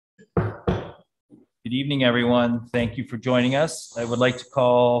Good evening, everyone. Thank you for joining us. I would like to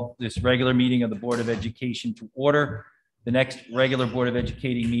call this regular meeting of the Board of Education to order. The next regular Board of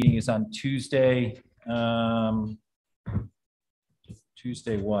Educating meeting is on Tuesday.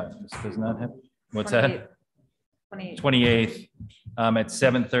 Tuesday what? This does not have, what's 28th. that? 28th at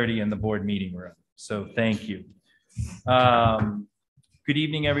 7:30 in the board meeting room. So thank you. Good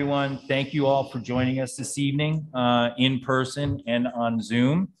evening, everyone. Thank you all for joining us this evening in person and on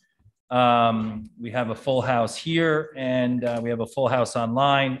Zoom. We have a full house here and we have a full house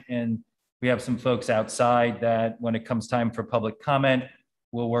online, and we have some folks outside that when it comes time for public comment,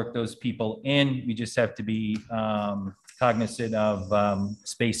 we'll work those people in. We just have to be cognizant of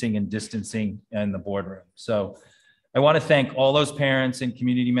spacing and distancing in the boardroom. So I want to thank all those parents and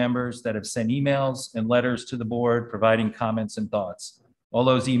community members that have sent emails and letters to the board providing comments and thoughts. All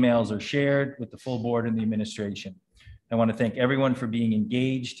those emails are shared with the full board and the administration. I want to thank everyone for being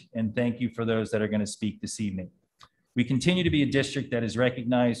engaged, and thank you for those that are going to speak this evening. We continue to be a district that is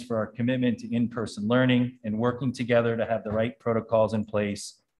recognized for our commitment to in-person learning and working together to have the right protocols in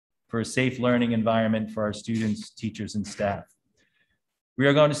place for a safe learning environment for our students, teachers, and staff. We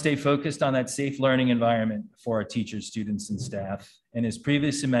are going to stay focused on that safe learning environment for our teachers, students, and staff. And as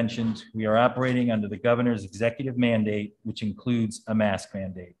previously mentioned, we are operating under the governor's executive mandate, which includes a mask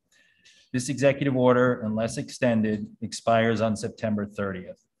mandate. This executive order, unless extended, expires on September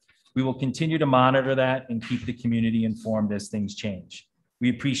 30th. We will continue to monitor that and keep the community informed as things change. We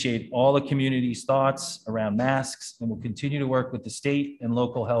appreciate all the community's thoughts around masks, and will continue to work with the state and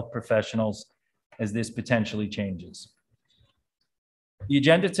local health professionals as this potentially changes. The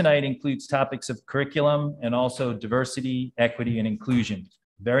agenda tonight includes topics of curriculum and also diversity, equity, and inclusion.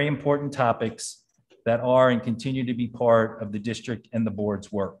 Very important topics that are and continue to be part of the district and the board's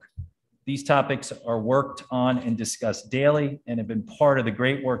work. These topics are worked on and discussed daily and have been part of the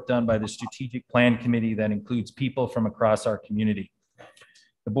great work done by the Strategic Plan Committee that includes people from across our community.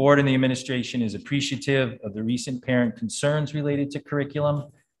 The board and the administration is appreciative of the recent parent concerns related to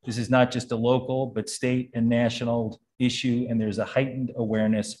curriculum. This is not just a local, but state and national issue, and there's a heightened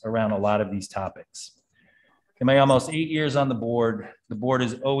awareness around a lot of these topics. In my almost 8 years on the board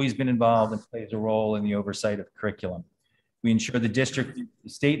has always been involved and plays a role in the oversight of curriculum. We ensure the district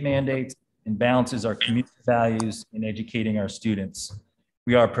state mandates and balances our community values in educating our students.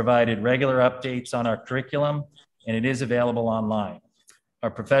 We are provided regular updates on our curriculum, and it is available online. Our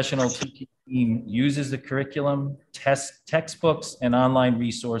professional teaching team uses the curriculum, textbooks, and online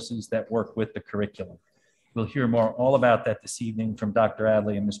resources that work with the curriculum. We'll hear more all about that this evening from Dr.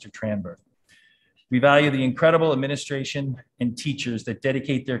 Adley and Mr. Tranberg. We value the incredible administration and teachers that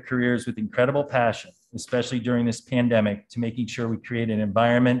dedicate their careers with incredible passion, especially during this pandemic, to making sure we create an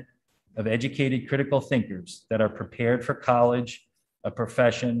environment of educated critical thinkers that are prepared for college, a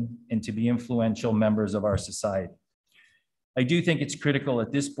profession, and to be influential members of our society. I do think it's critical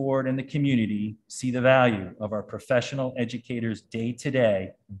that this board and the community see the value of our professional educators day to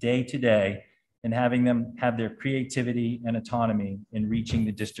day, and having them have their creativity and autonomy in reaching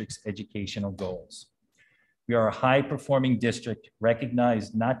the district's educational goals. We are a high-performing district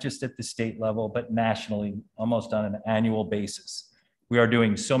recognized not just at the state level, but nationally, almost on an annual basis. We are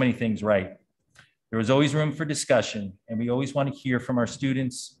doing so many things right. There is always room for discussion, and we always want to hear from our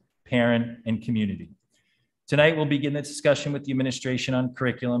students, parent, and community. Tonight, we'll begin the discussion with the administration on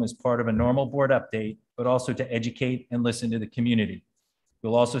curriculum as part of a normal board update, but also to educate and listen to the community.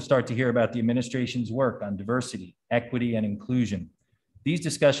 We'll also start to hear about the administration's work on diversity, equity, and inclusion. These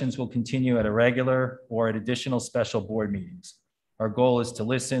discussions will continue at a regular or at additional special board meetings. Our goal is to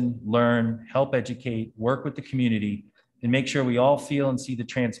listen, learn, help educate, work with the community, and make sure we all feel and see the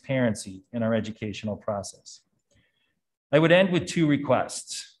transparency in our educational process. I would end with two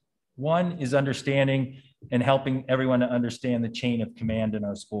requests. One is understanding and helping everyone to understand the chain of command in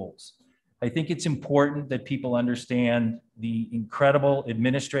our schools. I think it's important that people understand the incredible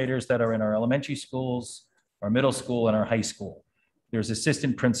administrators that are in our elementary schools, our middle school, and our high school. There's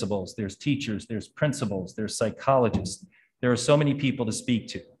assistant principals, there's teachers, there's principals, there's psychologists. There are so many people to speak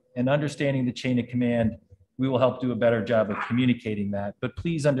to. And understanding the chain of command, we will help do a better job of communicating that. But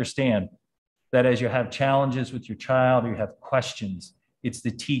please understand that as you have challenges with your child or you have questions, it's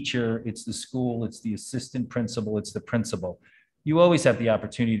the teacher, it's the school, it's the assistant principal, it's the principal. You always have the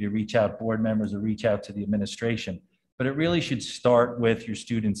opportunity to reach out board members or reach out to the administration, but it really should start with your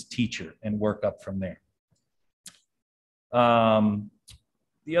student's teacher and work up from there.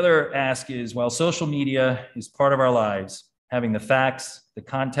 The other ask is, while social media is part of our lives, having the facts, the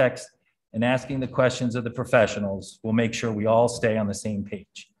context, and asking the questions of the professionals will make sure we all stay on the same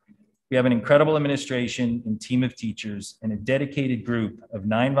page. We have an incredible administration and team of teachers and a dedicated group of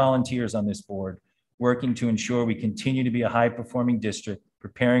 9 volunteers on this board working to ensure we continue to be a high-performing district,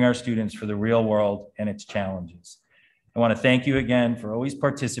 preparing our students for the real world and its challenges. I want to thank you again for always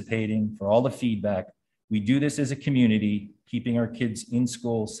participating, for all the feedback. We do this as a community, keeping our kids in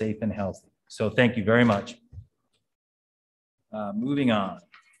school safe and healthy. So thank you very much. Moving on.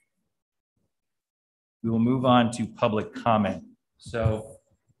 We will move on to public comment. So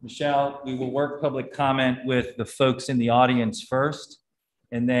Michelle, we will work public comment with the folks in the audience first.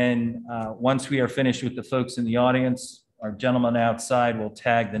 And then once we are finished with the folks in the audience, our gentleman outside will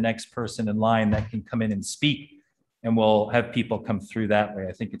tag the next person in line that can come in and speak. And we'll have people come through that way.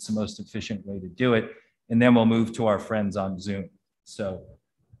 I think it's the most efficient way to do it. And then we'll move to our friends on Zoom. So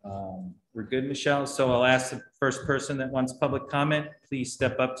we're good, Michelle. So I'll ask the first person that wants public comment, please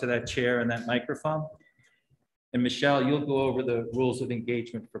step up to that chair and that microphone. And Michelle, you'll go over the rules of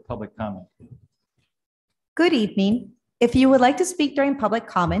engagement for public comment. Good evening. If you would like to speak during public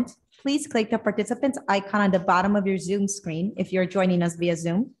comment, please click the participants icon on the bottom of your Zoom screen if you're joining us via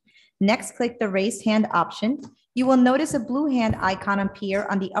Zoom. Next, click the raise hand option. You will notice a blue hand icon appear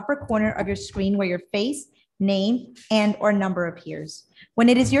on the upper corner of your screen where your face, name, and/or number appears. When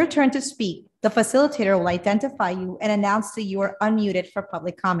it is your turn to speak, the facilitator will identify you and announce that you are unmuted for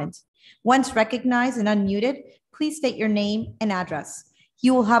public comment. Once recognized and unmuted, please state your name and address.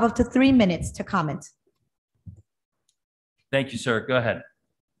 You will have up to 3 minutes to comment. Thank you, sir. Go ahead.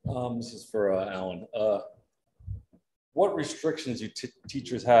 This is for Alan. What restrictions do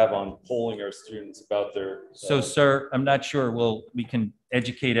teachers have on polling our students about their? So, sir, I'm not sure we can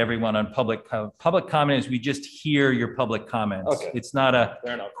educate everyone on public comment is we just hear your public comments. Okay. It's not a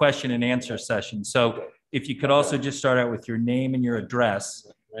question and answer session. So if you could also just start out with your name and your address.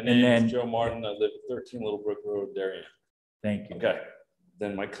 My name is Joe Martin. I live at 13 Littlebrook Road, Darien. Thank you. Okay.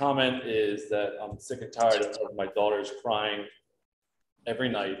 Then my comment is that I'm sick and tired of my daughters crying every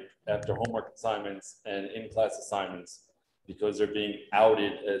night after homework assignments and in-class assignments because they're being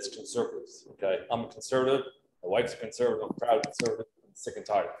outed as conservatives. Okay. I'm a conservative. My wife's a conservative. I'm proud conservative. I'm sick and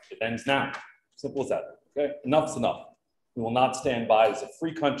tired. It ends now. Simple as that. Okay. Enough's enough. We will not stand by. It's a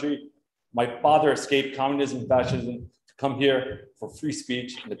free country. My father escaped communism and fascism to come here for free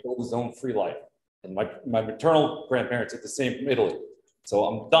speech and to build his own free life. And my maternal grandparents did the same from Italy. So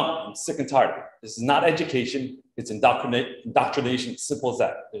I'm done. I'm sick and tired. This is not education. It's indoctrination. Simple as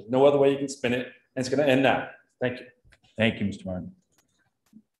that. There's no other way you can spin it. And it's going to end now. Thank you. Thank you, Mr. Martin.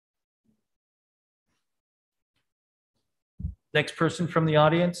 Next person from the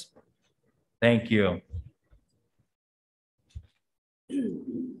audience. Thank you.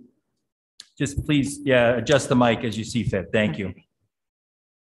 Just please, adjust the mic as you see fit. Thank you.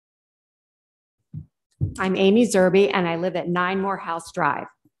 I'm Amy Zerby, and I live at 9 Morehouse Drive.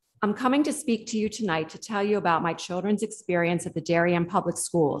 I'm coming to speak to you tonight to tell you about my children's experience at the Darien Public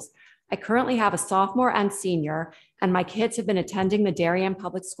Schools. I currently have a sophomore and senior, and my kids have been attending the Darien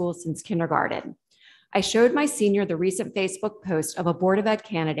Public Schools since kindergarten. I showed my senior the recent Facebook post of a Board of Ed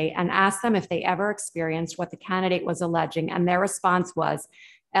candidate and asked them if they ever experienced what the candidate was alleging, and their response was,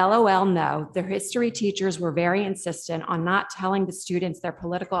 LOL, no. Their history teachers were very insistent on not telling the students their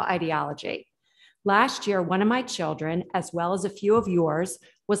political ideology. Last year, one of my children, as well as a few of yours,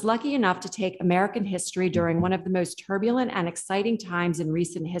 was lucky enough to take American history during one of the most turbulent and exciting times in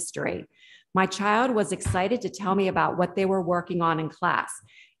recent history. My child was excited to tell me about what they were working on in class.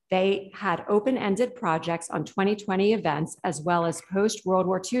 They had open-ended projects on 2020 events, as well as post-World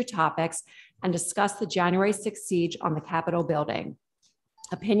War II topics, and discussed the January 6th siege on the Capitol building.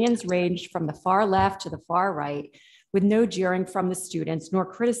 Opinions ranged from the far left to the far right, with no jeering from the students nor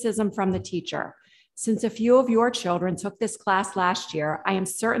criticism from the teacher. Since a few of your children took this class last year, I am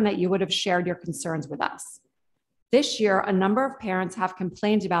certain that you would have shared your concerns with us. This year, a number of parents have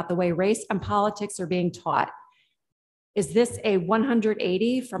complained about the way race and politics are being taught. Is this a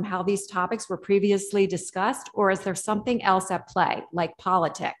 180 from how these topics were previously discussed, or is there something else at play, like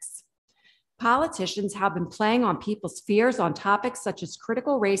politics? Politicians have been playing on people's fears on topics such as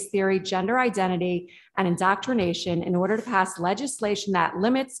critical race theory, gender identity, and indoctrination in order to pass legislation that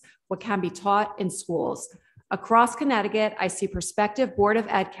limits what can be taught in schools. Across Connecticut, I see prospective Board of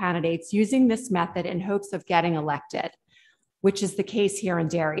Ed candidates using this method in hopes of getting elected, which is the case here in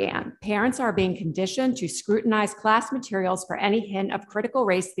Darien. Parents are being conditioned to scrutinize class materials for any hint of critical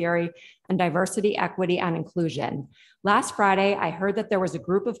race theory and diversity, equity, and inclusion. Last Friday, I heard that there was a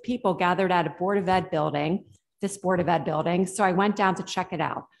group of people gathered at a Board of Ed building, this Board of Ed building, so I went down to check it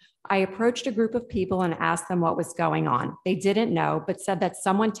out. I approached a group of people and asked them what was going on. They didn't know, but said that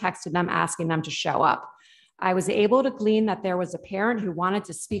someone texted them asking them to show up. I was able to glean that there was a parent who wanted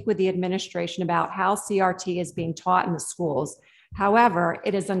to speak with the administration about how CRT is being taught in the schools. However,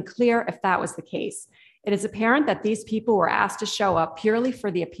 it is unclear if that was the case. It is apparent that these people were asked to show up purely for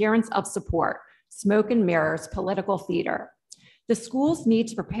the appearance of support, smoke and mirrors, political theater. The schools need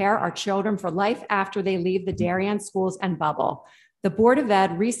to prepare our children for life after they leave the Darien schools and bubble. The Board of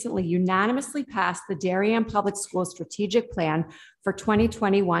Ed recently unanimously passed the Darien Public Schools Strategic Plan for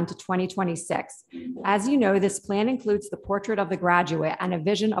 2021 to 2026. As you know, this plan includes the portrait of the graduate and a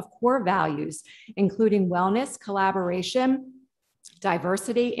vision of core values, including wellness, collaboration,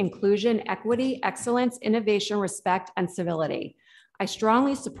 diversity, inclusion, equity, excellence, innovation, respect, and civility. I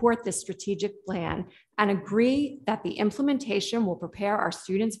strongly support this strategic plan and agree that the implementation will prepare our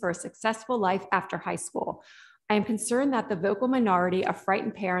students for a successful life after high school. I am concerned that the vocal minority of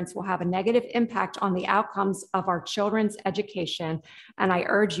frightened parents will have a negative impact on the outcomes of our children's education, and I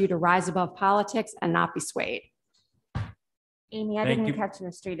urge you to rise above politics and not be swayed. Amy, I Thank didn't you. catch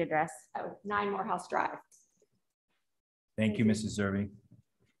your street address. 9 Morehouse Drive. Thank you, Mrs. Zerbe.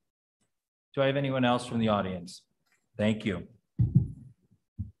 Do I have anyone else from the audience? Thank you.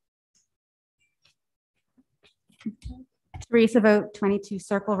 Teresa Vogt, 22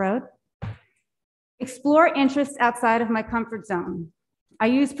 Circle Road. Explore interests outside of my comfort zone. I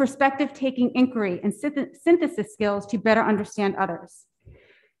use perspective-taking inquiry and synthesis skills to better understand others.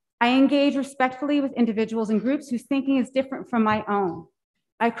 I engage respectfully with individuals and groups whose thinking is different from my own.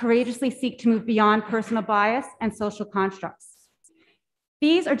 I courageously seek to move beyond personal bias and social constructs.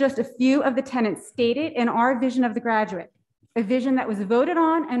 These are just a few of the tenets stated in our vision of the graduate, a vision that was voted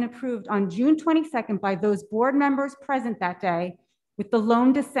on and approved on June 22nd by those board members present that day, with the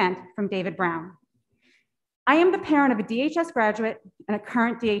lone dissent from David Brown. I am the parent of a DHS graduate and a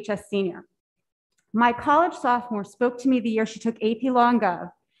current DHS senior. My college sophomore spoke to me the year she took AP Law and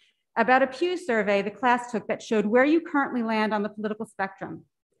Gov about a Pew survey the class took that showed where you currently land on the political spectrum.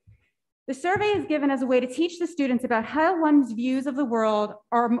 The survey is given as a way to teach the students about how one's views of the world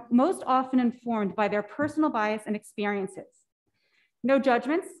are most often informed by their personal bias and experiences. No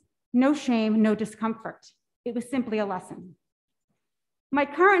judgments, no shame, no discomfort. It was simply a lesson. My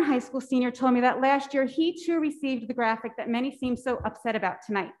current high school senior told me that last year he too received the graphic that many seem so upset about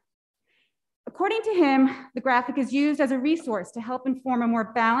tonight. According to him, the graphic is used as a resource to help inform a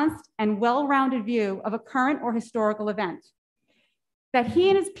more balanced and well-rounded view of a current or historical event. That he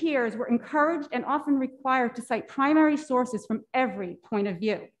and his peers were encouraged and often required to cite primary sources from every point of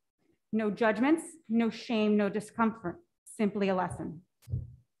view. No judgments, no shame, no discomfort, simply a lesson.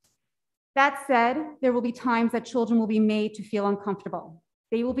 That said, there will be times that children will be made to feel uncomfortable.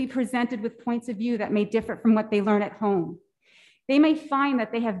 They will be presented with points of view that may differ from what they learn at home. They may find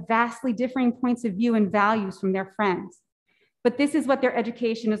that they have vastly differing points of view and values from their friends. But this is what their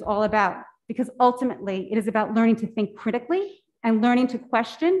education is all about, because ultimately it is about learning to think critically and learning to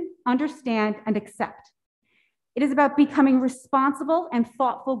question, understand, and accept. It is about becoming responsible and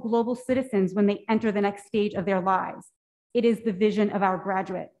thoughtful global citizens when they enter the next stage of their lives. It is the vision of our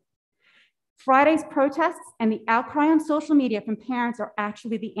graduate. Friday's protests and the outcry on social media from parents are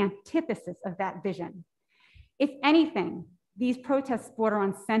actually the antithesis of that vision. If anything, these protests border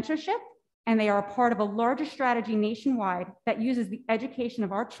on censorship, and they are a part of a larger strategy nationwide that uses the education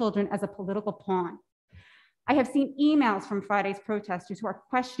of our children as a political pawn. I have seen emails from Friday's protesters who are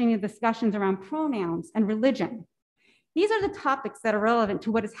questioning the discussions around pronouns and religion. These are the topics that are relevant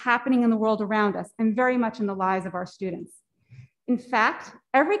to what is happening in the world around us and very much in the lives of our students. In fact,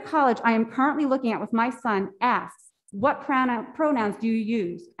 every college I am currently looking at with my son asks, what pronouns do you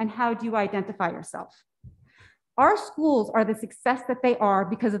use and how do you identify yourself? Our schools are the success that they are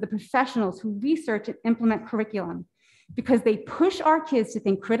because of the professionals who research and implement curriculum, because they push our kids to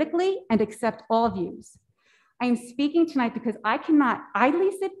think critically and accept all views. I am speaking tonight because I cannot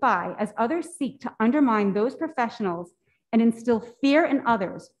idly sit by as others seek to undermine those professionals and instill fear in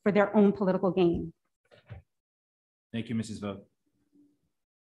others for their own political gain. Thank you, Mrs. Vogt.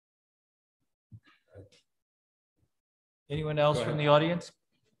 Anyone else from the audience?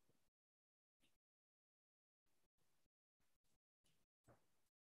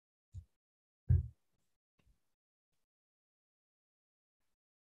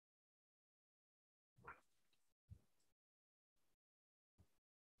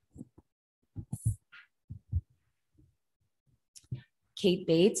 Kate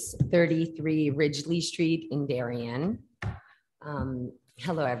Bates, 33 Ridgely Street in Darien.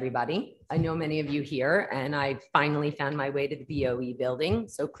 Hello, everybody. I know many of you here, and I finally found my way to the BOE building,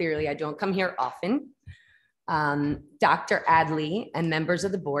 so clearly I don't come here often. Dr. Adley and members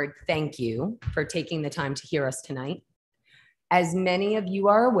of the board, thank you for taking the time to hear us tonight. As many of you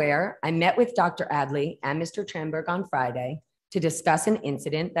are aware, I met with Dr. Adley and Mr. Tranberg on Friday to discuss an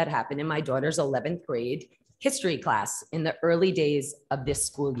incident that happened in my daughter's 11th grade history class in the early days of this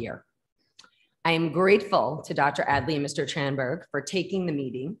school year. I am grateful to Dr. Adley and Mr. Tranberg for taking the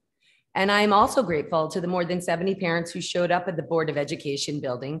meeting. And I am also grateful to the more than 70 parents who showed up at the Board of Education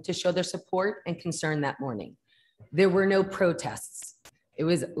building to show their support and concern that morning. There were no protests. It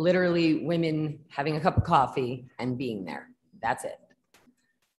was literally women having a cup of coffee and being there. That's it.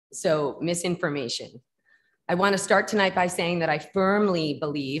 So misinformation. I want to start tonight by saying that I firmly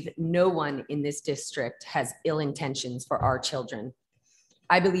believe no one in this district has ill intentions for our children.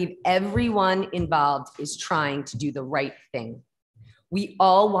 I believe everyone involved is trying to do the right thing. We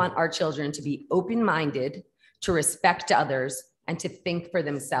all want our children to be open-minded, to respect others, and to think for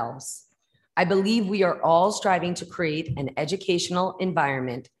themselves. I believe we are all striving to create an educational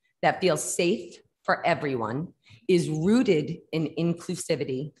environment that feels safe for everyone, is rooted in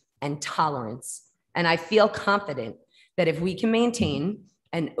inclusivity and tolerance. And I feel confident that if we can maintain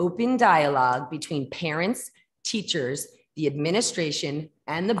an open dialogue between parents, teachers, the administration,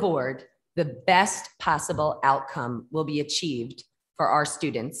 and the board, the best possible outcome will be achieved for our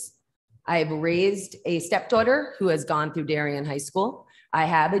students. I have raised a stepdaughter who has gone through Darien High School. I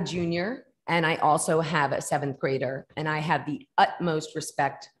have a junior, and I also have a 7th grader. And I have the utmost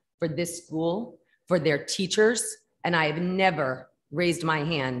respect for this school, for their teachers, and I have never raised my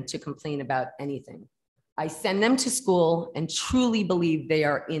hand to complain about anything. I send them to school and truly believe they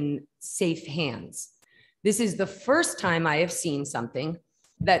are in safe hands. This is the first time I have seen something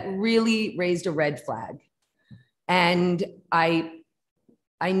that really raised a red flag. And I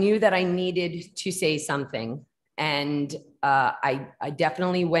knew that I needed to say something. And I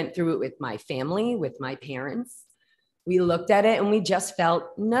definitely went through it with my family, with my parents. We looked at it and we just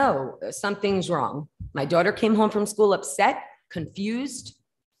felt, no, something's wrong. My daughter came home from school upset, confused.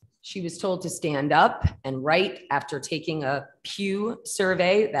 She was told to stand up and write after taking a Pew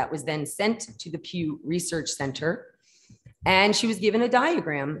survey that was then sent to the Pew Research Center. And she was given a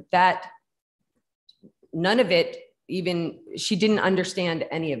diagram that none of it even, she didn't understand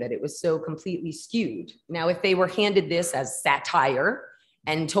any of it. It was so completely skewed. Now, if they were handed this as satire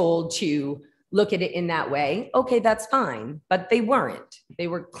and told to look at it in that way, okay, that's fine, but they weren't. They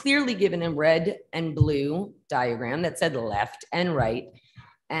were clearly given a red and blue diagram that said left and right.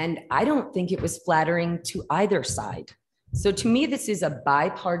 And I don't think it was flattering to either side. So to me, this is a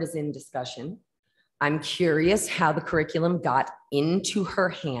bipartisan discussion. I'm curious how the curriculum got into her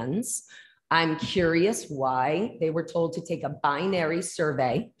hands. I'm curious why they were told to take a binary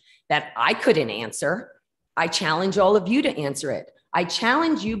survey that I couldn't answer. I challenge all of you to answer it. I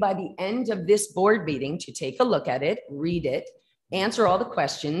challenge you by the end of this board meeting to take a look at it, read it, answer all the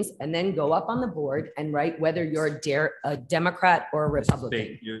questions, and then go up on the board and write whether you're a Democrat or a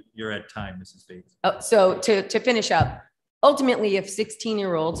Republican. You're at time, Mrs. Bates. Oh, so to finish up, ultimately, if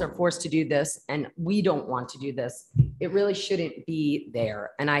 16-year-olds are forced to do this and we don't want to do this, it really shouldn't be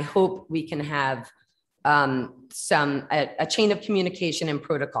there. And I hope we can have a chain of communication and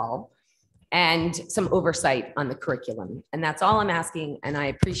protocol and some oversight on the curriculum. And that's all I'm asking. And I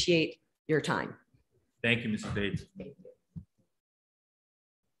appreciate your time. Thank you, Mrs. Bates.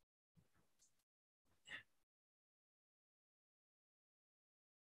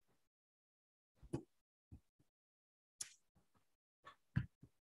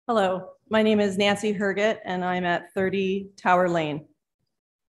 Hello, my name is Nancy Herget and I'm at 30 Tower Lane.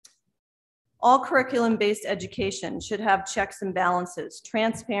 All curriculum-based education should have checks and balances,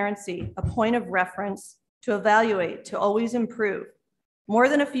 transparency, a point of reference to evaluate, to always improve. More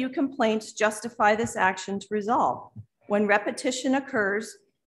than a few complaints justify this action to resolve. When repetition occurs,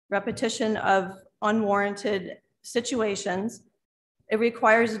 repetition of unwarranted situations, it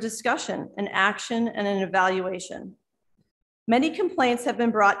requires a discussion, an action, and an evaluation. Many complaints have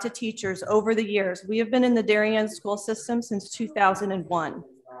been brought to teachers over the years. We have been in the Darien school system since 2001.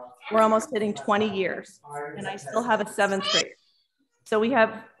 We're almost hitting 20 years, and I still have a 7th grader. So we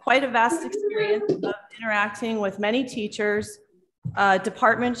have quite a vast experience of interacting with many teachers,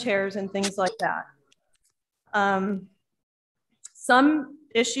 department chairs, and things like that. Some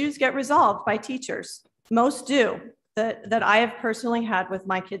issues get resolved by teachers. Most do, that I have personally had with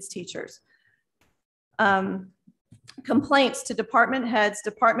my kids' teachers. Complaints to department heads,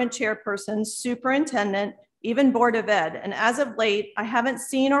 department chairpersons, superintendent, even Board of Ed. And as of late, I haven't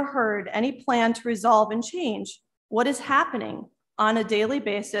seen or heard any plan to resolve and change what is happening on a daily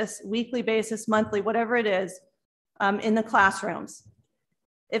basis, weekly basis, monthly, whatever it is, in the classrooms.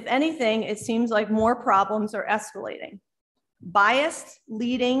 If anything, it seems like more problems are escalating. Biased,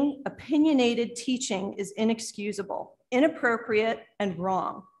 leading, opinionated teaching is inexcusable, inappropriate, and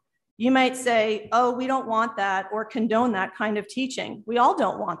wrong. You might say, oh, we don't want that or condone that kind of teaching. We all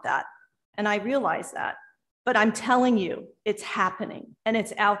don't want that, and I realize that. But I'm telling you, it's happening and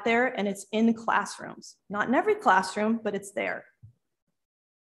it's out there and it's in classrooms. Not in every classroom, but it's there.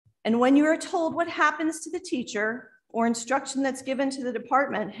 And when you are told what happens to the teacher or instruction that's given to the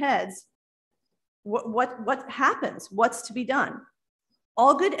department heads, what happens? What's to be done?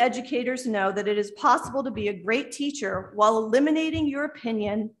 All good educators know that it is possible to be a great teacher while eliminating your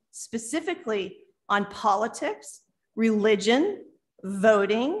opinion specifically on politics, religion,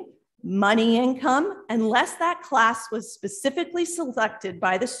 voting, money income, unless that class was specifically selected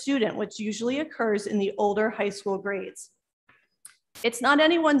by the student, which usually occurs in the older high school grades. It's not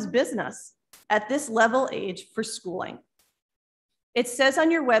anyone's business at this level age for schooling. It says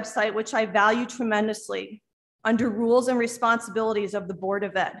on your website, which I value tremendously, under rules and responsibilities of the Board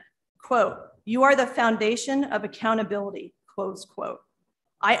of Ed, quote, "You are the foundation of accountability," close quote.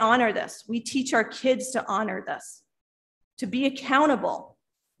 I honor this. We teach our kids to honor this, to be accountable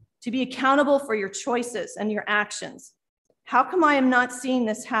for your choices and your actions. How come I am not seeing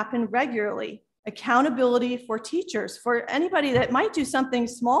this happen regularly? Accountability for teachers, for anybody that might do something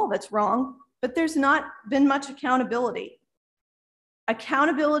small that's wrong, but there's not been much accountability.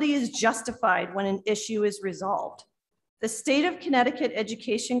 Accountability is justified when an issue is resolved. The state of Connecticut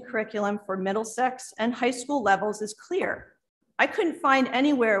education curriculum for Middlesex and high school levels is clear. I couldn't find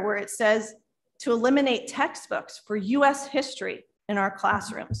anywhere where it says to eliminate textbooks for US history in our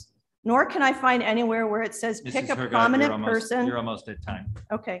classrooms, nor can I find anywhere where it says pick a prominent person. You're almost at time.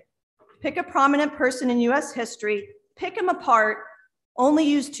 Okay. Pick a prominent person in US history, pick them apart, only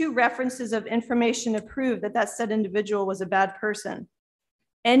use 2 references of information to prove that that said individual was a bad person.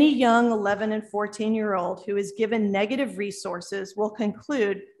 Any young 11 and 14-year-old who is given negative resources will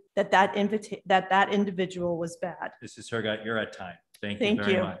conclude that that individual was bad. Mrs. Hergott, you're at time. Thank you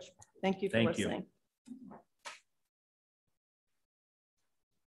very much. Thank you for listening.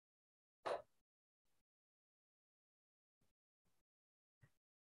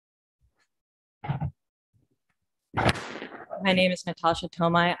 My name is Natasha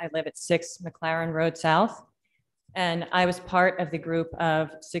Tomai. I live at 6 McLaren Road South. And I was part of the group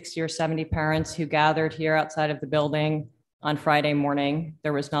of 60 or 70 parents who gathered here outside of the building on Friday morning.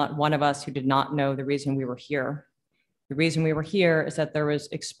 There was not one of us who did not know the reason we were here. The reason we were here is that there was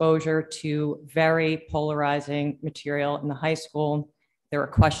exposure to very polarizing material in the high school. There were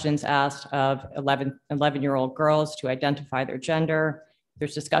questions asked of 11-year-old girls to identify their gender.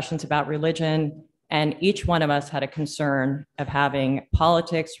 There's discussions about religion. And each one of us had a concern of having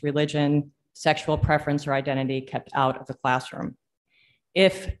politics, religion, sexual preference, or identity kept out of the classroom.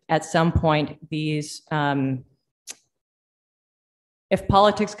 If at some point these, if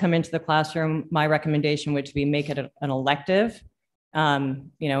politics come into the classroom, my recommendation would be make it an elective,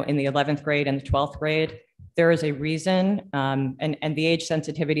 in the 11th grade and the 12th grade. There is a reason, and the age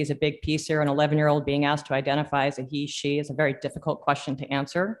sensitivity is a big piece here. An 11-year-old being asked to identify as a he, she is a very difficult question to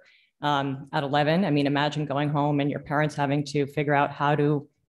answer. At 11, I mean, imagine going home and your parents having to figure out how to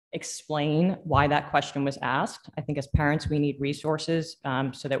explain why that question was asked. I think as parents, we need resources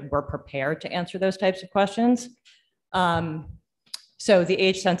so that we're prepared to answer those types of questions. So the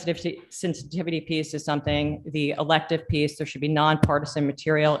age sensitivity piece is something. The elective piece, there should be nonpartisan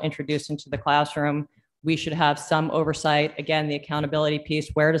material introduced into the classroom. We should have some oversight. Again, the accountability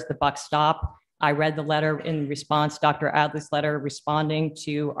piece, where does the buck stop? I read the letter in response, Dr. Adley's letter responding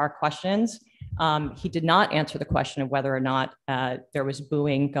to our questions. He did not answer the question of whether or not there was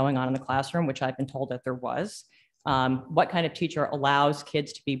booing going on in the classroom, which I've been told that there was. What kind of teacher allows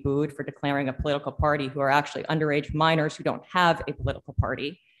kids to be booed for declaring a political party who are actually underage minors who don't have a political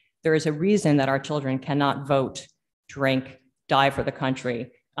party? There is a reason that our children cannot vote, drink, die for the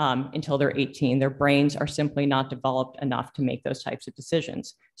country until they're 18. Their brains are simply not developed enough to make those types of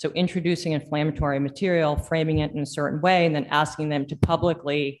decisions. So introducing inflammatory material, framing it in a certain way, and then asking them to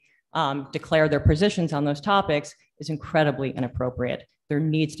publicly declare their positions on those topics is incredibly inappropriate. There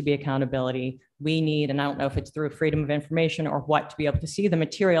needs to be accountability. We need, and I don't know if it's through freedom of information or what, to be able to see the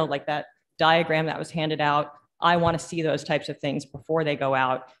material like that diagram that was handed out. I want to see those types of things before they go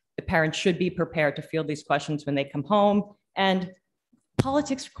out. The parents should be prepared to field these questions when they come home. And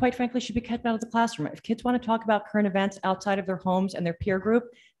politics, quite frankly, should be kept out of the classroom. If kids want to talk about current events outside of their homes and their peer group,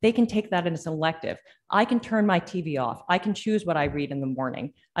 they can take that as an elective. I can turn my TV off. I can choose what I read in the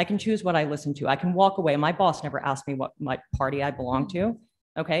morning. I can choose what I listen to. I can walk away. My boss never asked me what my party I belong to.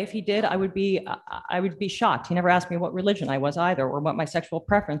 Okay, if he did, I would be shocked. He never asked me what religion I was either, or what my sexual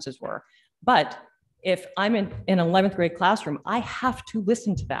preferences were. But if I'm in an 11th grade classroom, I have to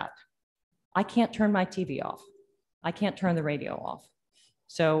listen to that. I can't turn my TV off. I can't turn the radio off.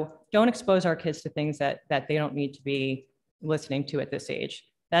 So don't expose our kids to things that they don't need to be listening to at this age.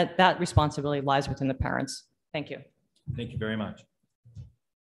 That responsibility lies within the parents. Thank you. Thank you very much.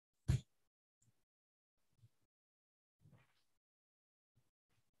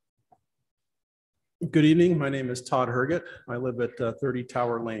 Good evening. My name is Todd Herget. I live at 30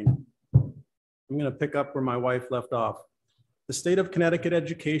 Tower Lane. I'm going to pick up where my wife left off. The state of Connecticut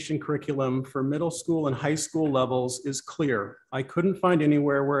education curriculum for middle school and high school levels is clear. I couldn't find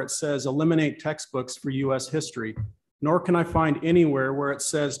anywhere where it says eliminate textbooks for US history, nor can I find anywhere where it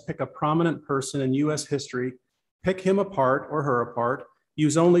says pick a prominent person in US history, pick him apart or her apart,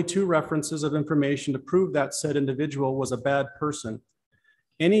 use only 2 references of information to prove that said individual was a bad person.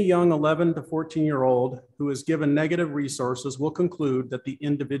 Any young 11 to 14-year-old who is given negative resources will conclude that the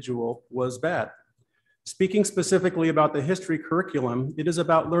individual was bad. Speaking specifically about the history curriculum, it is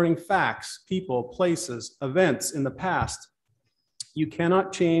about learning facts, people, places, events in the past. You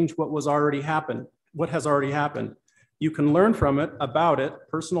cannot change what has already happened. You can learn from it, about it,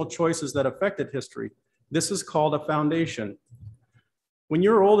 personal choices that affected history. This is called a foundation. When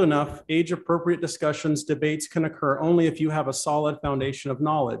you're old enough, age-appropriate discussions, debates can occur only if you have a solid foundation of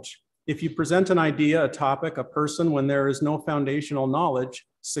knowledge. If you present an idea, a topic, a person, when there is no foundational knowledge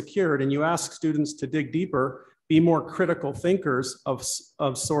secured, and you ask students to dig deeper, be more critical thinkers of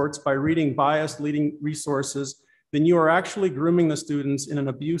sorts by reading biased leading resources, then you are actually grooming the students in an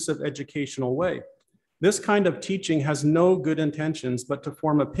abusive educational way. This kind of teaching has no good intentions but to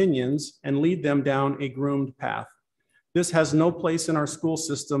form opinions and lead them down a groomed path. This has no place in our school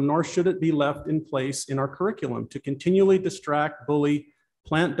system, nor should it be left in place in our curriculum to continually distract, bully,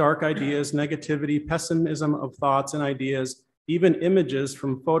 plant dark ideas, negativity, pessimism of thoughts and ideas, even images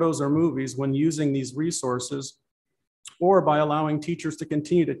from photos or movies when using these resources, or by allowing teachers to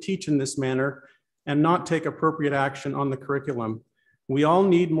continue to teach in this manner and not take appropriate action on the curriculum. We all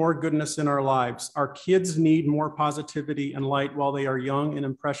need more goodness in our lives. Our kids need more positivity and light while they are young and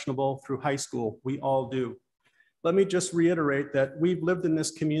impressionable through high school. We all do. Let me just reiterate that we've lived in this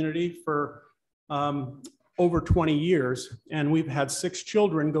community for over 20 years, and we've had 6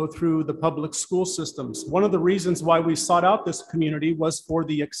 children go through the public school systems. One of the reasons why we sought out this community was for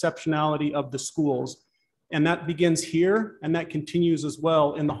the exceptionality of the schools. And that begins here, and that continues as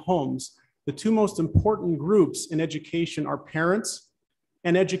well in the homes. The 2 most important groups in education are parents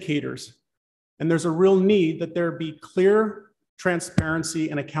and educators. And there's a real need that there be clear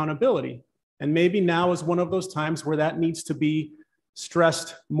transparency and accountability. And maybe now is one of those times where that needs to be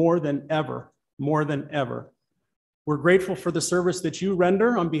stressed more than ever. More than ever. We're grateful for the service that you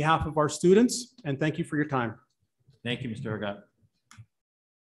render on behalf of our students, and thank you for your time. Thank you, Mr. Hergot.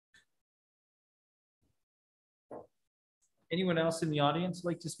 Anyone else in the audience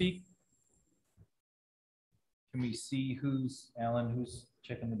like to speak? Can we see who's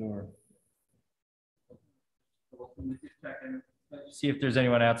checking the door? See if there's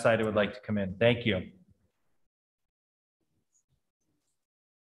anyone outside who would like to come in. Thank you.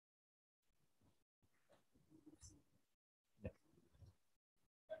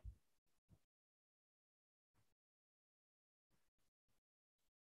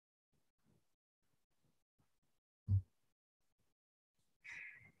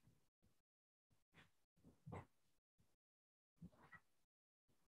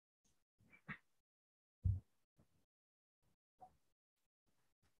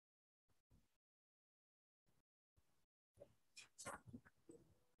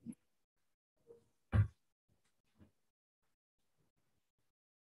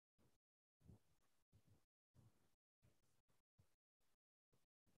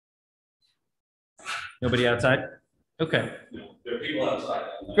 Nobody outside? Okay. There are people outside.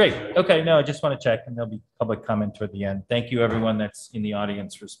 Great. Okay. No, I just want to check, and there'll be public comment toward the end. Thank you, everyone that's in the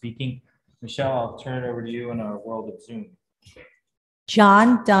audience, for speaking. Michelle, I'll turn it over to you in our world of Zoom.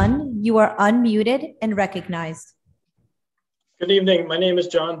 John Dunn, you are unmuted and recognized. Good evening. My name is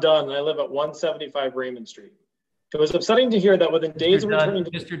John Dunn, and I live at 175 Raymond Street. It was upsetting to hear that within days of returning to—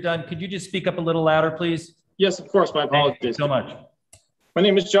 Mr. Dunn, could you just speak up a little louder, please? Yes, of course. My apologies. Thank you so much. My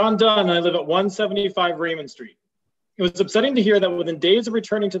name is John Dunn, and I live at 175 Raymond Street. It was upsetting to hear that within days of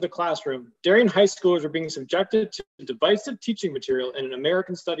returning to the classroom, Darien high schoolers were being subjected to divisive teaching material in an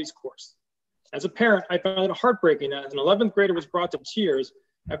American Studies course. As a parent, I found it heartbreaking that an 11th grader was brought to tears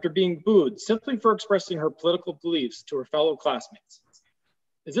after being booed simply for expressing her political beliefs to her fellow classmates.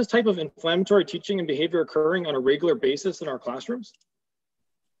 Is this type of inflammatory teaching and behavior occurring on a regular basis in our classrooms?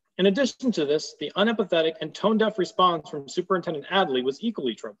 In addition to this, the unempathetic and tone-deaf response from Superintendent Adley was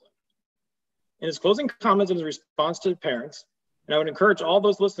equally troubling. In his closing comments in his response to the parents, and I would encourage all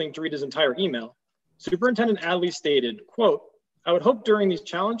those listening to read his entire email, Superintendent Adley stated, quote, "I would hope during these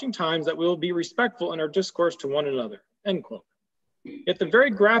challenging times that we will be respectful in our discourse to one another," end quote. Yet the very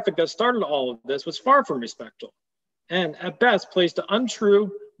graphic that started all of this was far from respectful, and at best placed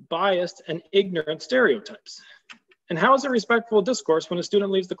untrue, biased, and ignorant stereotypes. And how is it respectful discourse when a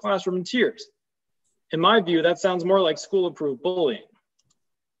student leaves the classroom in tears? In my view, that sounds more like school-approved bullying.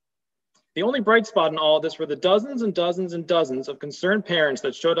 The only bright spot in all of this were the dozens and dozens and dozens of concerned parents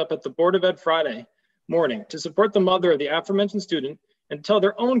that showed up at the Board of Ed Friday morning to support the mother of the aforementioned student and tell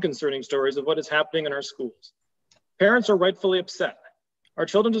their own concerning stories of what is happening in our schools. Parents are rightfully upset. Our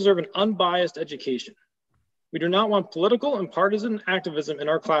children deserve an unbiased education. We do not want political and partisan activism in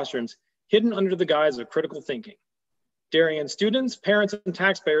our classrooms hidden under the guise of critical thinking. Darien students, parents, and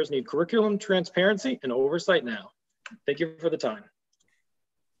taxpayers need curriculum transparency and oversight now. Thank you for the time.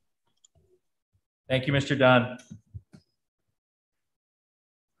 Thank you, Mr. Dunn.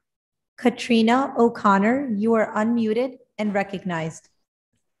 Katrina O'Connor, you are unmuted and recognized.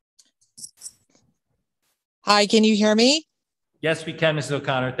 Hi, can you hear me? Yes, we can, Mrs.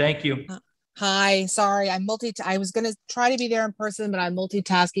 O'Connor. Thank you. Hi, sorry, I was going to try to be there in person, but I'm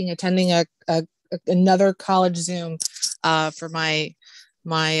multitasking, attending another college Zoom for my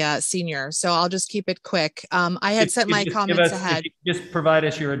senior. So I'll just keep it quick. I had sent my comments ahead. Just provide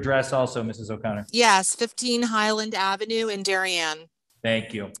us your address also, Mrs. O'Connor. Yes, 15 Highland Avenue in Darien.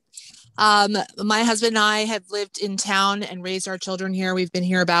 Thank you. My husband and I have lived in town and raised our children here. We've been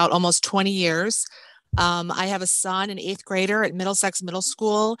here about almost 20 years. I have a son, an 8th grader at Middlesex Middle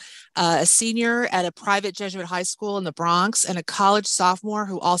School, a senior at a private Jesuit high school in the Bronx, and a college sophomore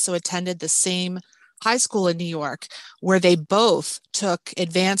who also attended the same high school in New York, where they both took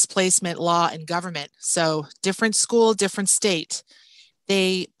advanced placement law and government. So different school, different state.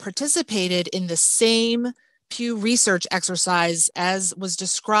 They participated in the same Pew Research exercise as was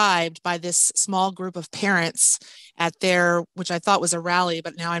described by this small group of parents at their, which I thought was a rally,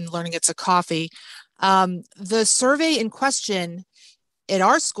 but now I'm learning it's a coffee. The survey in question at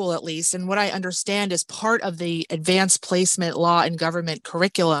our school, at least, and what I understand is part of the advanced placement law and government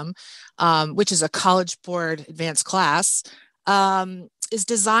curriculum, which is a College Board advanced class, is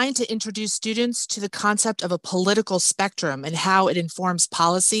designed to introduce students to the concept of a political spectrum and how it informs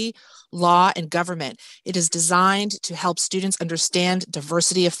policy, law, and government. It is designed to help students understand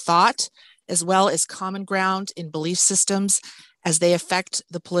diversity of thought, as well as common ground in belief systems as they affect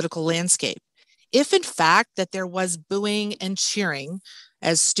the political landscape. If in fact that there was booing and cheering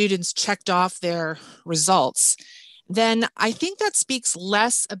as students checked off their results, then I think that speaks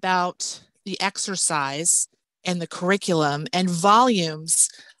less about the exercise and the curriculum and volumes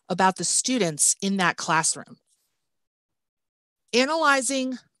about the students in that classroom.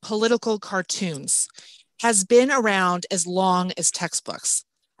 Analyzing political cartoons has been around as long as textbooks.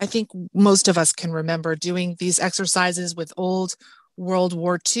 I think most of us can remember doing these exercises with old World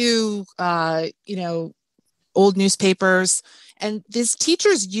War II, old newspapers. And these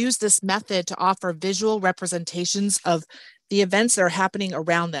teachers use this method to offer visual representations of the events that are happening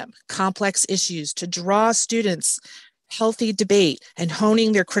around them, complex issues, to draw students healthy debate and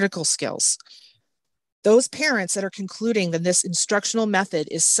honing their critical skills. Those parents that are concluding that this instructional method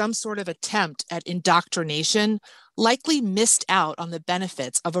is some sort of attempt at indoctrination likely missed out on the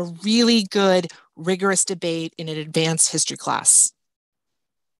benefits of a really good, rigorous debate in an advanced history class.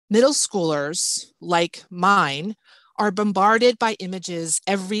 Middle schoolers, like mine, are bombarded by images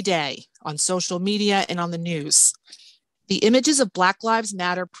every day on social media and on the news. The images of Black Lives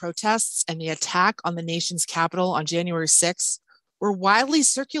Matter protests and the attack on the nation's capital on January 6th were widely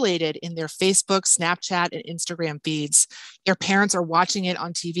circulated in their Facebook, Snapchat, and Instagram feeds. Their parents are watching it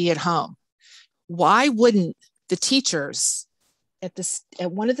on TV at home. Why wouldn't the teachers at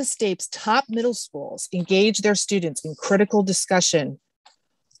one of the state's top middle schools engage their students in critical discussion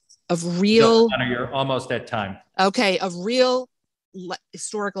of real— You're almost at time. Okay, of real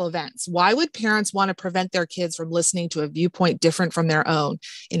historical events? Why would parents want to prevent their kids from listening to a viewpoint different from their own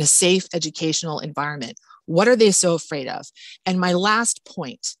in a safe educational environment? What are they so afraid of? And my last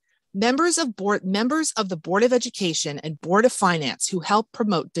point, members of the Board of Education and Board of Finance who help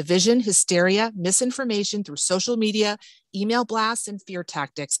promote division, hysteria, misinformation through social media, email blasts, and fear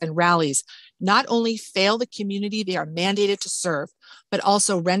tactics and rallies not only fail the community they are mandated to serve, but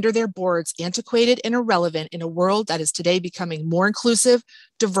also render their boards antiquated and irrelevant in a world that is today becoming more inclusive,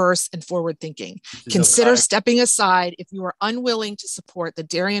 diverse, and forward-thinking. Consider stepping aside if you are unwilling to support the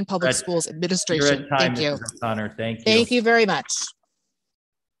Darien Public Schools administration. Thank you. O'Connor, thank you. Thank you very much.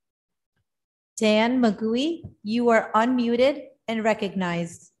 Dan Magui, you are unmuted and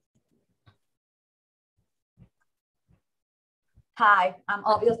recognized. Hi, I'm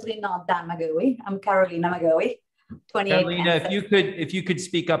obviously not Dan Magui. I'm Carolina Magui, 28. Carolina, if you could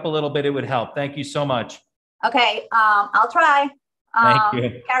speak up a little bit, it would help. Thank you so much. Okay, I'll try. Thank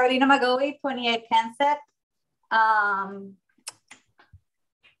you. Carolina Magoe, 28 Kensett.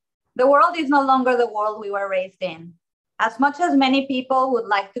 The world is no longer the world we were raised in. As much as many people would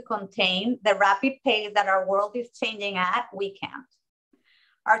like to contain the rapid pace that our world is changing at, we can't.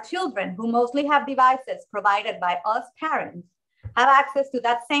 Our children, who mostly have devices provided by us parents, have access to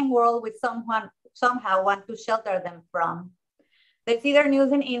that same world we somehow want to shelter them from. They see their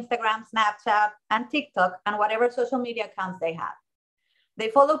news in Instagram, Snapchat, and TikTok, and whatever social media accounts they have. They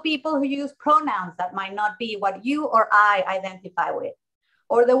follow people who use pronouns that might not be what you or I identify with,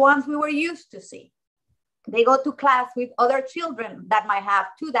 or the ones we were used to see. They go to class with other children that might have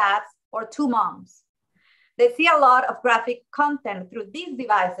 2 dads or 2 moms. They see a lot of graphic content through these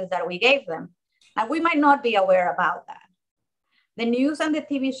devices that we gave them, and we might not be aware about that. The news and the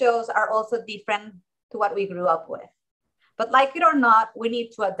TV shows are also different to what we grew up with. But like it or not, we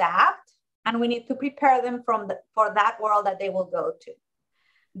need to adapt, and we need to prepare them for that world that they will go to.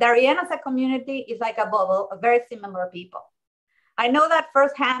 Darien as a community is like a bubble of very similar people. I know that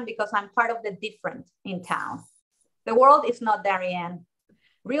firsthand because I'm part of the different in town. The world is not Darien.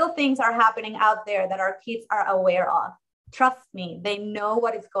 Real things are happening out there that our kids are aware of. Trust me, they know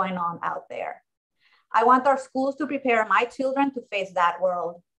what is going on out there. I want our schools to prepare my children to face that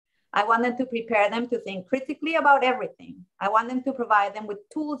world. I want them to prepare them to think critically about everything. I want them to provide them with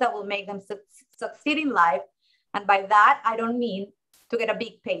tools that will make them succeed in life. And by that, I don't mean to get a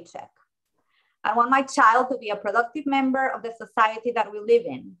big paycheck. I want my child to be a productive member of the society that we live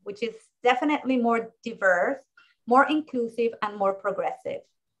in, which is definitely more diverse, more inclusive, and more progressive.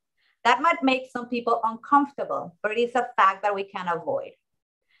 That might make some people uncomfortable, but it is a fact that we can avoid.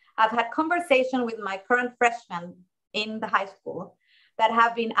 I've had conversations with my current freshmen in the high school that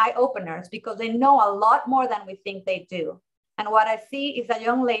have been eye-openers because they know a lot more than we think they do. And what I see is a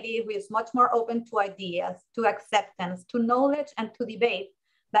young lady who is much more open to ideas, to acceptance, to knowledge, and to debate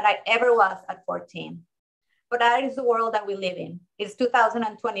than I ever was at 14. But that is the world that we live in. It's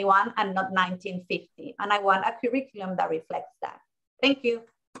 2021 and not 1950. And I want a curriculum that reflects that. Thank you.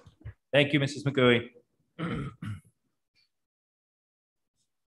 Thank you, Mrs. McGooey.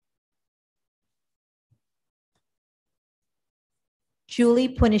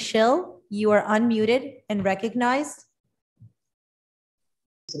 Julie Punishil, you are unmuted and recognized.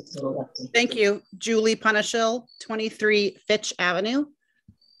 Thank you. Julie Punishil, 23 Fitch Avenue.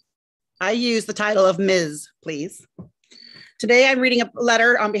 I use the title of Ms., please. Today I'm reading a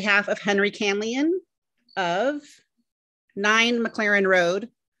letter on behalf of Henry Canlian of 9 McLaren Road,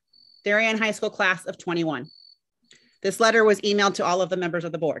 Darien High School class of 21. This letter was emailed to all of the members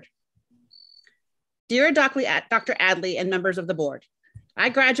of the board. Dear Dr. Adley and members of the board, I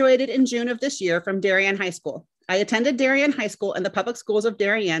graduated in June of this year from Darien High School. I attended Darien High School and the public schools of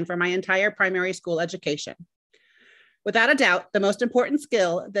Darien for my entire primary school education. Without a doubt, the most important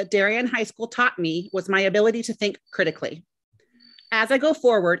skill that Darien High School taught me was my ability to think critically. As I go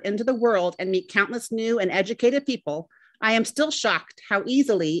forward into the world and meet countless new and educated people, I am still shocked how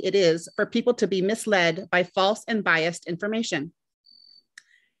easily it is for people to be misled by false and biased information.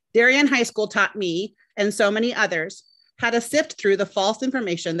 Darien High School taught me, and so many others, how to sift through the false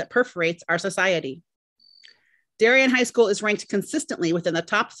information that perforates our society. Darien High School is ranked consistently within the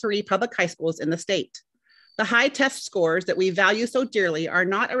top 3 public high schools in the state. The high test scores that we value so dearly are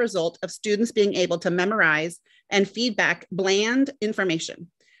not a result of students being able to memorize and feedback bland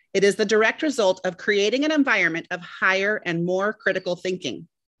information. It is the direct result of creating an environment of higher and more critical thinking.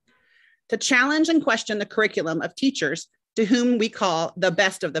 To challenge and question the curriculum of teachers to whom we call the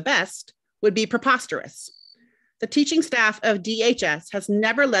best of the best would be preposterous. The teaching staff of DHS has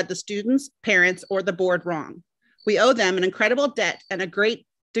never led the students, parents, or the board wrong. We owe them an incredible debt and a great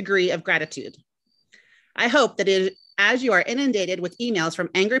degree of gratitude. I hope that as you are inundated with emails from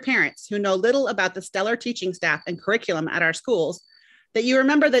angry parents who know little about the stellar teaching staff and curriculum at our schools, that you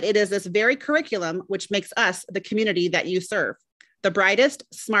remember that it is this very curriculum which makes us the community that you serve, the brightest,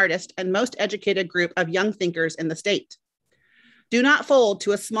 smartest, and most educated group of young thinkers in the state. Do not fold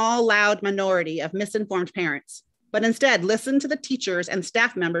to a small, loud minority of misinformed parents, but instead listen to the teachers and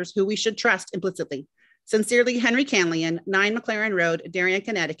staff members who we should trust implicitly. Sincerely, Henry Canlian, 9 McLaren Road, Darien,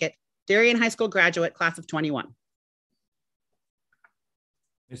 Connecticut, Darien High School graduate, class of 21.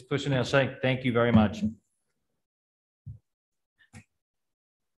 Ms. Bushnell, thank you very much.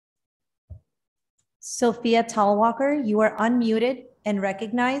 Sophia Tallwalker, you are unmuted and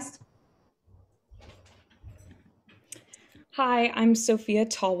recognized. Hi, I'm Sophia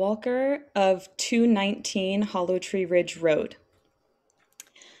Tallwalker of 219 Hollow Tree Ridge Road.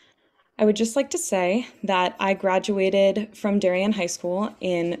 I would just like to say that I graduated from Darien High School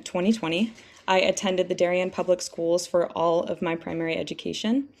in 2020. I attended the Darien Public Schools for all of my primary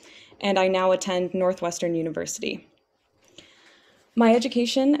education, and I now attend Northwestern University. My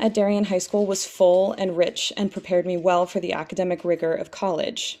education at Darien High School was full and rich and prepared me well for the academic rigor of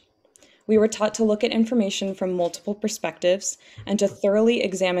college. We were taught to look at information from multiple perspectives and to thoroughly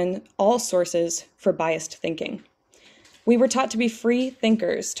examine all sources for biased thinking. We were taught to be free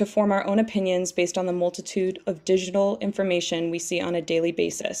thinkers, to form our own opinions based on the multitude of digital information we see on a daily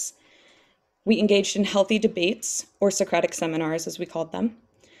basis. We engaged in healthy debates, or Socratic seminars as we called them,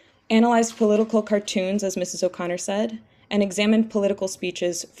 analyzed political cartoons, as Mrs. O'Connor said, and examined political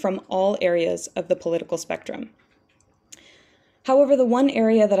speeches from all areas of the political spectrum. However, the one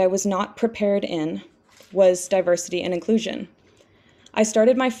area that I was not prepared in was diversity and inclusion. I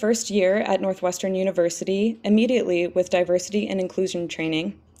started my first year at Northwestern University immediately with diversity and inclusion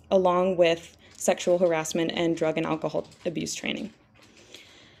training, along with sexual harassment and drug and alcohol abuse training.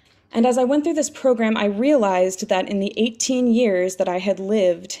 And as I went through this program, I realized that in the 18 years that I had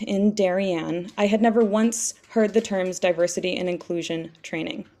lived in Darien, I had never once heard the terms diversity and inclusion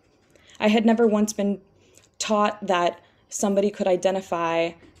training. I had never once been taught that somebody could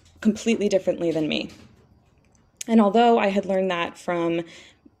identify completely differently than me. And although I had learned that from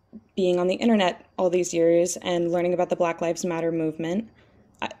being on the internet all these years and learning about the Black Lives Matter movement,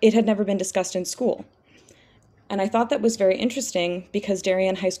 it had never been discussed in school. And I thought that was very interesting because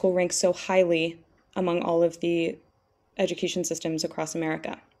Darien High School ranks so highly among all of the education systems across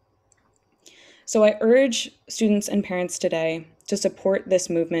America. So I urge students and parents today to support this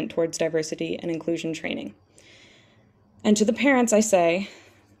movement towards diversity and inclusion training. And to the parents, I say,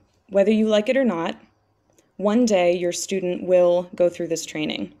 whether you like it or not, one day your student will go through this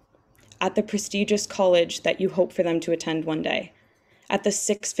training at the prestigious college that you hope for them to attend one day, at the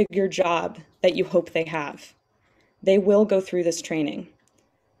six-figure job that you hope they have. They will go through this training.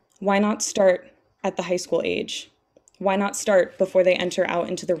 Why not start at the high school age? Why not start before they enter out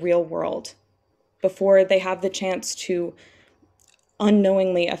into the real world, before they have the chance to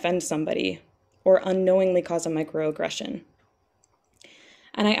unknowingly offend somebody or unknowingly cause a microaggression?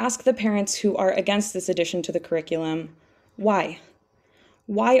 And I ask the parents who are against this addition to the curriculum, why?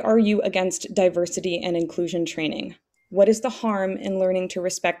 Why are you against diversity and inclusion training? What is the harm in learning to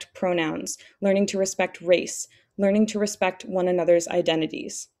respect pronouns, learning to respect race, learning to respect one another's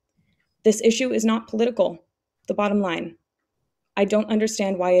identities? This issue is not political, the bottom line. I don't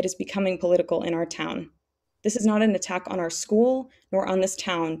understand why it is becoming political in our town. This is not an attack on our school nor on this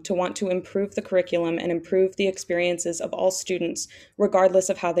town to want to improve the curriculum and improve the experiences of all students, regardless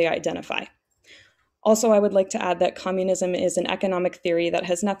of how they identify. Also, I would like to add that communism is an economic theory that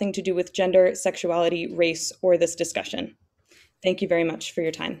has nothing to do with gender, sexuality, race, or this discussion. Thank you very much for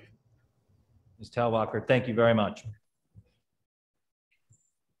your time. Ms. Talwalker, thank you very much.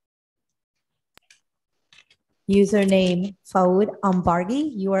 Username Faoud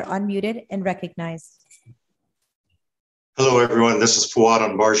Ambargi, you are unmuted and recognized. Hello, everyone. This is Fouad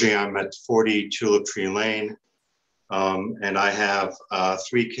Ambargi. I'm at 40 Tulip Tree Lane, and I have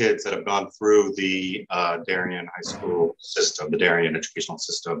 3 kids that have gone through the Darien High School system, the Darien educational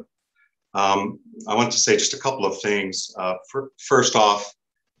system. I want to say just a couple of things. First off,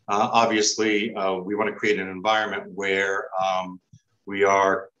 obviously, we want to create an environment where we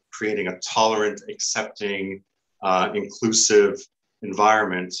are creating a tolerant, accepting, inclusive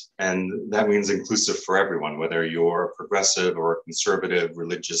environment, and that means inclusive for everyone, whether you're progressive or conservative,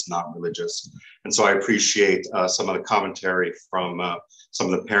 religious, not religious. And so I appreciate some of the commentary from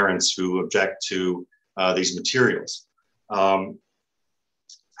some of the parents who object to these materials.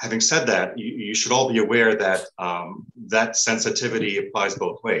 Having said that, you should all be aware that that sensitivity applies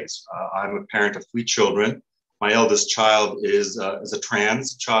both ways. I'm a parent of 3 children. My eldest child is a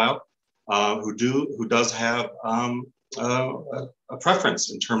trans child who does have a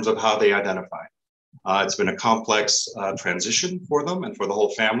preference in terms of how they identify. It's been a complex transition for them and for the whole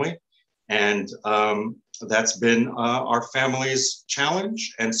family. And that's been our family's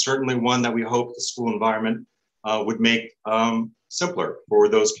challenge, and certainly one that we hope the school environment would make simpler for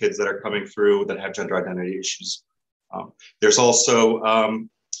those kids that are coming through that have gender identity issues. There's also, I'm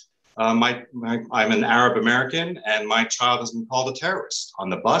an Arab American, and my child has been called a terrorist on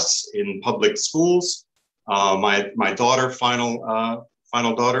the bus, in public schools. My daughter, final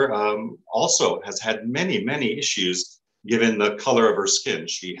daughter, also has had many issues given the color of her skin.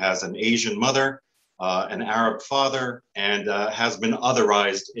 She has an Asian mother, an Arab father, and has been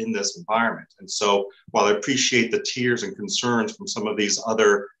otherized in this environment. And so while I appreciate the tears and concerns from some of these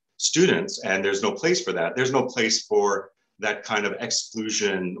other students, and there's no place for that, there's no place for that kind of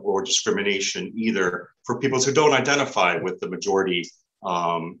exclusion or discrimination either for people who don't identify with the majority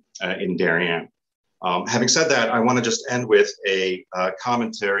in Darien. Having said that, I want to just end with a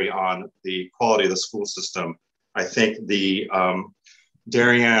commentary on the quality of the school system. I think the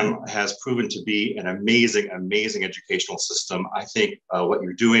Darien has proven to be an amazing, amazing educational system. I think what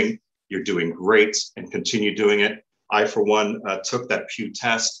you're doing great, and continue doing it. I, for one, took that Pew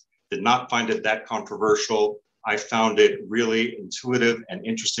test, did not find it that controversial. I found it really intuitive and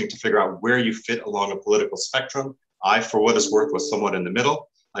interesting to figure out where you fit along a political spectrum. I, for what it's worth, was somewhat in the middle.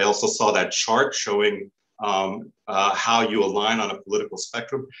 I also saw that chart showing how you align on a political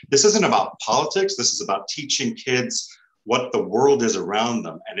spectrum. This isn't about politics. This is about teaching kids what the world is around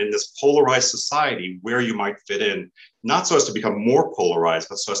them. And in this polarized society, where you might fit in, not so as to become more polarized,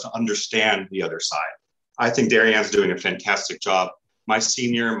 but so as to understand the other side. I think Darienne's doing a fantastic job. My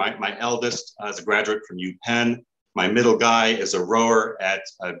senior, my eldest is a graduate from UPenn. My middle guy is a rower at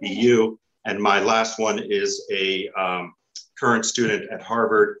BU. And my last one is a current student at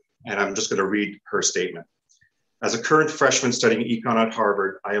Harvard. And I'm just gonna read her statement. As a current freshman studying econ at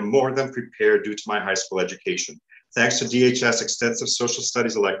Harvard, I am more than prepared due to my high school education. Thanks to DHS extensive social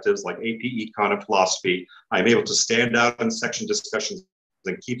studies electives like AP Econ and Philosophy, I'm able to stand out in section discussions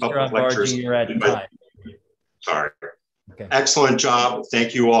and keep up with lectures. You're at time. Sorry. Okay. Excellent job.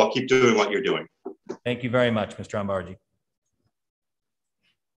 Thank you all. Keep doing what you're doing. Thank you very much, Mr. Ambargi.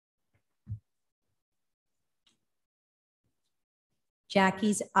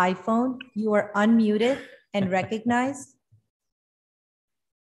 Jackie's iPhone, you are unmuted and recognized.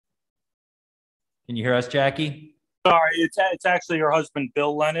 Can you hear us, Jackie? Sorry, it's actually her husband,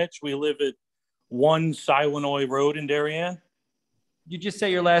 Bill Lenich. We live at 1 Silenoy Road in Darien. You just say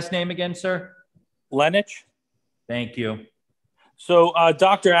your last name again, sir? Lenich. Thank you. So,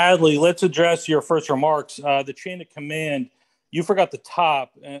 Dr. Adley, let's address your first remarks. The chain of command, you forgot the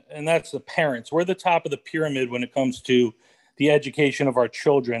top, and that's the parents. We're the top of the pyramid when it comes to the education of our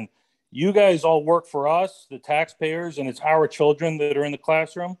children. You guys all work for us, the taxpayers, and it's our children that are in the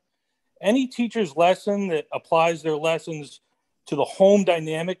classroom. Any teacher's lesson that applies their lessons to the home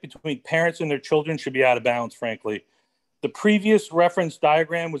dynamic between parents and their children should be out of bounds, frankly. The previous reference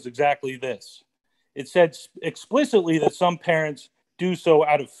diagram was exactly this. It said explicitly that some parents do so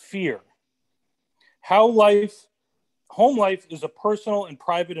out of fear. Home life is a personal and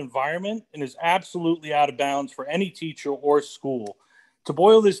private environment and is absolutely out of bounds for any teacher or school. To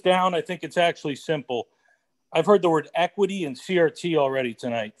boil this down, I think it's actually simple. I've heard the word equity and CRT already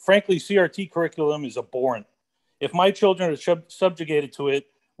tonight. Frankly, CRT curriculum is abhorrent. If my children are subjugated to it,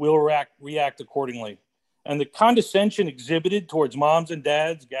 we'll react accordingly. And the condescension exhibited towards moms and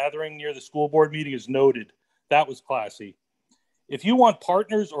dads gathering near the school board meeting is noted. That was classy. If you want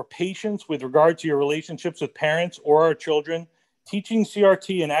partners or patience with regard to your relationships with parents or our children, teaching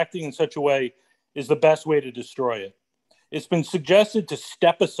CRT and acting in such a way is the best way to destroy it. It's been suggested to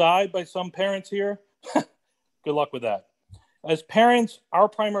step aside by some parents here. Good luck with that. As parents, our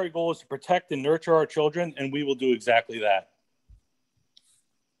primary goal is to protect and nurture our children, and we will do exactly that.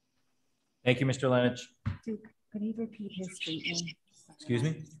 Thank you, Mr. Lenich. Duke, could he repeat his statement? Excuse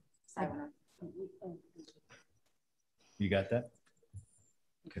me? You got that?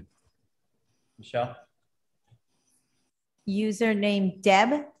 Good. Michelle? Username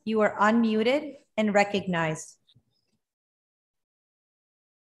Deb, you are unmuted and recognized.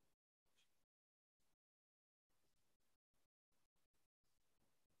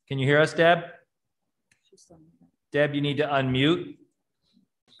 Can you hear us, Deb? Deb, you need to unmute.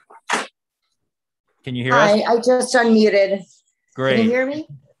 Can you hear us? Hi, I just unmuted. Great. Can you hear me?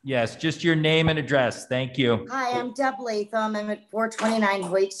 Yes, just your name and address. Thank you. Hi, I'm Deb Latham. I'm at 429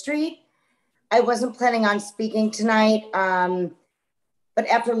 Hoyt Street. I wasn't planning on speaking tonight, but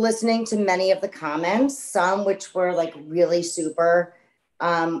after listening to many of the comments, some which were like really super,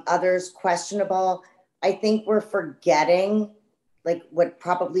 others questionable, I think we're forgetting like what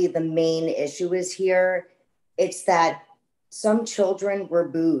probably the main issue is here. It's that some children were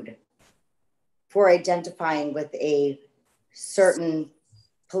booed for identifying with a certain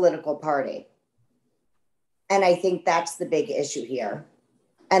political party. And I think that's the big issue here.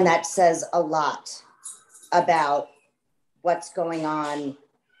 And that says a lot about what's going on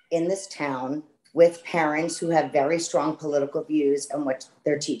in this town with parents who have very strong political views and what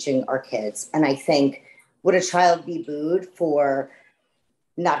they're teaching our kids. And I think, would a child be booed for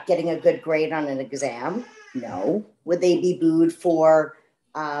not getting a good grade on an exam? No. Would they be booed for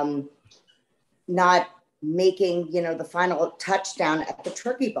not making, the final touchdown at the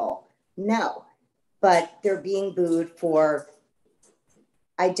Turkey Bowl? No. But they're being booed for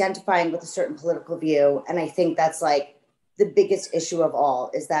identifying with a certain political view. And I think that's like the biggest issue of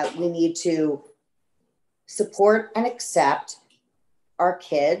all, is that we need to support and accept our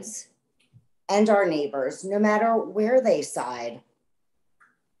kids and our neighbors, no matter where they side,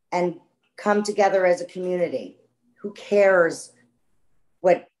 and come together as a community. Who cares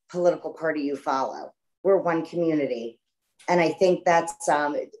what political party you follow? We're one community. And I think that's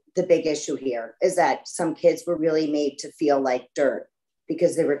the big issue here, is that some kids were really made to feel like dirt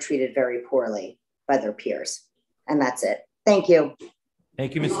because they were treated very poorly by their peers. And that's it. Thank you.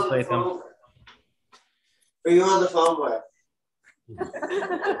 Thank you, Mrs. Latham. Are you on the phone with?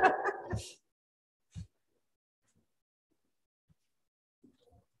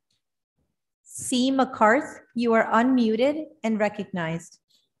 C. McCarth, you are unmuted and recognized.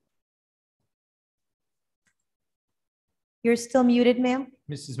 You're still muted, ma'am.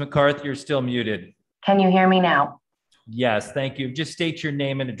 Mrs. McCarthy, you're still muted. Can you hear me now? Yes, thank you. Just state your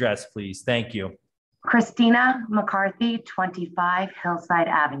name and address, please. Thank you. Christina McCarthy, 25 Hillside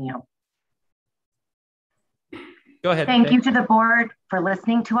Avenue. Go ahead. Thank you to the board for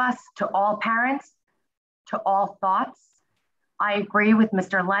listening to us, to all parents, to all thoughts. I agree with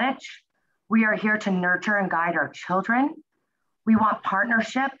Mr. Lenich. We are here to nurture and guide our children. We want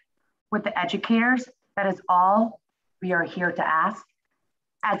partnership with the educators. That is all we are here to ask.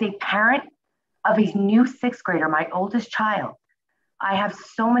 As a parent of a new sixth grader, my oldest child, I have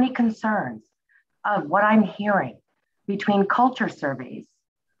so many concerns of what I'm hearing between culture surveys,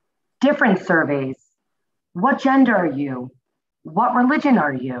 different surveys. What gender are you? What religion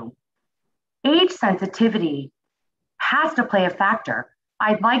are you? Age sensitivity has to play a factor.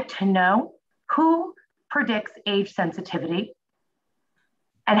 I'd like to know who predicts age sensitivity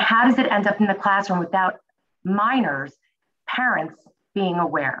and how does it end up in the classroom without minors, parents being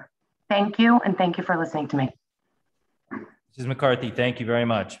aware? Thank you, and thank you for listening to me. Mrs. McCarthy, thank you very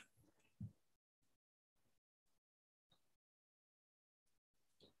much.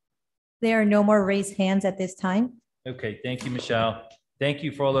 There are no more raised hands at this time. Okay, thank you, Michelle. Thank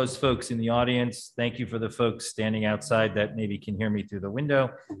you for all those folks in the audience. Thank you for the folks standing outside that maybe can hear me through the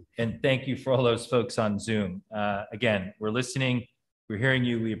window. And thank you for all those folks on Zoom. Again, we're listening, we're hearing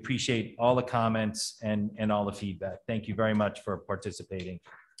you. We appreciate all the comments and all the feedback. Thank you very much for participating.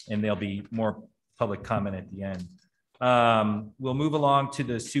 And there'll be more public comment at the end. We'll move along to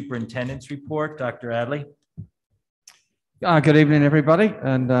the superintendent's report. Dr. Adley. Good evening, everybody,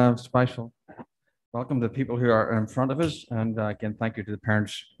 and special welcome to the people who are in front of us. And again, thank you to the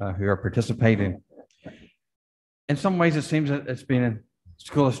parents who are participating. In some ways, it seems that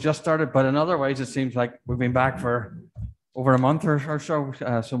school has just started, but in other ways, it seems like we've been back for over a month or so.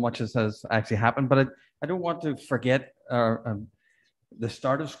 So much has actually happened, but I don't want to forget the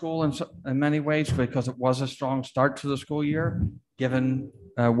start of school in many ways, because it was a strong start to the school year, given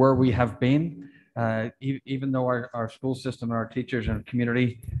where we have been. Even though our school system and our teachers and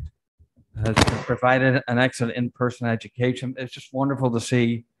community has provided an excellent in-person education, it's just wonderful to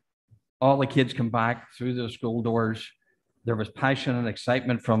see all the kids come back through the school doors. There was passion and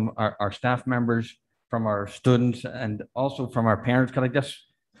excitement from our staff members, from our students, and also from our parents. Can I just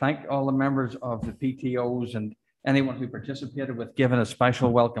thank all the members of the PTOs and anyone who participated with giving a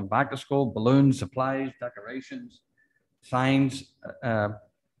special welcome back to school, balloons, supplies, decorations, signs.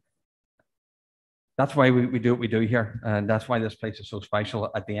 That's why we do what we do here. And that's why this place is so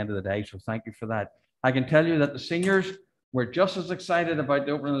special at the end of the day. So thank you for that. I can tell you that the seniors were just as excited about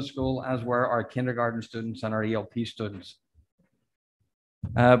the opening of the school as were our kindergarten students and our ELP students.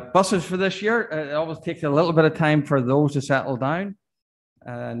 Buses for this year, it always takes a little bit of time for those to settle down.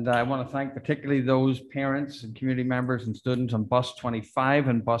 And I want to thank particularly those parents and community members and students on bus 25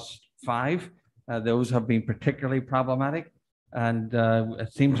 and bus 5. Those have been particularly problematic. And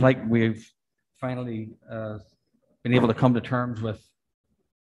it seems like we've finally been able to come to terms with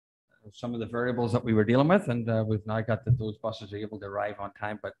some of the variables that we were dealing with, and we've now got that those buses are able to arrive on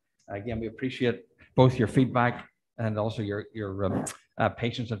time. But again, we appreciate both your feedback and also your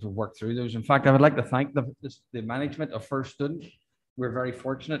patience as we work through those. In fact, I would like to thank the management of First Student. We're very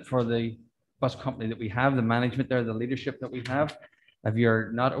fortunate for the bus company that we have, the management there, the leadership that we have. If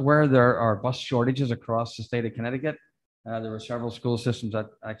you're not aware, there are bus shortages across the state of Connecticut. There were several school systems that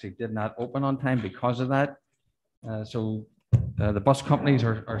actually did not open on time because of that. So the bus companies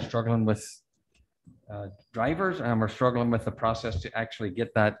are struggling with drivers, and we're struggling with the process to actually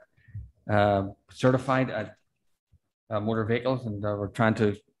get that certified at motor vehicles. And we're trying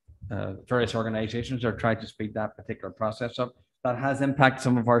to, various organizations are trying to speed that particular process up. That has impacted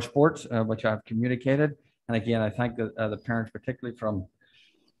some of our sports, which I've communicated. And again, I thank the parents, particularly from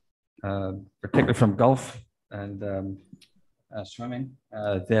golf and swimming.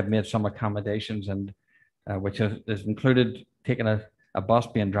 They have made some accommodations, and which has included taking a bus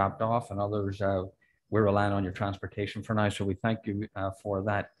being dropped off, and others we're relying on your transportation for now. So we thank you for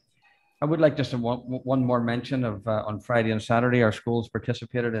that. I would like just one more mention of on Friday and Saturday, our schools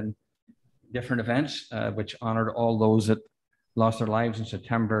participated in different events, which honored all those that lost their lives on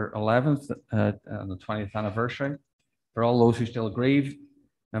September 11th, on the 20th anniversary, for all those who still grieve,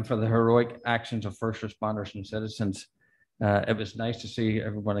 and for the heroic actions of first responders and citizens. It was nice to see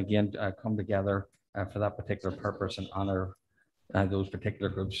everyone again come together for that particular purpose and honor those particular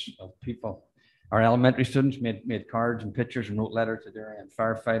groups of people. Our elementary students made cards and pictures and wrote letters to Darien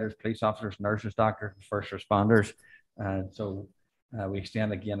firefighters, police officers, nurses, doctors, and first responders. So we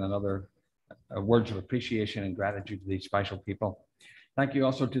extend again another words of appreciation and gratitude to these special people. Thank you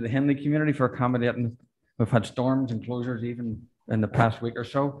also to the Henley community for accommodating. We've had storms and closures even in the past week or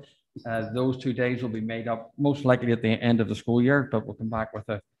so. Those 2 days will be made up most likely at the end of the school year, but we'll come back with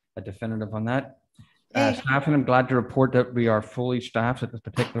a definitive on that. Staffing, I'm glad to report that we are fully staffed at this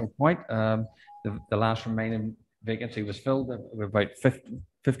particular point. The last remaining vacancy was filled with about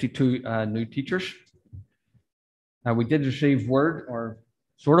 52 new teachers. We did receive word, or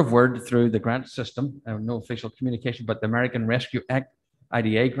sort of word, through the grant system, no official communication, but the American Rescue Act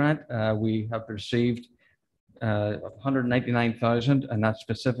IDA grant. We have received 199,000, and that's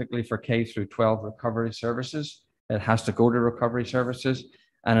specifically for K through 12 recovery services. It has to go to recovery services,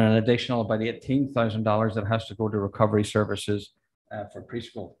 and an additional about $18,000 that has to go to recovery services for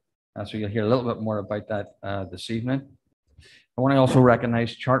preschool. So you'll hear a little bit more about that this evening. I want to also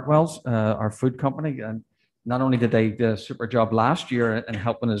recognize Chartwells, our food company, and not only did they do a super job last year in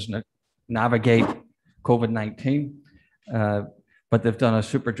helping us navigate COVID-19, but they've done a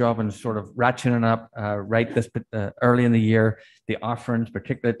super job in sort of ratcheting up right this early in the year, the offerings,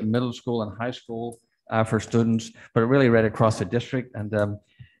 particularly at the middle school and high school for students, but really right across the district. And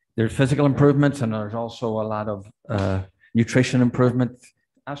there's physical improvements, and there's also a lot of nutrition improvement.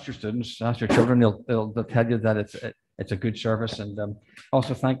 Ask your students, ask your children, they'll tell you that it's a good service. And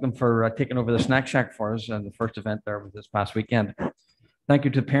also thank them for taking over the Snack Shack for us, and the first event there was this past weekend. Thank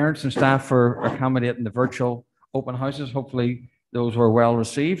you to parents and staff for accommodating the virtual open houses. Hopefully those were well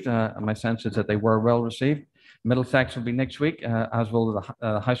received. My sense is that they were well received. Middlesex will be next week, as will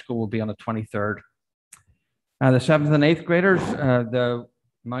the high school will be on the 23rd. The 7th and 8th graders, the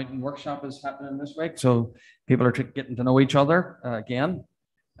mountain workshop is happening this week, so people are getting to know each other again.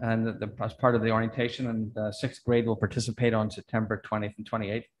 And as part of the orientation, and 6th grade will participate on September 20th and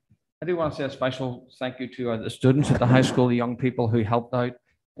 28th. I do want to say a special thank you to the students at the high school, the young people who helped out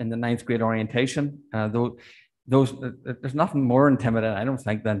in the 9th grade orientation. There's nothing more intimidating, I don't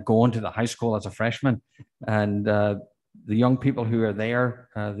think, than going to the high school as a freshman. And the young people who are there,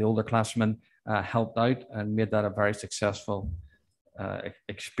 the older classmen, helped out and made that a very successful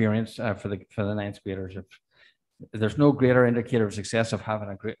experience for the 9th graders. There's no greater indicator of success of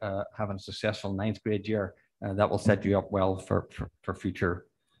having a successful 9th grade year that will set you up well for future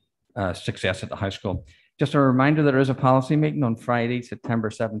success at the high school. Just a reminder, there is a policy meeting on Friday, September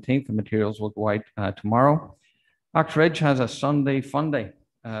 17th. The materials will go out tomorrow. Oxridge has a Sunday fun day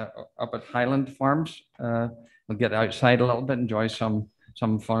up at Highland Farms. We'll get outside a little bit, enjoy some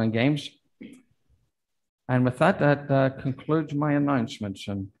fun and games. And with that, that concludes my announcements.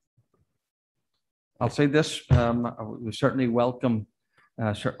 And I'll say this, we certainly welcome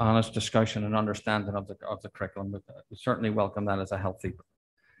honest discussion and understanding of the curriculum. We certainly welcome that as a healthy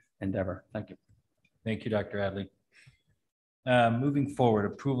endeavor. Thank you. Thank you, Dr. Adley. Moving forward,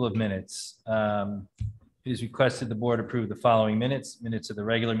 approval of minutes. It is requested the board approve the following minutes. Minutes of the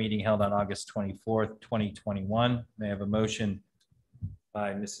regular meeting held on August 24th, 2021. May I have a motion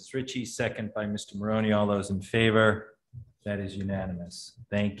by Mrs. Ritchie, second by Mr. Maroney. All those in favor? That is unanimous.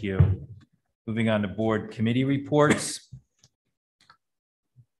 Thank you. Moving on to board committee reports.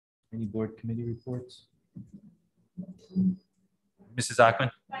 Any board committee reports? Mrs.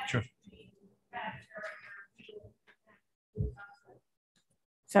 Ackman? Sure.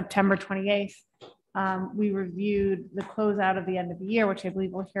 September 28th. We reviewed the closeout of the end of the year, which I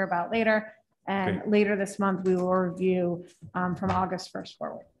believe we'll hear about later. And Great. Later this month, we will review from August 1st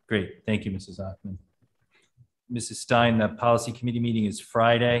forward. Great. Thank you, Mrs. Ackman. Mrs. Stein, the policy committee meeting is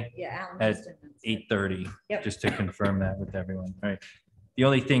Friday at 8:30. Yep. Just to confirm that with everyone. All right. The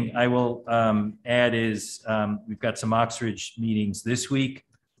only thing I will add is we've got some Oxridge meetings this week.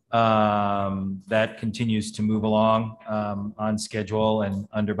 That continues to move along on schedule and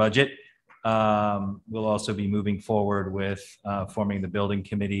under budget. We'll also be moving forward with forming the building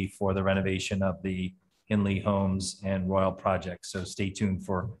committee for the renovation of the Henley Homes and Royal project. So stay tuned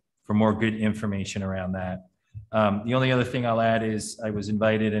for more good information around that. The only other thing I'll add is I was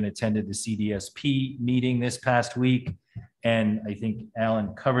invited and attended the CDSP meeting this past week. And I think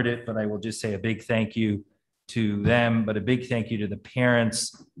Alan covered it, but I will just say a big thank you to them, but a big thank you to the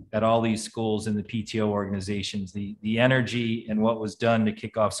parents at all these schools and the PTO organizations. The energy and what was done to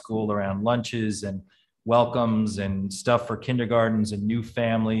kick off school around lunches and welcomes and stuff for kindergartens and new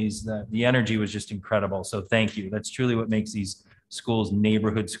families, the energy was just incredible. So thank you. That's truly what makes these schools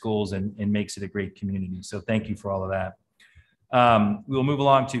neighborhood schools and makes it a great community. So thank you for all of that. We'll move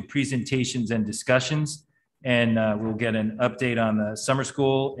along to presentations and discussions, and we'll get an update on the summer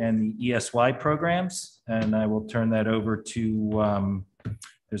school and the ESY programs. And I will turn that over to,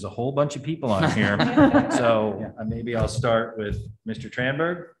 there's a whole bunch of people on here. So maybe I'll start with Mr.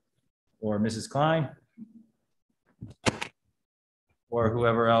 Tranberg or Mrs. Klein or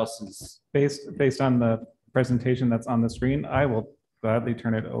whoever else is. Based on the presentation that's on the screen, I will gladly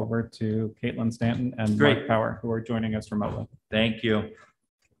turn it over to Caitlin Stanton and Mark Power, who are joining us remotely. Thank you.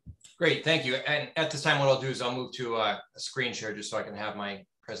 Great, thank you. And at this time, what I'll do is I'll move to a screen share just so I can have my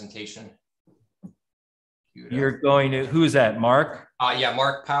presentation. You're going to, who's that, Mark? Yeah,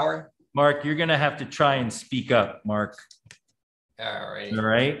 Mark Power. Mark, you're gonna have to try and speak up, Mark. All right. All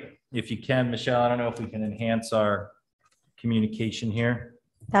right, if you can, Michelle, I don't know if we can enhance our communication here.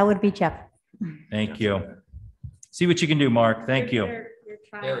 That would be Jeff. Thank you. See what you can do, Mark. Thank you.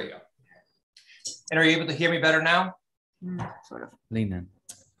 There we go. And are you able to hear me better now? Sort of. Lean in.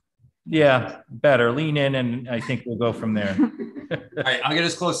 Yeah, better. Lean in, and I think we'll go from there. All right, I'll get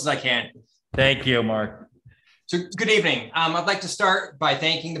as close as I can. Thank you, Mark. So good evening. I'd like to start by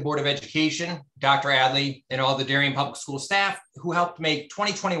thanking the Board of Education, Dr. Adley, and all the Darien Public School staff who helped make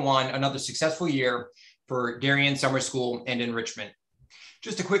 2021 another successful year for Darien Summer School and Enrichment.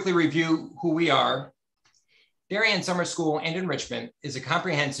 Just to quickly review who we are, Darien Summer School and Enrichment is a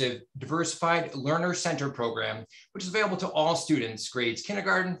comprehensive, diversified learner-centered program, which is available to all students, grades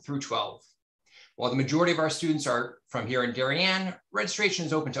kindergarten through 12. While the majority of our students are from here in Darien, registration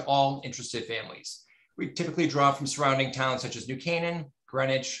is open to all interested families. We typically draw from surrounding towns such as New Canaan,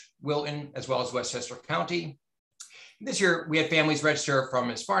 Greenwich, Wilton, as well as Westchester County. This year, we had families register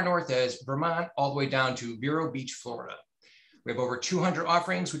from as far north as Vermont, all the way down to Vero Beach, Florida. We have over 200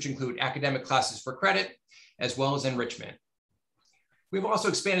 offerings, which include academic classes for credit, as well as enrichment. We've also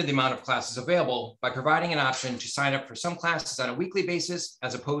expanded the amount of classes available by providing an option to sign up for some classes on a weekly basis,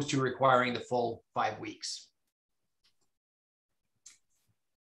 as opposed to requiring the full 5 weeks.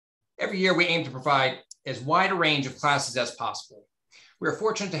 Every year, we aim to provide as wide a range of classes as possible. We are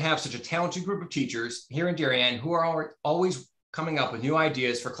fortunate to have such a talented group of teachers here in Darien who are always coming up with new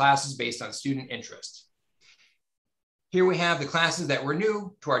ideas for classes based on student interest. Here we have the classes that were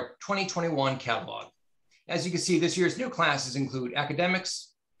new to our 2021 catalog. As you can see, this year's new classes include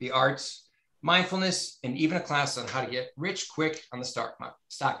academics, the arts, mindfulness, and even a class on how to get rich quick on the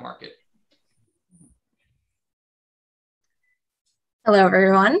stock market. Hello,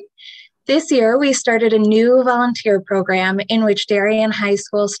 everyone. This year, we started a new volunteer program in which Darien High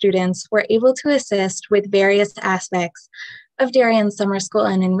School students were able to assist with various aspects of Darien Summer School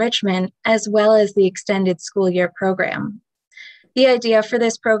and Enrichment, as well as the extended school year program. The idea for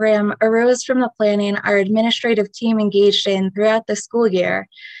this program arose from the planning our administrative team engaged in throughout the school year,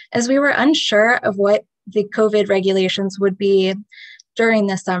 as we were unsure of what the COVID regulations would be during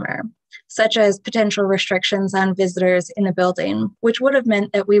the summer, such as potential restrictions on visitors in the building, which would have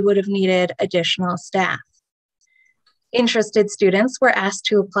meant that we would have needed additional staff. Interested students were asked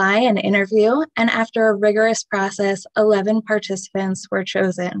to apply and interview, and after a rigorous process, 11 participants were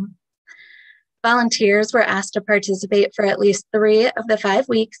chosen. Volunteers were asked to participate for at least 3 of the 5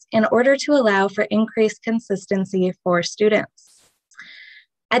 weeks in order to allow for increased consistency for students.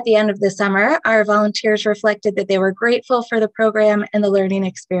 At the end of the summer, our volunteers reflected that they were grateful for the program and the learning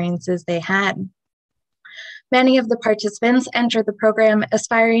experiences they had. Many of the participants entered the program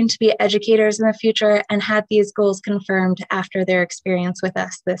aspiring to be educators in the future and had these goals confirmed after their experience with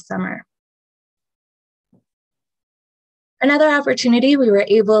us this summer. Another opportunity we were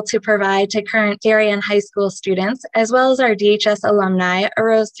able to provide to current Darien High School students, as well as our DHS alumni,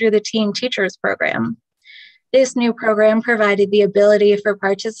 arose through the Teen Teachers Program. This new program provided the ability for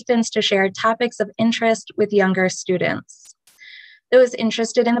participants to share topics of interest with younger students. Those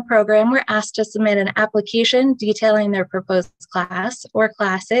interested in the program were asked to submit an application detailing their proposed class or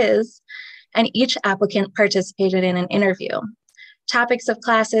classes, and each applicant participated in an interview. Topics of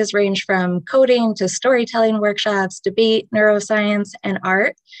classes range from coding to storytelling workshops, debate, neuroscience, and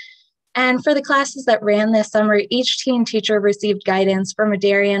art. And for the classes that ran this summer, each teen teacher received guidance from a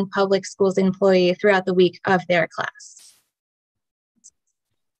Darien Public Schools employee throughout the week of their class.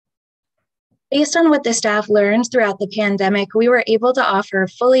 Based on what the staff learned throughout the pandemic, we were able to offer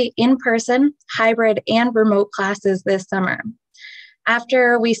fully in-person, hybrid, and remote classes this summer.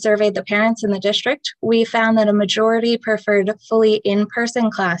 After we surveyed the parents in the district, we found that a majority preferred fully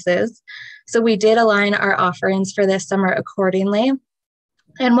in-person classes, so we did align our offerings for this summer accordingly.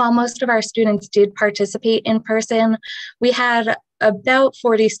 And while most of our students did participate in person, we had about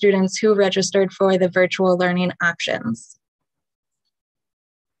 40 students who registered for the virtual learning options.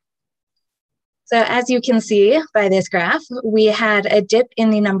 So as you can see by this graph, we had a dip in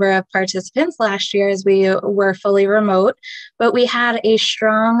the number of participants last year as we were fully remote, but we had a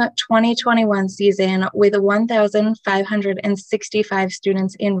strong 2021 season with 1,565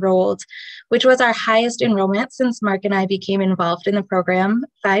 students enrolled, which was our highest enrollment since Mark and I became involved in the program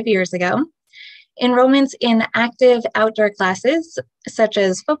 5 years ago. Enrollments in active outdoor classes, such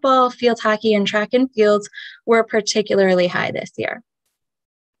as football, field hockey, and track and field, were particularly high this year.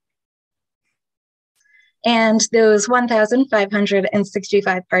 And those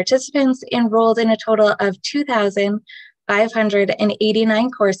 1,565 participants enrolled in a total of 2,589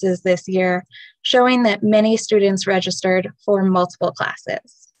 courses this year, showing that many students registered for multiple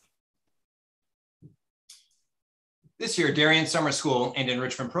classes. This year, Darien Summer School and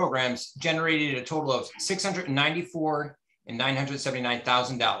Enrichment Programs generated a total of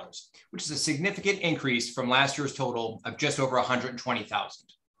 $694,979,000, which is a significant increase from last year's total of just over $120,000.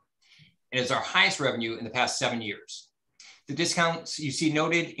 It is our highest revenue in the past 7 years. The discounts you see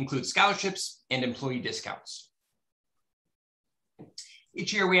noted include scholarships and employee discounts.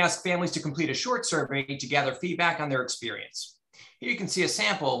 Each year, we ask families to complete a short survey to gather feedback on their experience. Here you can see a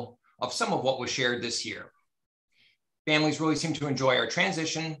sample of some of what was shared this year. Families really seem to enjoy our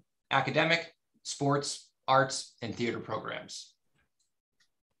transition, academic, sports, arts, and theater programs.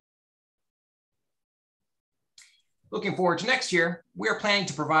 Looking forward to next year, we are planning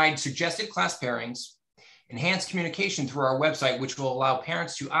to provide suggested class pairings, enhanced communication through our website, which will allow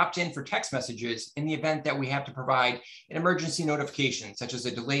parents to opt in for text messages in the event that we have to provide an emergency notification, such as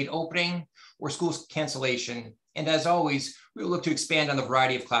a delayed opening or school cancellation. And as always, we will look to expand on the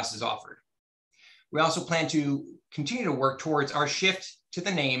variety of classes offered. We also plan to continue to work towards our shift to the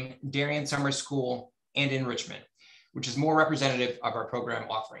name Darien Summer School and Enrichment, which is more representative of our program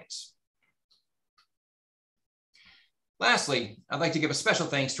offerings. Lastly, I'd like to give a special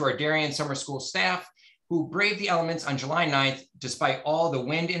thanks to our Darien Summer School staff who braved the elements on July 9th, despite all the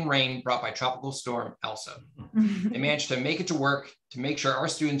wind and rain brought by Tropical Storm Elsa. They managed to make it to work to make sure our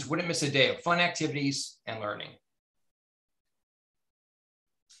students wouldn't miss a day of fun activities and learning.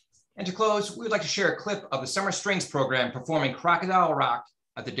 And to close, we would like to share a clip of the Summer Strings program performing Crocodile Rock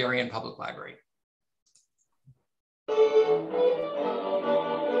at the Darien Public Library.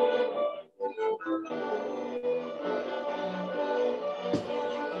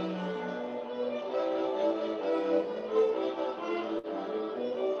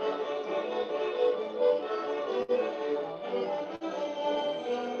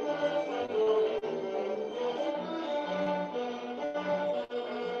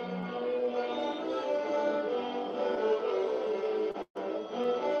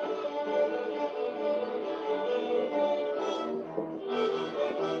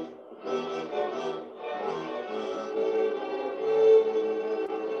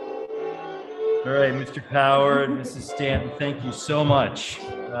 All right, Mr. Power and Mrs. Stanton, thank you so much.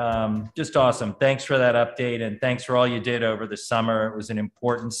 Just awesome. Thanks for that update and thanks for all you did over the summer. It was an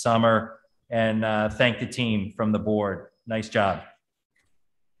important summer and thank the team from the board. Nice job.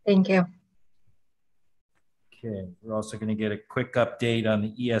 Thank you. Okay, we're also going to get a quick update on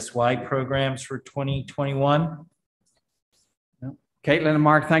the ESY programs for 2021. Caitlin and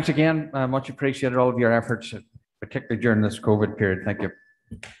Mark, thanks again. Much appreciated all of your efforts, particularly during this COVID period. Thank you.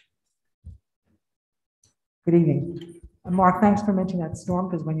 Good evening. Mark, thanks for mentioning that storm,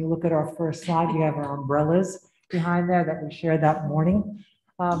 because when you look at our first slide, we have our umbrellas behind there that we shared that morning.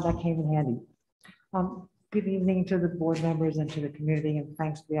 That came in handy. Good evening to the board members and to the community, and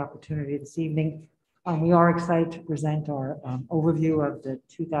thanks for the opportunity this evening. We are excited to present our overview of the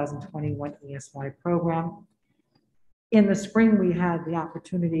 2021 ESY program. In the spring, we had the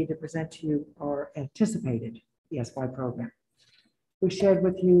opportunity to present to you our anticipated ESY program. We shared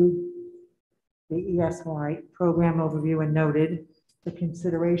with you the ESY program overview and noted the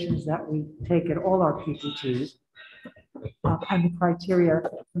considerations that we take at all our PPTs and the criteria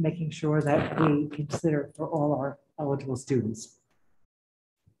for making sure that we consider for all our eligible students.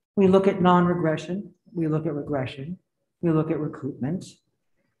 We look at non-regression, we look at regression, we look at recruitment,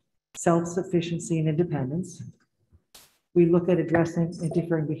 self-sufficiency and independence. We look at addressing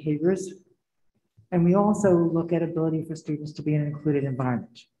differing behaviors, and we also look at ability for students to be in an included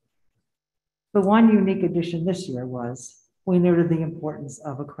environment. The one unique addition this year was we noted the importance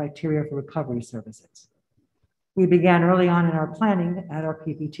of a criteria for recovery services. We began early on in our planning at our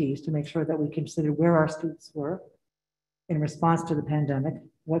PPTs to make sure that we considered where our students were in response to the pandemic,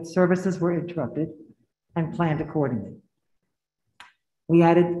 what services were interrupted, and planned accordingly. We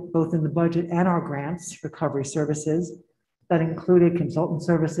added both in the budget and our grants recovery services that included consultant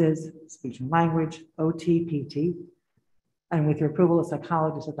services, speech and language, OT, PT, and with your approval, a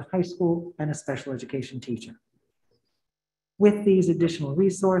psychologist at the high school and a special education teacher. With these additional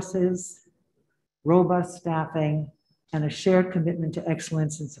resources, robust staffing, and a shared commitment to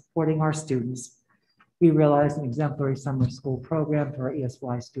excellence in supporting our students, we realized an exemplary summer school program for our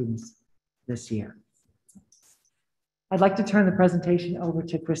ESY students this year. I'd like to turn the presentation over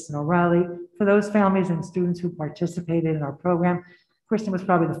to Kristen O'Reilly. For those families and students who participated in our program, Kristen was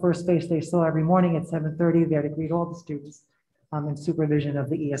probably the first face they saw every morning at 7:30 there to greet all the students in supervision of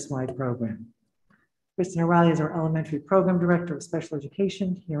the ESY program. Kristen O'Reilly is our elementary program director of special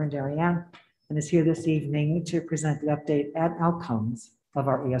education here in Darien and is here this evening to present the update and outcomes of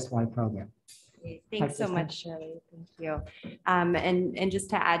our ESY program. Thanks so much, Shirley. Thank you. And just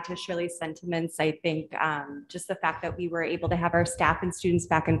to add to Shirley's sentiments, I think just the fact that we were able to have our staff and students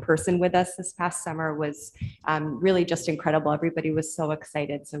back in person with us this past summer was really just incredible. Everybody was so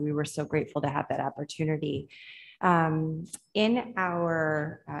excited. So we were so grateful to have that opportunity. In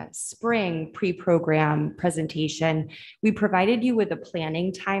our spring pre-program presentation, we provided you with a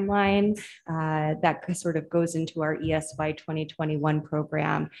planning timeline that sort of goes into our ESY 2021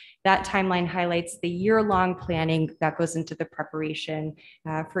 program. That timeline highlights the year-long planning that goes into the preparation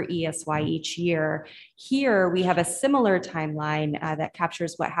for ESY each year. Here, we have a similar timeline that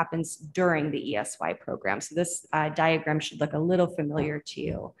captures what happens during the ESY program. So this diagram should look a little familiar to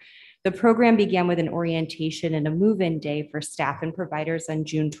you. The program began with an orientation and a move-in day for staff and providers on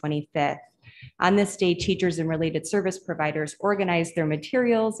June 25th. On this day, teachers and related service providers organized their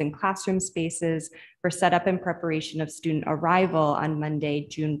materials and classroom spaces for setup and preparation of student arrival on Monday,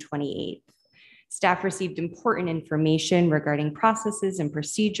 June 28th. Staff received important information regarding processes and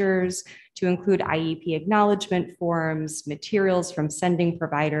procedures to include IEP acknowledgement forms, materials from sending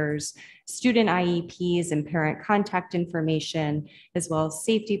providers, student IEPs and parent contact information, as well as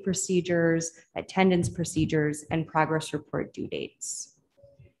safety procedures, attendance procedures, and progress report due dates.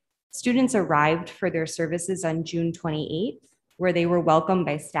 Students arrived for their services on June 28th, where they were welcomed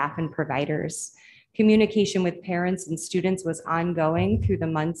by staff and providers. Communication with parents and students was ongoing through the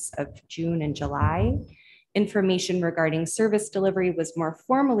months of June and July. Information regarding service delivery was more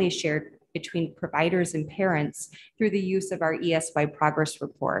formally shared between providers and parents through the use of our ESY progress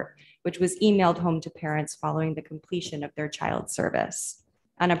report, which was emailed home to parents following the completion of their child's service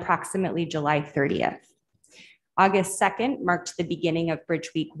on approximately July 30th. August 2nd marked the beginning of Bridge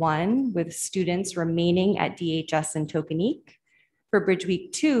Week 1, with students remaining at DHS and Tokenique. For Bridge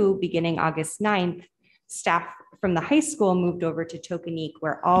Week 2, beginning August 9th, staff from the high school moved over to Tokenique,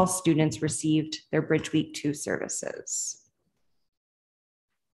 where all students received their Bridge Week 2 services.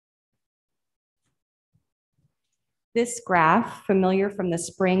 This graph, familiar from the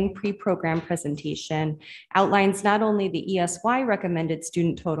spring pre-program presentation, outlines not only the ESY recommended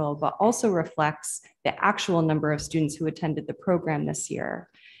student total, but also reflects the actual number of students who attended the program this year.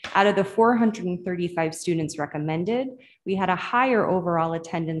 Out of the 435 students recommended, we had a higher overall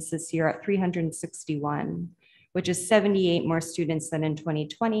attendance this year at 361, which is 78 more students than in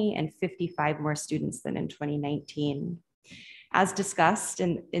 2020 and 55 more students than in 2019. As discussed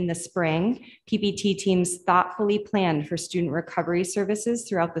in the spring, PPT teams thoughtfully planned for student recovery services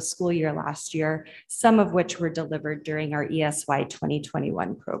throughout the school year last year, some of which were delivered during our ESY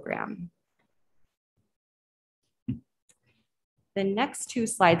 2021 program. The next two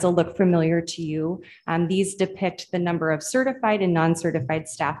slides will look familiar to you. These depict the number of certified and non-certified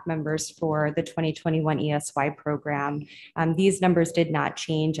staff members for the 2021 ESY program. These numbers did not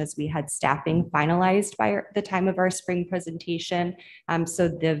change as we had staffing finalized by the time of our spring presentation. So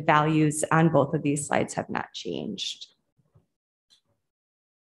the values on both of these slides have not changed.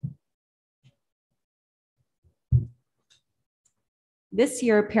 This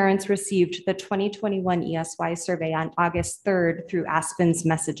year, parents received the 2021 ESY survey on August 3rd through Aspen's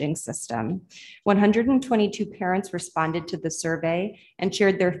messaging system. 122 parents responded to the survey and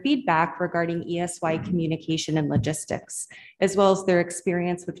shared their feedback regarding ESY communication and logistics, as well as their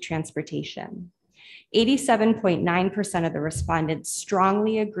experience with transportation. 87.9% of the respondents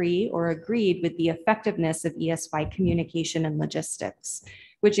strongly agree or agreed with the effectiveness of ESY communication and logistics,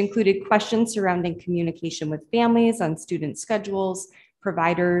 which included questions surrounding communication with families on student schedules,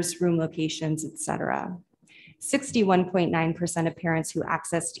 providers, room locations, etc. 61.9% of parents who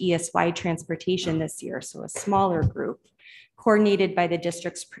accessed ESY transportation this year, so a smaller group, coordinated by the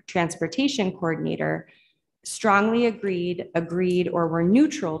district's transportation coordinator, strongly agreed, or were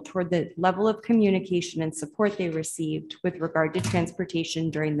neutral toward the level of communication and support they received with regard to transportation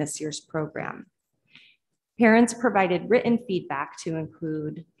during this year's program. Parents provided written feedback to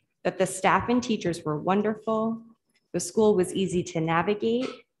include that the staff and teachers were wonderful, the school was easy to navigate,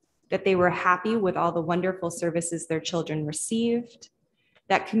 that they were happy with all the wonderful services their children received,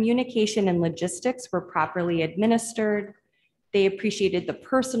 that communication and logistics were properly administered. They appreciated the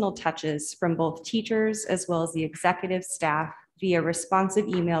personal touches from both teachers as well as the executive staff via responsive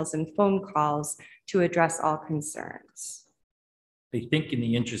emails and phone calls to address all concerns. I think in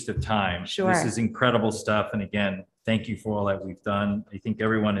the interest of time, Sure. This is incredible stuff. And again, thank you for all that we've done. I think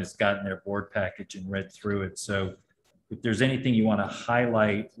everyone has gotten their board package and read through it. So if there's anything you want to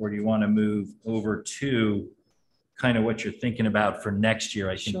highlight or you want to move over to kind of what you're thinking about for next year,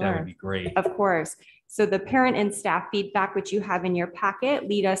 I think that would be great. Of course. So the parent and staff feedback, which you have in your packet,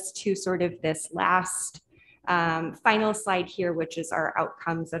 lead us to sort of this last final slide here, which is our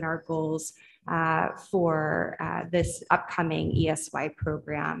outcomes and our goals for this upcoming ESY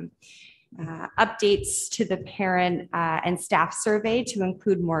program. Updates to the parent and staff survey to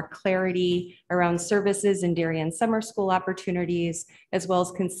include more clarity around services in Darien summer school opportunities, as well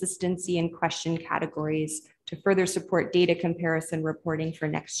as consistency in question categories to further support data comparison reporting for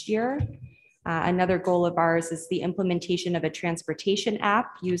next year. Another goal of ours is the implementation of a transportation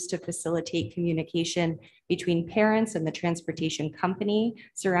app used to facilitate communication between parents and the transportation company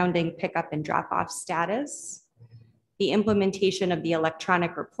surrounding pickup and drop-off status. The implementation of the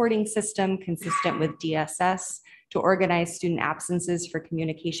electronic reporting system consistent with DSS to organize student absences for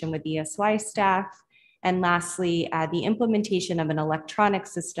communication with ESY staff. And lastly, the implementation of an electronic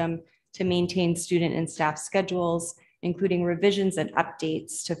system to maintain student and staff schedules, including revisions and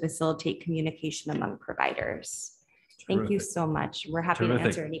updates to facilitate communication among providers. Thank you so much. We're happy to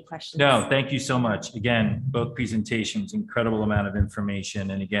answer any questions. No, thank you so much. Again, both presentations, incredible amount of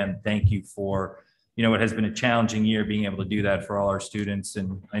information. And again, thank you for what has been a challenging year, being able to do that for all our students.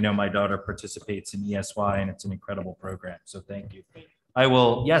 And I know my daughter participates in ESY and it's an incredible program. So thank you. I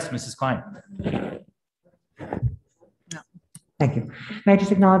will, yes, Mrs. Klein. Thank you. May I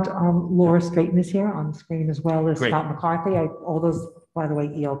just acknowledge Laura Straighten is here on the screen as well as Great. Scott McCarthy. All those, by the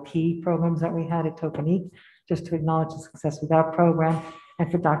way, ELP programs that we had at Tokenique, just to acknowledge the success of that program.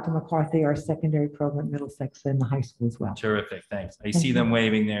 And for Dr. McCarthy, our secondary program at Middlesex and the high school as well. Terrific, thanks. I see them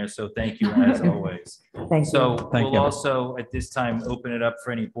waving there, so thank you as always. Thank So you. we'll also at this time open it up for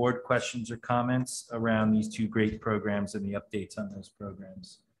any board questions or comments around these two great programs and the updates on those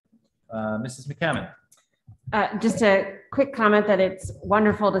programs. Mrs. McCammon. Just a quick comment that it's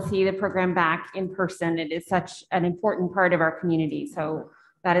wonderful to see the program back in person. It is such an important part of our community. So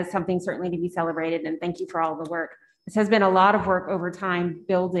that is something certainly to be celebrated, and thank you for all the work. This has been a lot of work over time,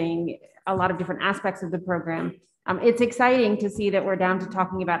 building a lot of different aspects of the program. It's exciting to see that we're down to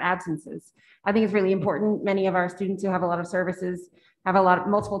talking about absences. I think it's really important. Many of our students who have a lot of services have a lot of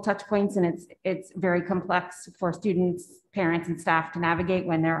multiple touch points, and it's very complex for students, parents, and staff to navigate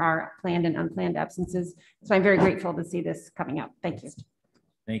when there are planned and unplanned absences. So I'm very grateful to see this coming up. Thank you.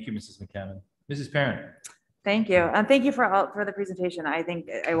 Thank you, Mrs. McCammon. Mrs. Parent. Thank you. And thank you for the presentation. I think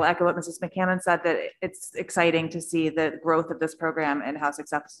I will echo what Mrs. McCammon said, that it's exciting to see the growth of this program and how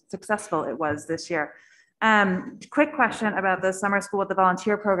successful it was this year. Quick question about the summer school with the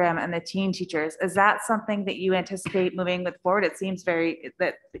volunteer program and the teen teachers. Is that something that you anticipate moving with forward? It seems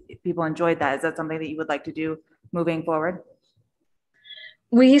that people enjoyed that. Is that something that you would like to do moving forward?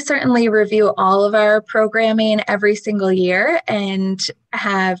 We certainly review all of our programming every single year and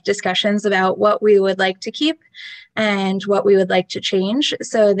have discussions about what we would like to keep and what we would like to change.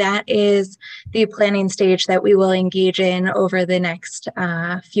 So that is the planning stage that we will engage in over the next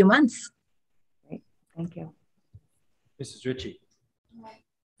few months. Great. Thank you. Mrs. Ritchie.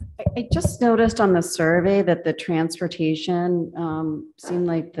 I just noticed on the survey that the transportation seemed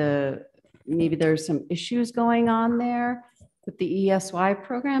like maybe there's some issues going on there with the ESY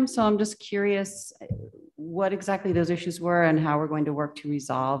program. So I'm just curious what exactly those issues were and how we're going to work to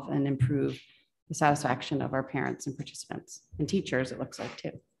resolve and improve the satisfaction of our parents and participants and teachers, it looks like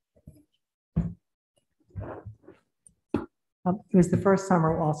too. It was the first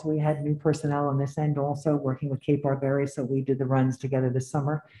summer also we had new personnel on this end also working with Cape Barberi. So we did the runs together this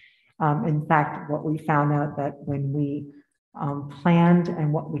summer. In fact, what we found out that when we planned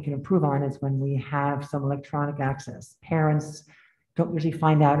and what we can improve on is when we have some electronic access. Parents don't usually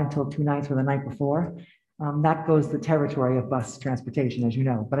find out until 2 nights or the night before. That goes the territory of bus transportation, as you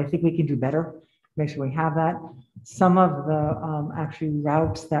know, but I think we can do better. make sure we have that. Some of the actually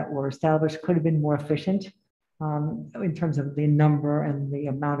routes that were established could have been more efficient in terms of the number and the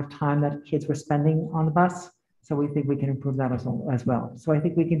amount of time that kids were spending on the bus. So we think we can improve that as well. So I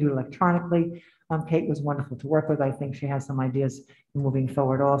think we can do it electronically. Kate was wonderful to work with. I think she has some ideas moving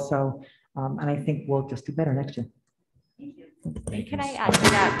forward also. And I think we'll just do better next year. Can I add to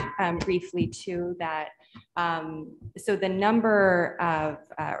that briefly too, that so the number of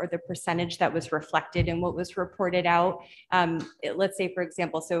or the percentage that was reflected in what was reported out, let's say for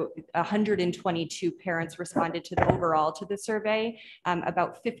example, so 122 parents responded to the overall to the survey,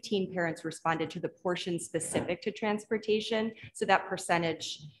 about 15 parents responded to the portion specific to transportation. So that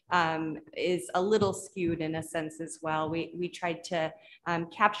percentage is a little skewed in a sense as well. We tried to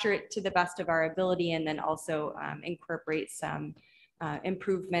capture it to the best of our ability and then also incorporate some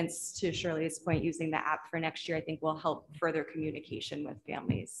improvements to Shirley's point using the app for next year. I think will help further communication with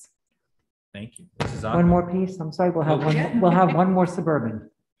families. Thank you. One more piece. I'm sorry. We'll have one. We'll have one more Suburban.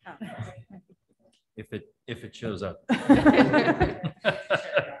 If it shows up.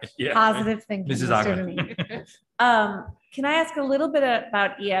 Yeah. Positive thinking. Mrs. Agnew. Can I ask a little bit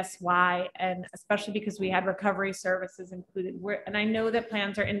about ESY, and especially because we had recovery services included, and I know that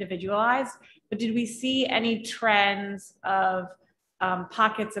plans are individualized, but did we see any trends of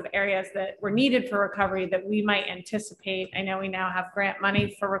pockets of areas that were needed for recovery that we might anticipate? I know we now have grant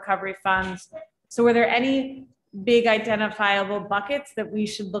money for recovery funds. So were there any big identifiable buckets that we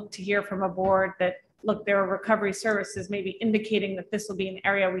should look to hear from a board that, look, there are recovery services maybe indicating that this will be an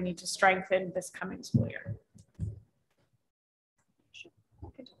area we need to strengthen this coming school year?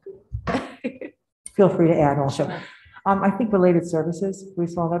 Feel free to add also. I think related services, we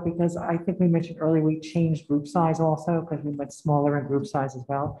saw that because I think we mentioned earlier, we changed group size also because we went smaller in group size as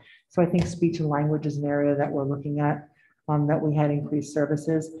well. So I think speech and language is an area that we're looking at, that we had increased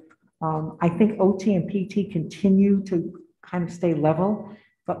services. I think OT and PT continue to kind of stay level,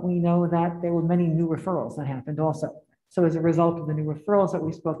 but we know that there were many new referrals that happened also. So as a result of the new referrals that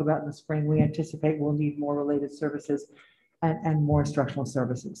we spoke about in the spring, we anticipate we'll need more related services and more instructional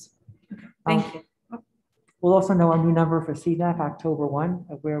services. Thank you. We'll also know our new number for CDAP, October 1,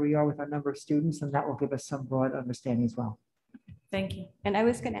 of where we are with our number of students, and that will give us some broad understanding as well. Thank you. And I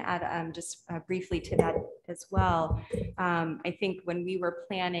was going to add just briefly to that as well. I think when we were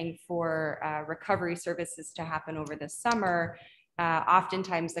planning for recovery services to happen over the summer,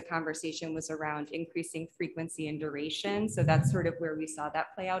 oftentimes the conversation was around increasing frequency and duration. So that's sort of where we saw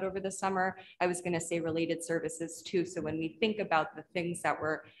that play out over the summer. I was going to say related services too. So when we think about the things that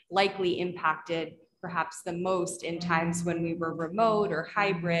were likely impacted perhaps the most in times when we were remote or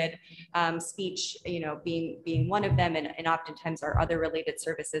hybrid, speech, being one of them, and oftentimes our other related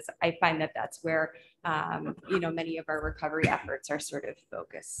services, I find that that's where, many of our recovery efforts are sort of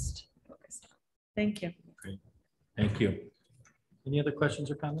focused on. Thank you. Great. Thank you. Any other questions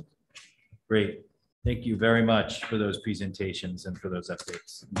or comments? Great. Thank you very much for those presentations and for those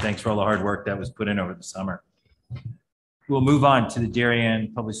updates. And thanks for all the hard work that was put in over the summer. We'll move on to the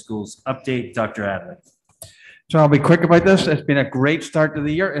Darien Public Schools update. Dr. Adley. So I'll be quick about this. It's been a great start to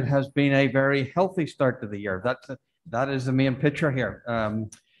the year. It has been a very healthy start to the year. That is the main picture here from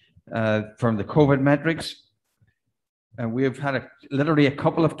the COVID metrics. And we have had literally a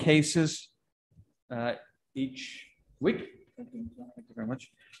couple of cases each week. Thank you very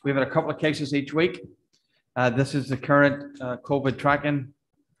much. We've had a couple of cases each week. This is the current COVID tracking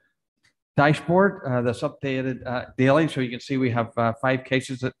dashboard that's updated daily. So you can see we have 5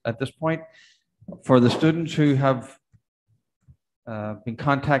 cases at this point. For the students who have been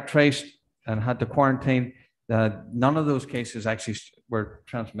contact traced and had to quarantine, none of those cases actually were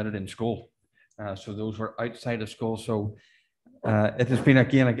transmitted in school. So those were outside of school. So it has been,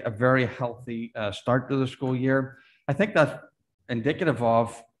 again, a very healthy start to the school year. I think that's indicative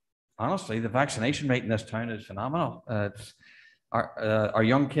of, honestly, the vaccination rate in this town is phenomenal. Our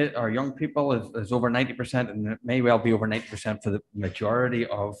young people is over 90%, and it may well be over 90% for the majority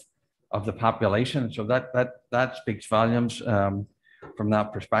of the population. So that speaks volumes from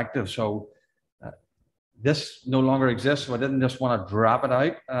that perspective. So this no longer exists. So I didn't just want to drop it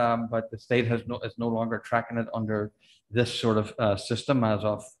out, but the state is no longer tracking it under this sort of system as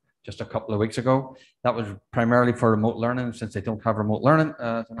of just a couple of weeks ago. That was primarily for remote learning. Since they don't have remote learning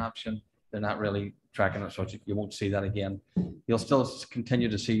as an option, they're not really tracking it, so you won't see that again. You'll still continue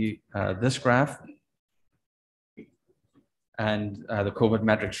to see this graph and the COVID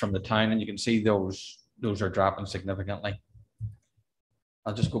metrics from the town, and you can see those are dropping significantly.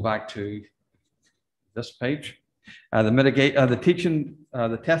 I'll just go back to this page.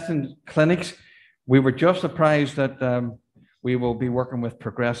 The testing clinics. We were just surprised that We will be working with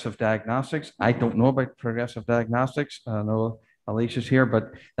Progressive Diagnostics. I don't know about Progressive Diagnostics. I know Alicia's here,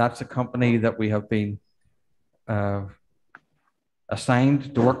 but that's a company that we have been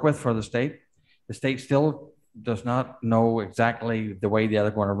assigned to work with for the state. The state still does not know exactly the way they're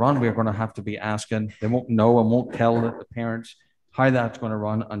going to run. We're going to have to be asking. They won't know and won't tell the parents how that's going to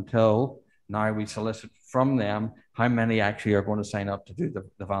run until now we solicit from them how many actually are going to sign up to do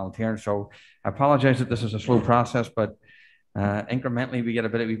the volunteering. So I apologize that this is a slow process, but incrementally we get a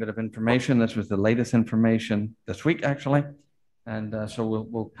wee bit of information. This was the latest information this week, actually. And so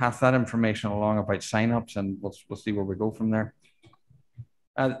we'll pass that information along about signups, and we'll see where we go from there.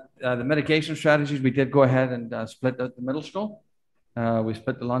 The mitigation strategies, we did go ahead and split out the middle school. We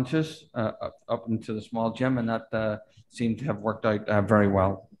split the lunches up into the small gym, and that seemed to have worked out very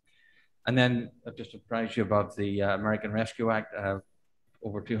well. And then just to apprise you about the American Rescue Act,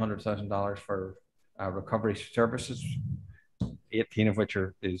 over $200,000 for recovery services, 18 of which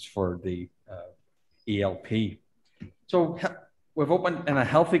is for the ELP. So we've opened in a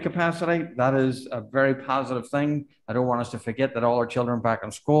healthy capacity. That is a very positive thing. I don't want us to forget that all our children are back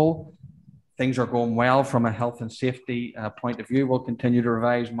in school. Things are going well from a health and safety point of view. We'll continue to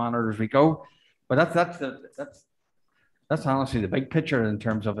revise, monitor as we go. But that's honestly the big picture in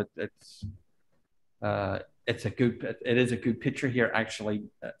terms of it. It is a good picture here actually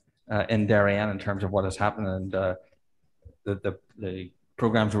in Darien in terms of what has happened and the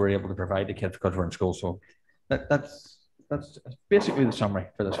programs we were able to provide to kids because we're in school. So that's basically the summary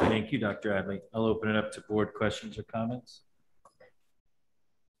for this week. Thank you, Dr. Adley. I'll open it up to board questions or comments.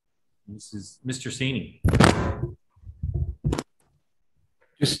 This is Mr. Sini.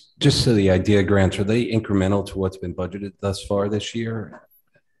 Just so the IDEA grants, are they incremental to what's been budgeted thus far this year?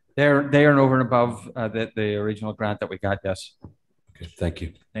 They are over and above the original grant that we got, yes. Okay, thank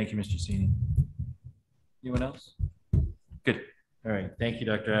you. Thank you, Mr. Sini. Anyone else? Good. All right. Thank you,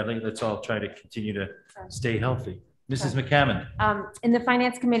 Dr. Adley. Let's all try to continue to stay healthy. Mrs. McCammon. In the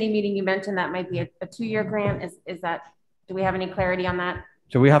Finance Committee meeting, you mentioned that might be a 2-year grant. Is that, do we have any clarity on that?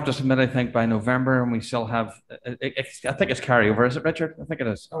 So we have to submit, I think, by November, and we still have, I think it's carryover. Is it, Richard? I think it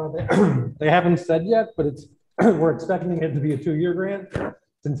is. They haven't said yet, but we're expecting it to be a 2-year grant.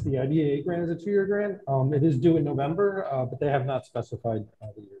 Since the IDEA grant is a 2-year grant, it is due in November, but they have not specified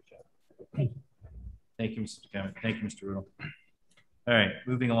the year yet. Thank you. Thank you, Mr. McCammon. Thank you, Mr. Riddle. All right,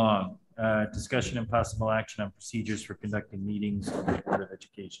 moving along. Discussion and possible action on procedures for conducting meetings of the Board of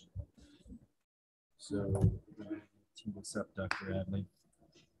Education. So, tee this up, Dr. Adley.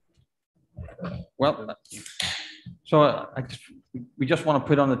 Well, so we just want to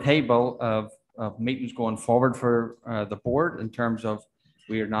put on the table of meetings going forward for the board in terms of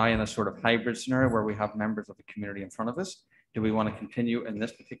we are now in a sort of hybrid scenario where we have members of the community in front of us. Do we want to continue in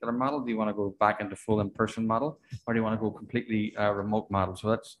this particular model? Do you want to go back into full in-person model, or do you want to go completely remote model? So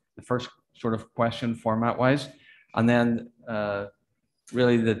that's the first sort of question format-wise, and then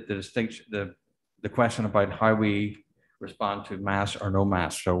really the distinction, the question about how we respond to mass or no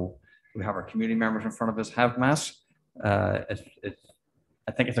mass. So we have our community members in front of us have mass.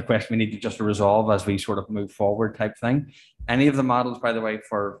 I think it's a question we need to just resolve as we sort of move forward type thing. Any of the models, by the way,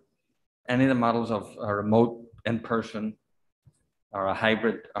 for any of the models of a remote, in-person, or a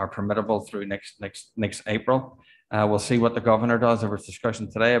hybrid are permittable through next April. We'll see what the governor does. There was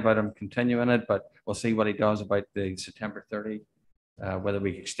discussion today about him continuing it, but we'll see what he does about the September 30, whether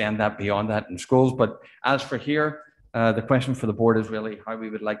we extend that beyond that in schools. But as for here, the question for the board is really how we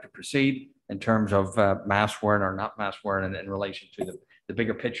would like to proceed in terms of mask wearing or not mask wearing in relation to the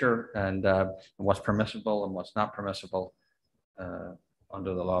bigger picture and what's permissible and what's not permissible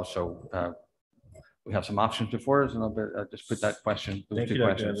under the law. So we have some options before us, and I'll just put that question. Thank you,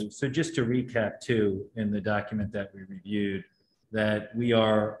 Dr. Adley. So just to recap too, in the document that we reviewed, that we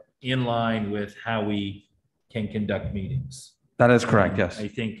are in line with how we can conduct meetings. That is correct, yes. I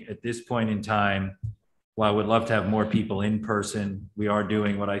think at this point in time, while I would love to have more people in person, we are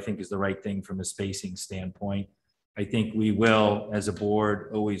doing what I think is the right thing from a spacing standpoint. I think we will, as a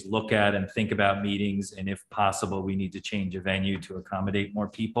board, always look at and think about meetings, and if possible, we need to change a venue to accommodate more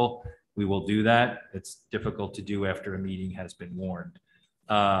people. We will do that. It's difficult to do after a meeting has been warned.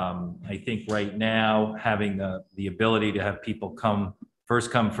 I think right now, having the ability to have people come,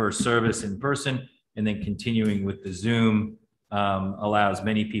 first service in person, and then continuing with the Zoom allows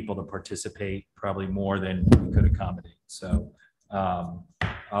many people to participate, probably more than we could accommodate. So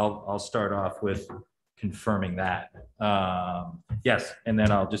I'll start off with confirming that. Yes, and then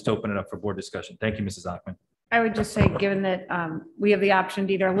I'll just open it up for board discussion. Thank you, Mrs. Achman. I would just say, given that we have the option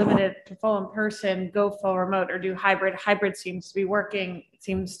to either limit it to full in person, go full remote, or do hybrid. Hybrid seems to be working. It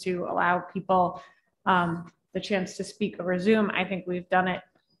seems to allow people the chance to speak over Zoom. I think we've done it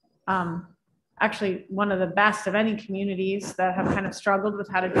actually one of the best of any communities that have kind of struggled with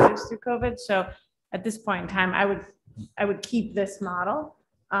how to do this through COVID. So at this point in time, I would keep this model,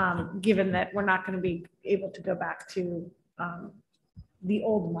 given that we're not going to be able to go back to the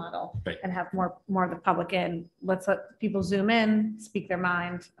old model and have more of the public in. Let's let people Zoom in, speak their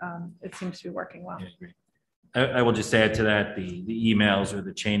mind. It seems to be working well. I will just add to that, the emails or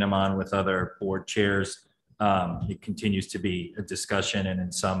the chain I'm on with other board chairs, it continues to be a discussion and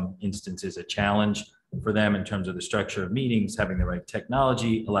in some instances a challenge for them in terms of the structure of meetings, having the right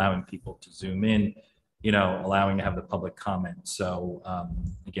technology, allowing people to Zoom in, allowing to have the public comment. So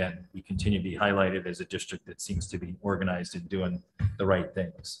again, we continue to be highlighted as a district that seems to be organized and doing the right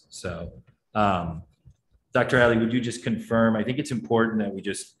things. So Dr. Alley, would you just confirm, I think it's important that we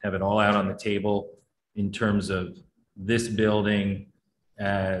just have it all out on the table in terms of this building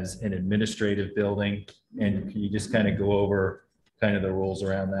as an administrative building. And can you just kind of go over kind of the rules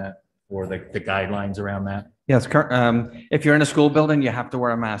around that or the guidelines around that? Yes, if you're in a school building, you have to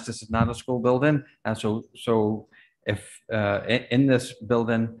wear a mask. This is not a school building. And so if in this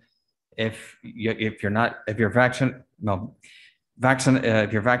building, if you're vaccinated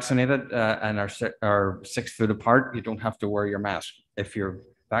and are 6 feet apart, you don't have to wear your mask. If you're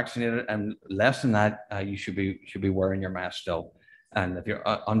vaccinated and less than that, you should be wearing your mask still. And if you're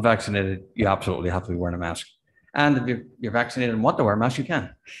unvaccinated, you absolutely have to be wearing a mask. And if you're vaccinated and want to wear a mask, you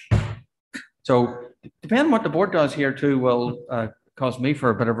can. So depending on what the board does here too will cause me for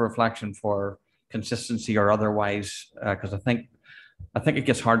a bit of a reflection for consistency or otherwise, because I think it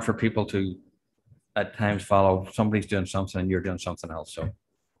gets hard for people to at times follow. Somebody's doing something and you're doing something else.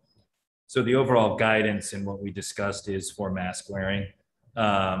 So the overall guidance in what we discussed is for mask wearing.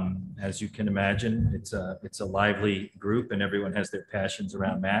 As you can imagine, it's a lively group and everyone has their passions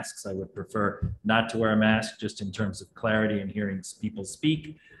around masks. I would prefer not to wear a mask just in terms of clarity and hearing people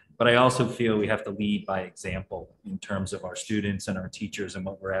speak. But I also feel we have to lead by example in terms of our students and our teachers and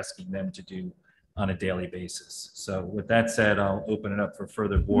what we're asking them to do on a daily basis. So with that said, I'll open it up for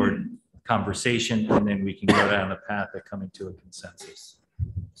further board conversation and then we can go down the path of coming to a consensus.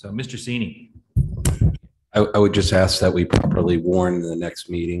 So Mr. Sini. I would just ask that we properly warn the next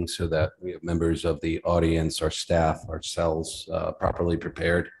meeting so that we have members of the audience, our staff, ourselves properly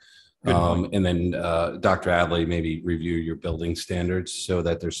prepared. And then Dr. Adley, maybe review your building standards so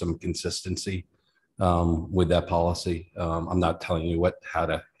that there's some consistency with that policy. I'm not telling you how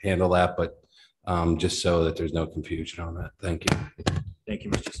to handle that, but just so that there's no confusion on that. Thank you. Thank you,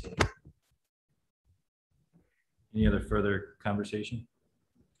 Mr. Sini. Any other further conversation,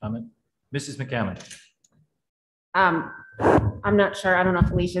 comment? Mrs. McCammon. I'm not sure. I don't know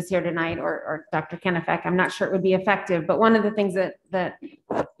if Alicia's here tonight or Dr. Kennebec. I'm not sure it would be effective. But one of the things that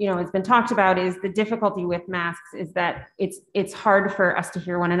has been talked about is the difficulty with masks is that it's hard for us to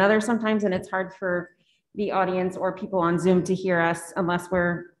hear one another sometimes, and it's hard for the audience or people on Zoom to hear us unless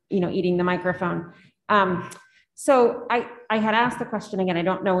we're eating the microphone. So I had asked the question again. I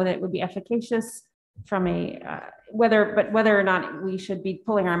don't know whether it would be efficacious from whether or not we should be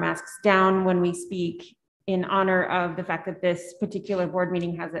pulling our masks down when we speak, in honor of the fact that this particular board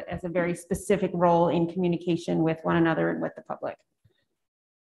meeting has a very specific role in communication with one another and with the public.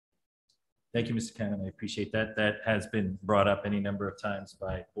 Thank you, Mr. Cannon. I appreciate that. That has been brought up any number of times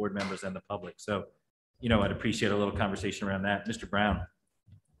by board members and the public. So, I'd appreciate a little conversation around that. Mr. Brown.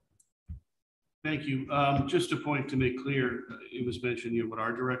 Thank you. Just a point to make clear, it was mentioned, what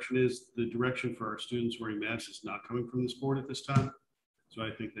our direction is. The direction for our students wearing masks is not coming from this board at this time. So I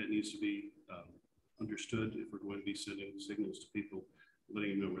think that needs to be understood if we're going to be sending signals to people,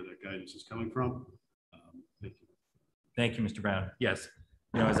 letting them know where that guidance is coming from. Thank you. Thank you, Mr. Brown. Yes,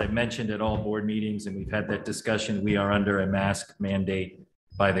 as I mentioned at all board meetings, and we've had that discussion, we are under a mask mandate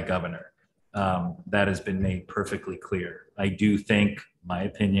by the governor. That has been made perfectly clear. I do think, my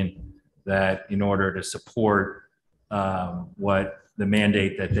opinion, that in order to support what the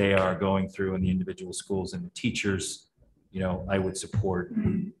mandate that they are going through in the individual schools and the teachers, I would support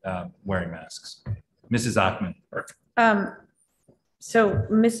wearing masks. Mrs. Achman. So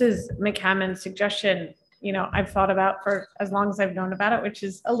Mrs. McCammon's suggestion, I've thought about for as long as I've known about it, which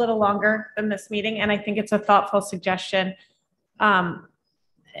is a little longer than this meeting. And I think it's a thoughtful suggestion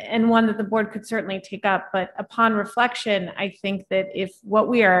and one that the board could certainly take up. But upon reflection, I think that if what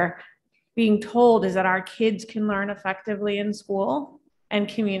we are being told is that our kids can learn effectively in school and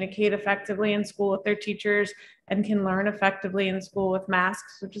communicate effectively in school with their teachers and can learn effectively in school with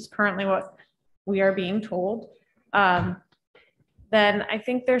masks, which is currently what we are being told, then I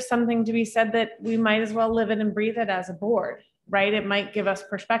think there's something to be said that we might as well live it and breathe it as a board, right? It might give us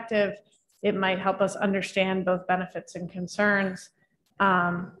perspective it might help us understand both benefits and concerns.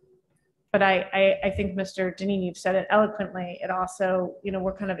 But I think Mr. Deneen, you've said it eloquently. It also,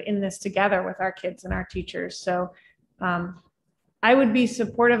 we're kind of in this together with our kids and our teachers. So I would be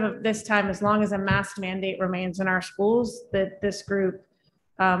supportive of this time as long as a mask mandate remains in our schools, that this group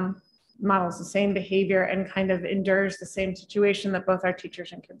models the same behavior and kind of endures the same situation that both our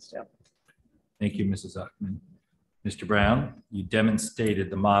teachers and kids do. Thank you, Mrs. Zuckman. Mr. Brown, you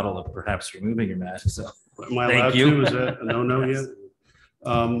demonstrated the model of perhaps removing your mask. So Am I allowed thank you. to? Is that a no-no yet?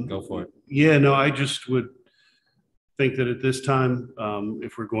 Go for it. Yeah, no, I just would think that at this time,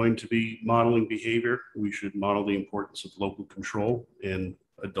 if we're going to be modeling behavior, we should model the importance of local control and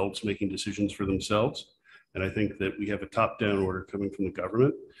adults making decisions for themselves. And I think that we have a top-down order coming from the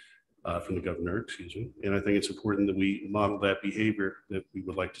government, from the governor, excuse me. And I think it's important that we model that behavior that we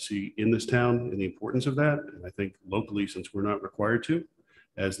would like to see in this town and the importance of that. And I think locally, since we're not required to,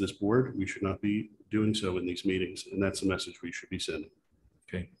 as this board, we should not be doing so in these meetings. And that's the message we should be sending.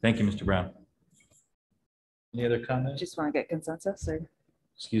 Okay, thank you, Mr. Brown. Any other comments? Just want to get consensus, or?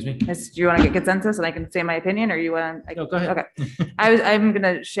 Excuse me? Do you want to get consensus and I can say my opinion, or you want to? No, go ahead. Okay. I'm going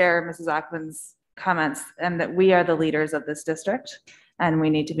to share Mrs. Ackman's comments, and that we are the leaders of this district, and we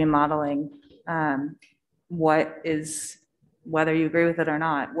need to be modeling what is, whether you agree with it or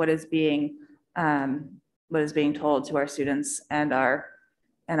not, what is being told to our students and our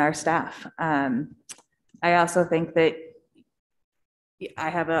staff. I also think that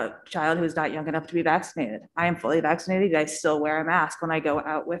I have a child who's not young enough to be vaccinated. I am fully vaccinated. I still wear a mask when I go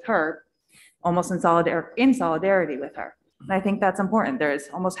out with her, almost in solidarity with her. And I think that's important. There's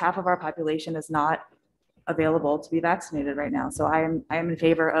almost half of our population is not available to be vaccinated right now. So I am in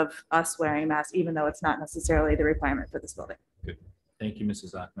favor of us wearing masks, even though it's not necessarily the requirement for this building. Good. Thank you,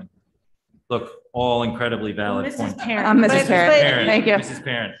 Mrs. Ackman. Look, all incredibly valid Mrs. points. Parent. I'm Mrs. Parent. Thank you. Mrs.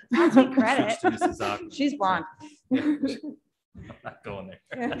 Parent. I'll take credit. Switch to Mrs. Ackman. She's blonde. I'm not going there.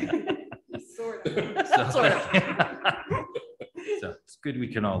 Sort of. So it's good we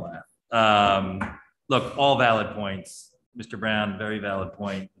can all laugh. Look, all valid points. Mr. Brown, very valid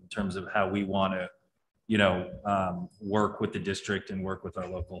point in terms of how we want to, work with the district and work with our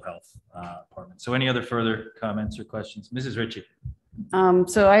local health department. So any other further comments or questions? Mrs. Ritchie.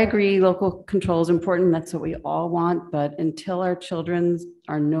 So I agree, local control is important. That's what we all want. But until our children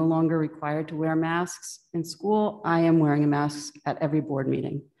are no longer required to wear masks in school, I am wearing a mask at every board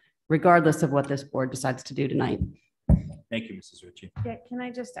meeting, regardless of what this board decides to do tonight. Thank you, Mrs. Ritchie. Yeah, can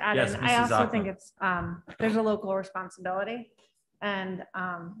I just add Yes, in? Mrs. I also Ackman. think it's, there's a local responsibility, and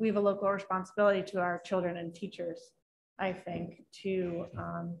we have a local responsibility to our children and teachers, I think, to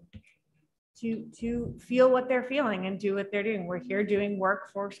feel what they're feeling and do what they're doing. We're here doing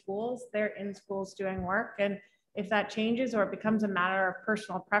work for schools. They're in schools doing work. And if that changes or it becomes a matter of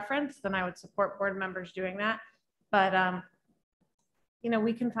personal preference, then I would support board members doing that. But,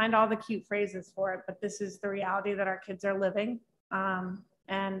 we can find all the cute phrases for it, but this is the reality that our kids are living.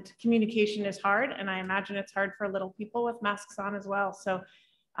 And communication is hard. And I imagine it's hard for little people with masks on as well. So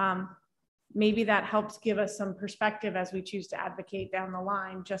maybe that helps give us some perspective as we choose to advocate down the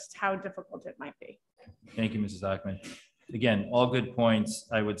line, just how difficult it might be. Thank you, Mrs. Ackman. Again, all good points.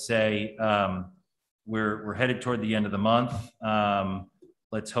 I would say we're headed toward the end of the month.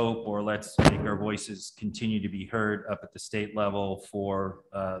 Let's hope, or let's make our voices continue to be heard up at the state level for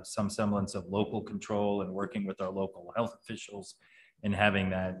some semblance of local control and working with our local health officials and having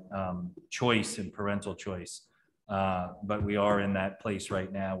that choice and parental choice. But we are in that place right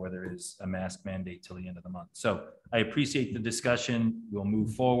now where there is a mask mandate till the end of the month. So I appreciate the discussion. We'll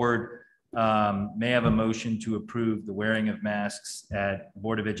move forward. May I have a motion to approve the wearing of masks at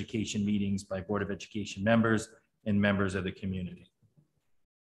Board of Education meetings by Board of Education members and members of the community?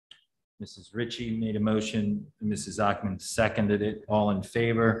 Mrs. Ritchie made a motion. Mrs. Ackman seconded it. All in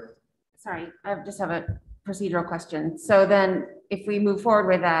favor? Sorry, I just have a procedural question. So then if we move forward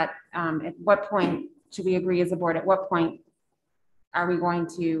with that, at what point should we agree as a board? At what point are we going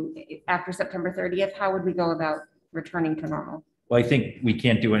to, after September 30th, how would we go about returning to normal? Well, I think we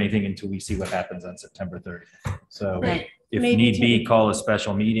can't do anything until we see what happens on September 30th. So Okay. if Maybe need be, call a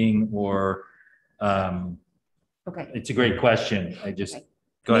special meeting or, okay. It's a great question. I just,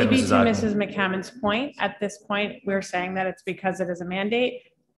 go ahead, Maybe Mrs. to Ackman. Mrs. McCammon's point, at this point, we're saying that it's because it is a mandate,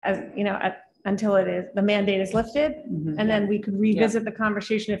 as until the mandate is lifted. And then we could revisit the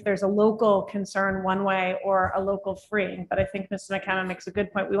conversation if there's a local concern one way or a local freeing. But I think Mrs. McCammon makes a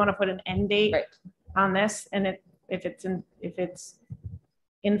good point. We want to put an end date on this. And if it's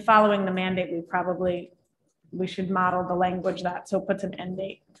in following the mandate, we should model the language so it puts an end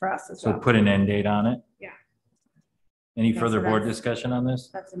date for us as well. So put an end date on it? Yeah. Any Yeah, further so board that's- discussion on this?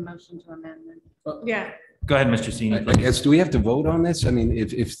 That's a motion to amend. Yeah. Go ahead, Mr. Senior. I guess, do we have to vote on this? I mean,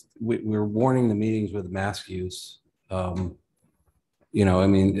 if we're warning the meetings with mask use, you know, I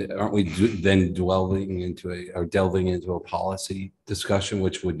mean, aren't we then delving into a policy discussion,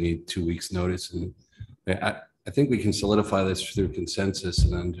 which would need 2 weeks' notice? And I think we can solidify this through consensus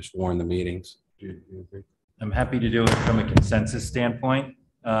and then just warn the meetings. Do you agree? I'm happy to do it from a consensus standpoint,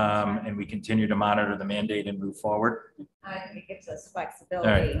 and we continue to monitor the mandate and move forward. I think it gives us All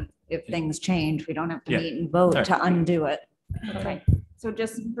flexibility. right. If things change, we don't have to Yeah. meet and vote All to right. undo it. Okay, so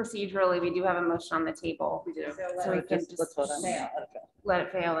just procedurally, we do have a motion on the table. We do. So we can just let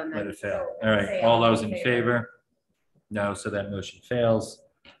it fail and then. Let it fail. All right, all those in favor? No, so that motion fails.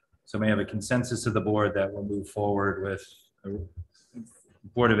 So may I have a consensus of the board that we'll move forward with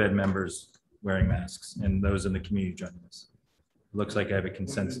Board of Ed members wearing masks and those in the community joining us. Looks like I have a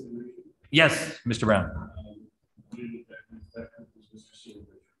consensus. Yes, Mr. Brown.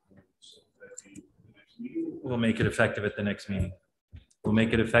 We'll make it effective at the next meeting. We'll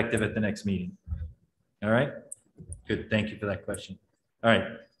make it effective at the next meeting. All right, good. Thank you for that question. All right,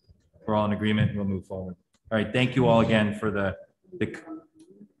 we're all in agreement. We'll move forward. All right, thank you all again for the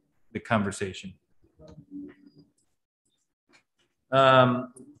conversation.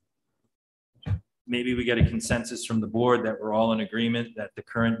 Maybe we get a consensus from the board that we're all in agreement that the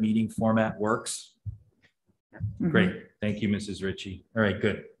current meeting format works. Great. Thank you, Mrs. Ritchie. All right,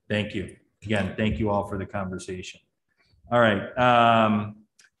 good. Thank you. Again, thank you all for the conversation. All right.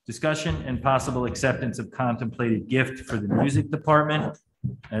 Discussion and possible acceptance of contemplated gift for the music department.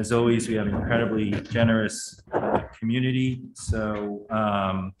 As always, we have an incredibly generous community. So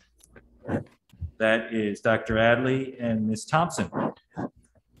that is Dr. Adley and Ms. Thompson.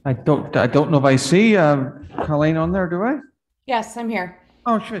 I don't know if I see Colleen on there, do I? Yes, I'm here.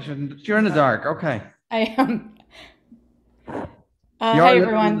 Oh, sure. You're in the dark. Okay. I am. You're Hi, in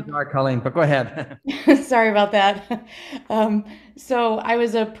everyone. the dark, Colleen, but go ahead. Sorry about that. So I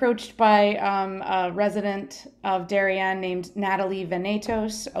was approached by a resident of Darien named Natalie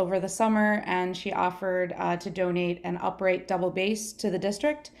Venetos over the summer, and she offered to donate an upright double bass to the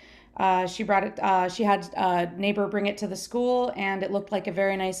district. She brought it. She had a neighbor bring it to the school, and it looked like a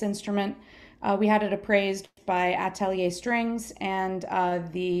very nice instrument. We had it appraised by Atelier Strings, and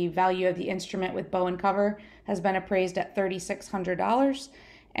the value of the instrument with bow and cover has been appraised at $3,600.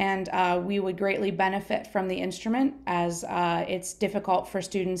 And we would greatly benefit from the instrument, as it's difficult for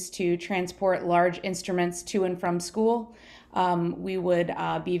students to transport large instruments to and from school. We would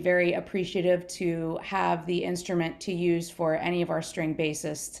be very appreciative to have the instrument to use for any of our string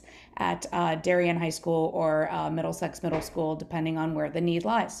bassists at Darien High School or Middlesex Middle School, depending on where the need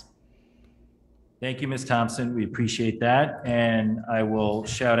lies. Thank you, Ms. Thompson. We appreciate that. And I will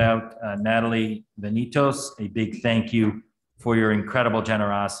shout out Natalie Venetos, a big thank you for your incredible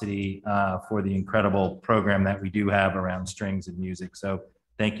generosity for the incredible program that we do have around strings and music. So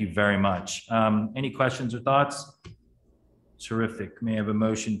thank you very much. Any questions or thoughts? Terrific. May I have a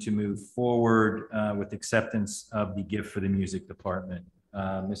motion to move forward with acceptance of the gift for the music department?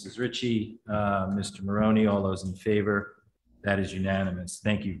 Mrs. Ritchie, Mr. Maroney, all those in favor? That is unanimous.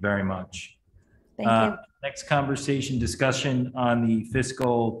 Thank you very much. Thank you. Next conversation, discussion on the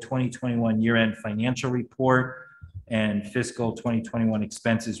fiscal 2021 year-end financial report and fiscal 2021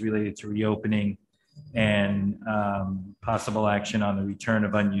 expenses related to reopening, and possible action on the return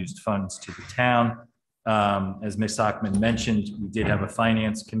of unused funds to the town. As Ms. Sockman mentioned, we did have a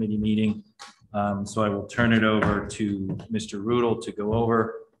finance committee meeting. So I will turn it over to Mr. Rudel to go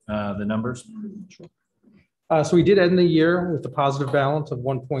over the numbers. So we did end the year with a positive balance of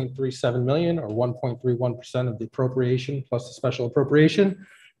 1.37 million, or 1.31% of the appropriation plus the special appropriation.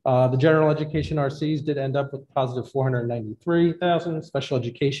 The general education RCs did end up with positive 493,000, special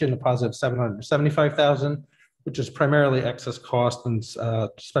education a positive 775,000, which is primarily excess cost and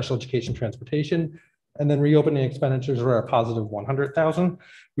special education transportation. And then reopening expenditures were a positive 100,000.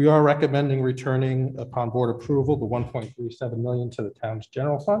 We are recommending returning, upon board approval, the 1.37 million to the town's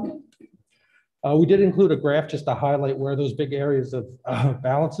general fund. We did include a graph just to highlight where those big areas of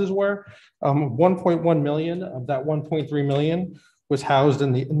balances were. 1.1 million of that 1.3 million was housed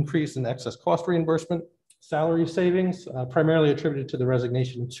in the increase in excess cost reimbursement salary savings, primarily attributed to the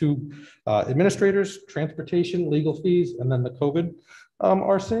resignation of 2 administrators, transportation, legal fees, and then the COVID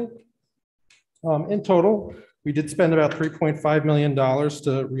RC. In total, we did spend about $3.5 million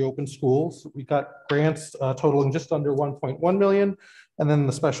to reopen schools. We got grants totaling just under 1.1 million, and then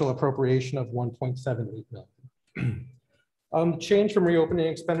the special appropriation of 1.78 million. Change from reopening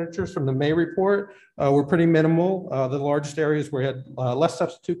expenditures from the May report were pretty minimal. The largest areas where we had less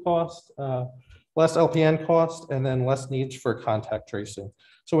substitute costs, less LPN cost, and then less needs for contact tracing.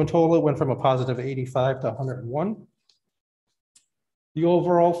 So in total, it went from a positive 85 to 101. The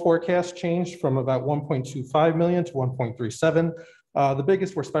overall forecast changed from about 1.25 million to 1.37. The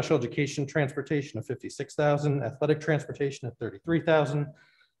biggest were special education transportation of 56,000, athletic transportation of 33,000,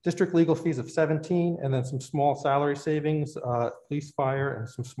 district legal fees of 17, and then some small salary savings, police, fire, and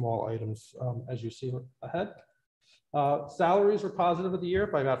some small items as you see ahead. Salaries were positive of the year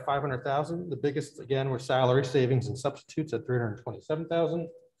by about 500,000. The biggest, again, were salary savings and substitutes at 327,000.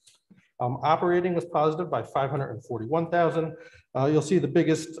 Operating was positive by 541,000. You'll see the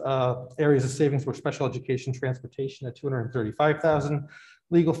biggest areas of savings were special education transportation at 235,000,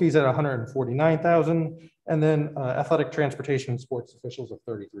 legal fees at 149,000, and then athletic transportation and sports officials of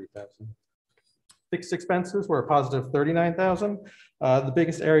 33,000. Fixed expenses were a positive 39,000. The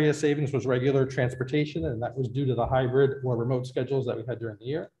biggest area of savings was regular transportation, and that was due to the hybrid or remote schedules that we had during the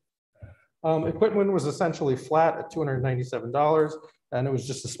year. Equipment was essentially flat at $297, and it was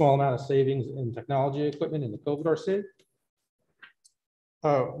just a small amount of savings in technology equipment in the COVID RC.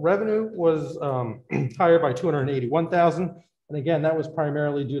 Revenue was higher by 281,000. And again, that was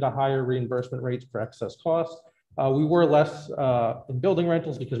primarily due to higher reimbursement rates for excess costs. We were less in building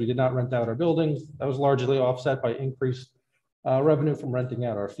rentals because we did not rent out our buildings. That was largely offset by increased revenue from renting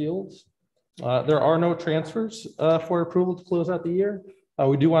out our fields. There are no transfers for approval to close out the year.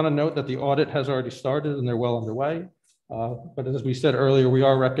 We do want to note that the audit has already started and they're well underway. But as we said earlier, we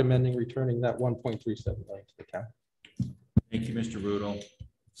are recommending returning that 1.37 million to the town. Thank you, Mr. Rudel.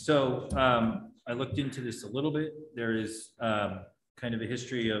 So I looked into this a little bit. There is kind of a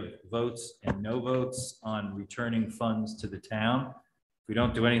history of votes and no votes on returning funds to the town. If we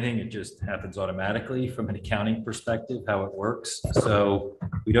don't do anything, it just happens automatically from an accounting perspective, how it works. So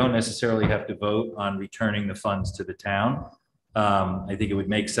we don't necessarily have to vote on returning the funds to the town. I think it would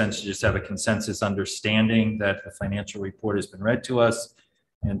make sense to just have a consensus understanding that the financial report has been read to us.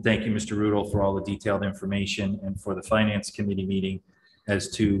 And thank you, Mr. Rudel, for all the detailed information and for the Finance Committee meeting as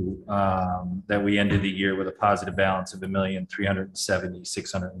to that we ended the year with a positive balance of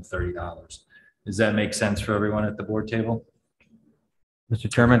 $1,370,630. Does that make sense for everyone at the board table?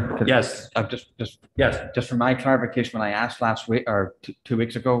 Mr. Chairman? Yes. Just for my clarification, when I asked last week or 2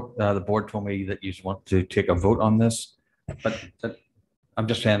 weeks ago, the board told me that you want to take a vote on this, but I'm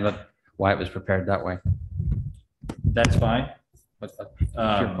just saying that why it was prepared that way. That's fine. But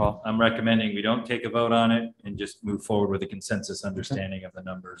your call. I'm recommending we don't take a vote on it and just move forward with a consensus understanding of the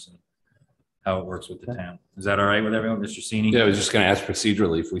numbers and how it works with the town. Is that all right with everyone, Mr. Cini? Yeah, I was just going to ask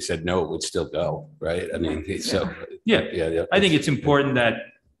procedurally if we said no, it would still go, right? I mean, so yeah. I think it's important that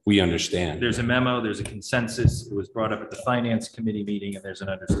we understand. There's a memo, there's a consensus. It was brought up at the Finance Committee meeting, and there's an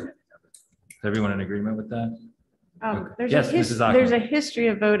understanding of it. Is everyone in agreement with that? There's a history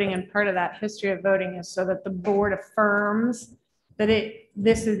of voting, and part of that history of voting is so that the board affirms that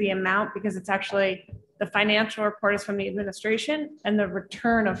this is the amount, because it's actually the financial report is from the administration and the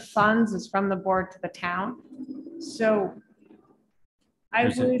return of funds is from the board to the town. So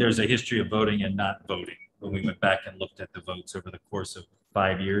there's a history of voting and not voting when we went back and looked at the votes over the course of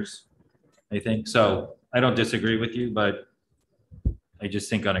 5 years, I think. So I don't disagree with you, but I just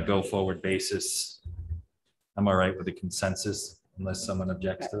think on a go forward basis, I'm all right with the consensus unless someone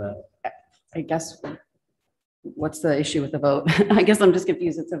objects to that. I guess, what's the issue with the vote? I guess I'm just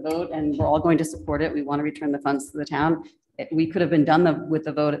confused. It's a vote and we're all going to support it. We want to return the funds to the town. We could have been done with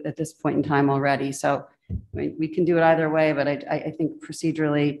the vote at this point in time already. So we can do it either way, but I think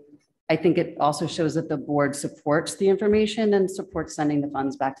procedurally, I think it also shows that the board supports the information and supports sending the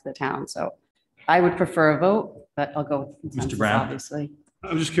funds back to the town. So I would prefer a vote, but I'll go with consensus, Mr. Brown. obviously.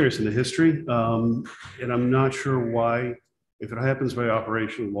 I'm just curious in the history, and I'm not sure why, if it happens by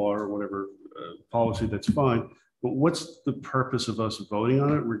operational law or whatever policy, that's fine. But what's the purpose of us voting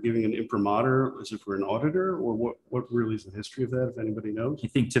on it? We're giving an imprimatur as if we're an auditor, or what really is the history of that, if anybody knows? I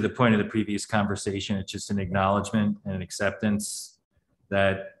think to the point of the previous conversation, it's just an acknowledgement and an acceptance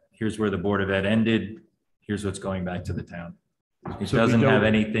that here's where the Board of Ed ended. Here's what's going back to the town. It doesn't have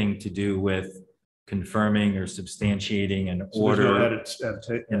anything to do with confirming or substantiating an order, an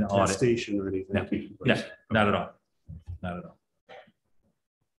attestation or anything. No, not at all. Not at all.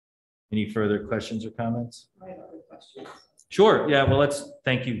 Any further questions or comments? I have other questions. Sure. Yeah. Well,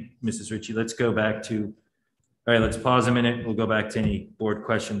 thank you, Mrs. Ritchie. Let's go back to, all right, let's pause a minute. We'll go back to any board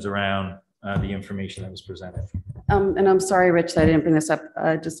questions around the information that was presented. And I'm sorry, Rich, that I didn't bring this up.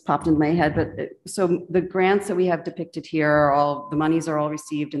 It just popped into my head. But so the grants that we have depicted here are all, the monies are all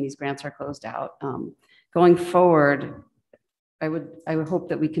received and these grants are closed out. Going forward, I would hope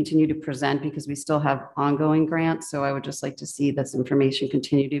that we continue to present because we still have ongoing grants. So I would just like to see this information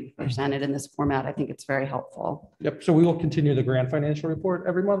continue to be presented in this format. I think it's very helpful. Yep, so we will continue the grant financial report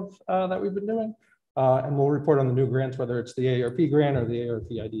every month that we've been doing. And we'll report on the new grants, whether it's the AARP grant or the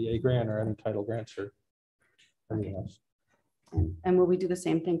AARP IDA grant or any title grants or anything else. And will we do the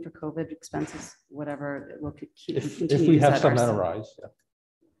same thing for COVID expenses, whatever, we'll keep. If continue we to have set some that ourselves. arise, yeah.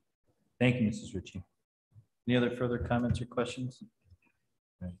 Thank you, Mrs. Ritchie. Any other further comments or questions?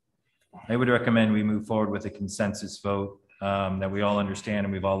 Right. I would recommend we move forward with a consensus vote that we all understand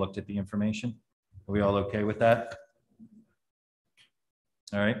and we've all looked at the information. Are we all okay with that?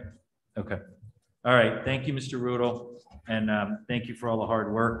 All right. Okay. All right. Thank you, Mr. Rudel. And thank you for all the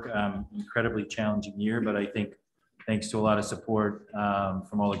hard work. Incredibly challenging year, but I think thanks to a lot of support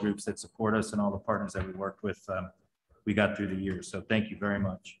from all the groups that support us and all the partners that we worked with, we got through the year. So thank you very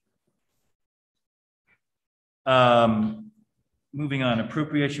much. Moving on,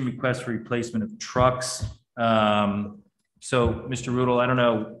 appropriation request for replacement of trucks. So Mr. Rudel, I don't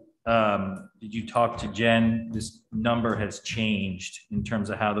know, did you talk to Jen? This number has changed in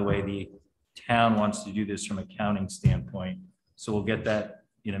terms of how the way the town wants to do this from an accounting standpoint. So we'll get that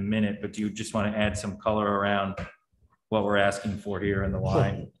in a minute, but do you just want to add some color around what we're asking for here in the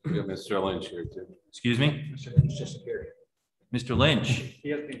line? We got Mr. Lynch here too. Excuse me? Mr. Lynch just appeared. Mr. Lynch. He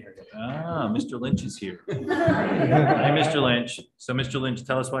has been here. Ah, Mr. Lynch is here. Hi, Mr. Lynch. So Mr. Lynch,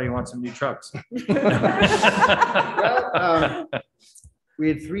 tell us why you want some new trucks. Well, we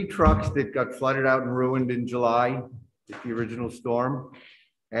had 3 trucks that got flooded out and ruined in July with the original storm.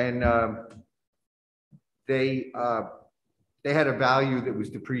 And they had a value that was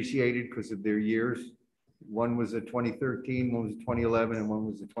depreciated because of their years. One was a 2013, one was a 2011, and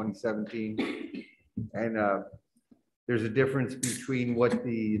one was a 2017. And there's a difference between what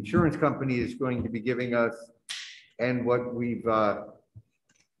the insurance company is going to be giving us and what we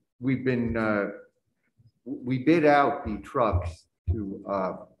bid out the trucks to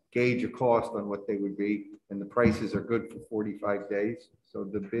gauge a cost on what they would be, and the prices are good for 45 days. So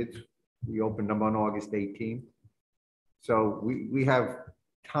the bids, we opened them on August 18th. So we have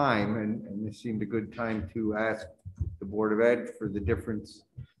time, and this seemed a good time to ask the Board of Ed for the difference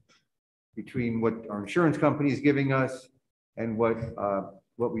between what our insurance company is giving us and what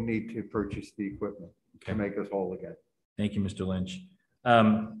we need to purchase the equipment to make us whole again. Thank you, Mr. Lynch.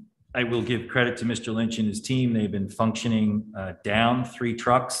 I will give credit to Mr. Lynch and his team. They've been functioning down 3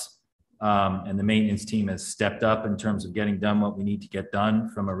 trucks, and the maintenance team has stepped up in terms of getting done what we need to get done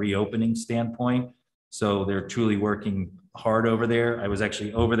from a reopening standpoint. So they're truly working hard over there. I was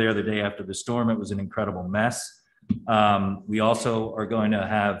actually over there the day after the storm. It was an incredible mess. We also are going to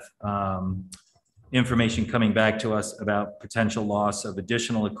have information coming back to us about potential loss of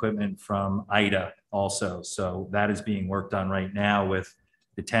additional equipment from Ida also. So that is being worked on right now with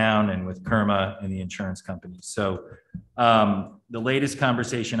the town and with Kerma and the insurance companies. So the latest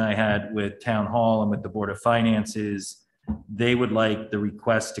conversation I had with Town Hall and with the Board of Finance is they would like the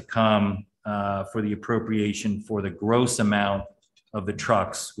request to come for the appropriation for the gross amount of the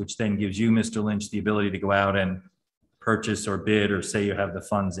trucks, which then gives you, Mr. Lynch, the ability to go out and purchase or bid or say you have the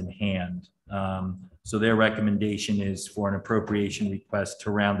funds in hand. So their recommendation is for an appropriation request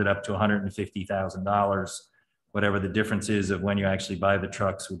to round it up to $150,000. Whatever the difference is of when you actually buy the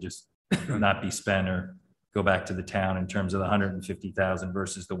trucks would just not be spent or go back to the town in terms of the 150,000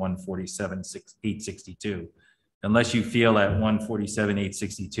 versus the 147,862. Unless you feel that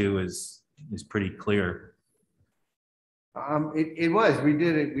 147,862 is pretty clear. It was. We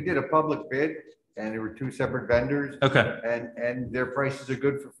did a public bid, and there were 2 separate vendors. Okay. And their prices are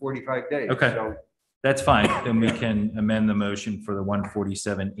good for 45 days. Okay. So that's fine. Then we can amend the motion for the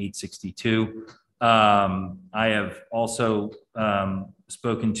 147,862. I have also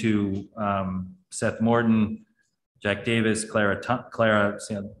spoken to Seth Morton, Jack Davis, Clara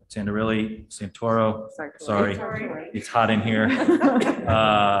Santorilli, Santoro. Sorry, it's hot in here.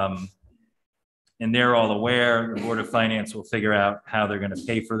 And they're all aware. The Board of Finance will figure out how they're going to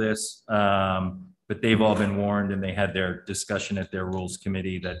pay for this. But they've all been warned, and they had their discussion at their Rules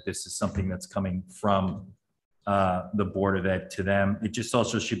Committee that this is something that's coming from the Board of Ed to them. It just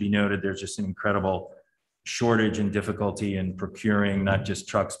also should be noted there's just an incredible shortage and difficulty in procuring not just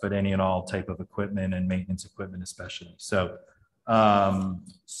trucks, but any and all type of equipment and maintenance equipment especially. So,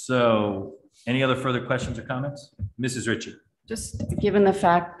 any other further questions or comments? Mrs. Ritchie. Just given the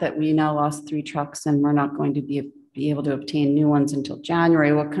fact that we now lost 3 trucks and we're not going to be able to obtain new ones until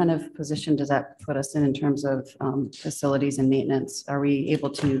January, what kind of position does that put us in terms of facilities and maintenance? Are we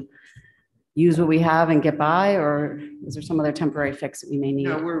able to use what we have and get by, or is there some other temporary fix that we may need?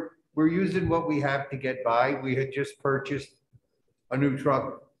 no, we're using what we have to get by. We had just purchased a new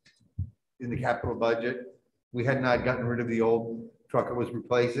truck in the capital budget. We had not gotten rid of the old truck it was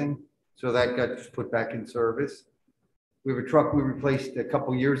replacing, so that got put back in service. We have a truck we replaced a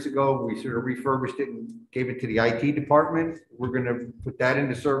couple years ago. We sort of refurbished it and gave it to the IT department. We're going to put that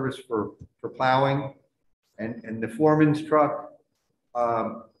into service for plowing. And the foreman's truck,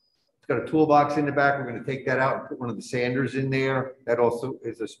 it's got a toolbox in the back. We're going to take that out and put one of the sanders in there. That also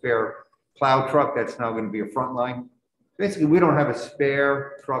is a spare plow truck. That's now going to be a frontline. Basically, we don't have a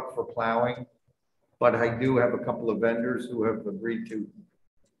spare truck for plowing, but I do have a couple of vendors who have agreed to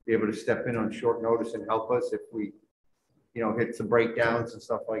be able to step in on short notice and help us if we, you know, hit some breakdowns and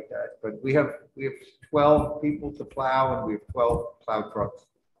stuff like that. But we have 12 people to plow, and we have 12 plow trucks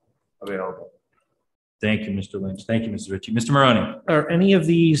available. Thank you, Mr. Lynch. Thank you, Mrs. Ritchie. Mr. Maroney. Are any of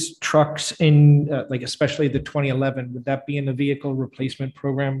these trucks in, like especially the 2011, would that be in the vehicle replacement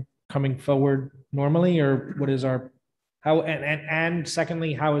program coming forward normally, or what is our, how, and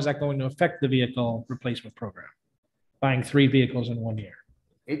secondly, how is that going to affect the vehicle replacement program? Buying 3 vehicles in 1 year.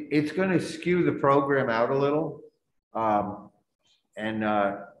 It's going to skew the program out a little. You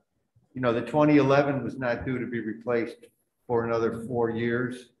know, the 2011 was not due to be replaced for another 4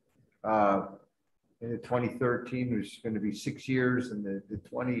 years. In the 2013 was going to be 6 years, and the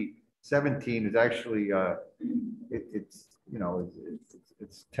 2017 is actually it's you know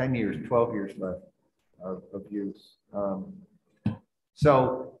it's 10 years, 12 years left of use.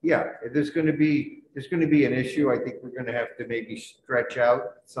 So yeah, there's going to be an issue. I think we're going to have to maybe stretch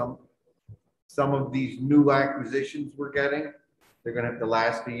out some of these new acquisitions we're getting. They're going to have to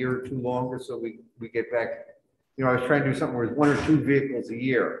last a year or two longer, so we get back. You know, I was trying to do something with 1 or 2 vehicles a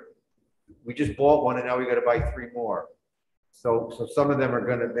year. We just bought one, and now we got to buy 3 more. So some of them are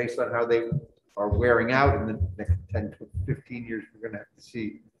going to, based on how they are wearing out in the next 10 to 15 years, we're going to have to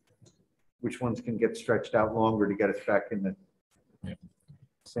see which ones can get stretched out longer to get us back in the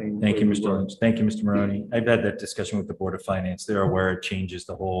same. Thank you, Mr. Lynch. Thank you, Mr. Maroney. I've had that discussion with the Board of Finance. They're aware it changes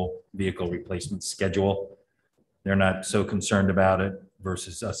the whole vehicle replacement schedule. They're not so concerned about it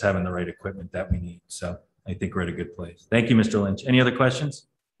versus us having the right equipment that we need. So I think we're at a good place. Thank you, Mr. Lynch. Any other questions?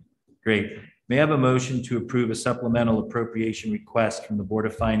 Great. May I have a motion to approve a supplemental appropriation request from the Board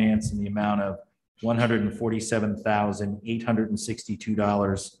of Finance in the amount of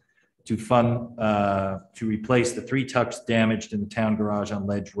 $147,862 to fund to replace the 3 trucks damaged in the town garage on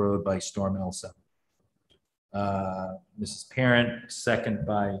Ledge Road by Storm Elsa. Mrs. Parent, second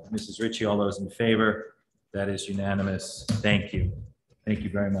by Mrs. Ritchie. All those in favor? That is unanimous. Thank you. Thank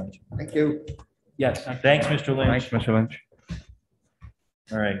you very much. Thank you. Yes. Thanks, Mr. Lynch. Thanks, Mr. Lynch.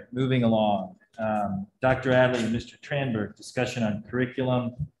 All right, moving along. Dr. Adley and Mr. Tranberg, discussion on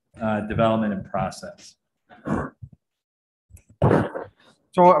curriculum development and process.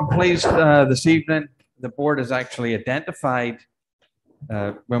 So I'm pleased this evening, the board has actually identified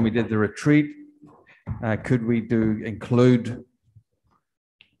when we did the retreat, could we include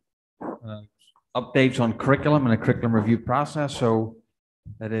updates on curriculum and a curriculum review process. So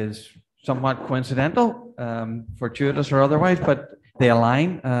that is somewhat coincidental, fortuitous or otherwise, but they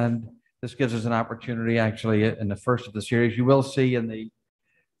align, and this gives us an opportunity actually in the first of the series. You will see in the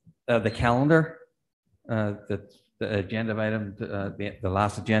calendar, the agenda item, the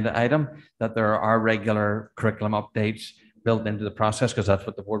last agenda item, that there are regular curriculum updates built into the process because that's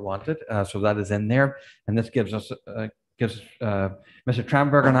what the board wanted. So that is in there, and this gives us Mr.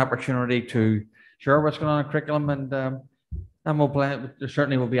 Tranberg an opportunity to share what's going on in curriculum, and there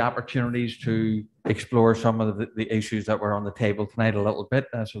certainly will be opportunities to explore some of the issues that were on the table tonight a little bit.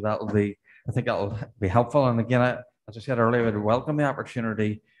 So that'll be, I think that'll be helpful. And again, as I said earlier, I would welcome the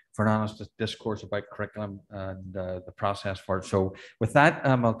opportunity for an honest discourse about curriculum and the process for it. So with that,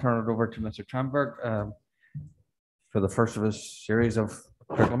 I'll turn it over to Mr. Tranberg for the first of his series of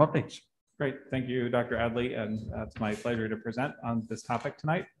curriculum updates. Great. Thank you, Dr. Adley. And it's my pleasure to present on this topic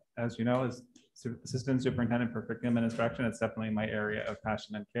tonight. As you know, as Assistant Superintendent for Curriculum and Instruction, it's definitely my area of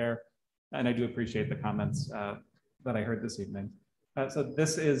passion and care. And I do appreciate the comments that I heard this evening. So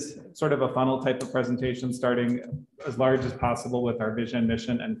this is sort of a funnel type of presentation, starting as large as possible with our vision,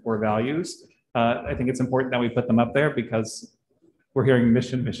 mission, and core values. I think it's important that we put them up there because we're hearing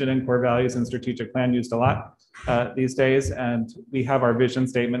mission, and core values and strategic plan used a lot these days. And we have our vision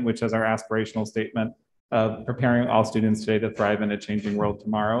statement, which is our aspirational statement of preparing all students today to thrive in a changing world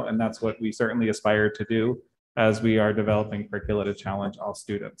tomorrow. And that's what we certainly aspire to do as we are developing curricula to challenge all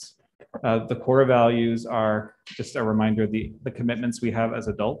students. The core values are just a reminder of the commitments we have as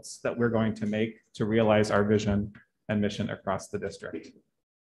adults that we're going to make to realize our vision and mission across the district.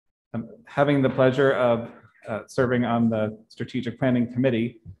 Having the pleasure of serving on the strategic planning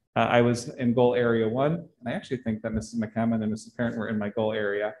committee, I was in goal area 1, and I actually think that Mrs. McCammon and Mrs. Parent were in my goal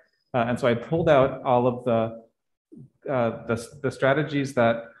area. And so I pulled out all of the strategies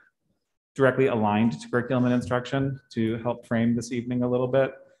that directly aligned to curriculum and instruction to help frame this evening a little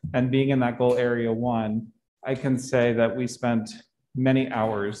bit. And being in that goal area 1, I can say that we spent many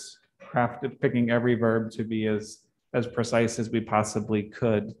hours picking every verb to be as precise as we possibly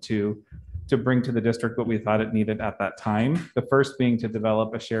could to bring to the district what we thought it needed at that time. The first being to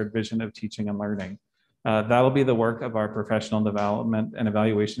develop a shared vision of teaching and learning. That'll be the work of our Professional Development and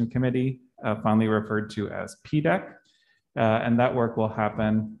Evaluation Committee, fondly referred to as PDEC. And that work will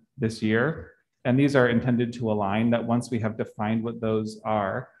happen this year. And these are intended to align that once we have defined what those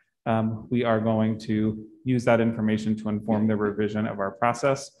are, we are going to use that information to inform the revision of our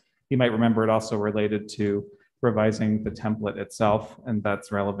process. You might remember it also related to revising the template itself, and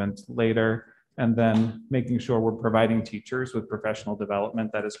that's relevant later. And then making sure we're providing teachers with professional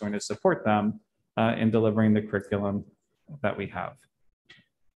development that is going to support them in delivering the curriculum that we have.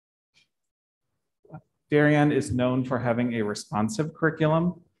 Darien is known for having a responsive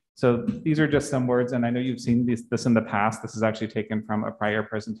curriculum. So these are just some words, and I know you've seen this in the past. This is actually taken from a prior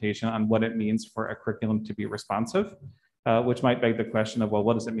presentation on what it means for a curriculum to be responsive, which might beg the question of, well,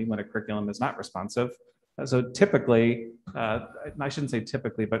 what does it mean when a curriculum is not responsive? So typically, I shouldn't say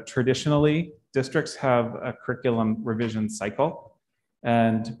typically, but traditionally, districts have a curriculum revision cycle.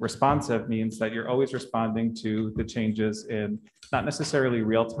 And responsive means that you're always responding to the changes in not necessarily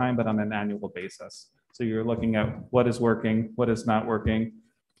real time, but on an annual basis. So you're looking at what is working, what is not working.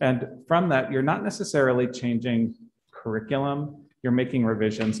 And from that, you're not necessarily changing curriculum. You're making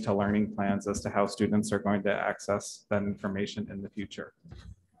revisions to learning plans as to how students are going to access that information in the future.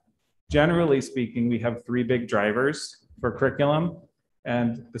 Generally speaking, we have 3 big drivers for curriculum,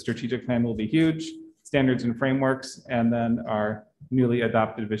 and the strategic plan will be huge, standards and frameworks, and then our newly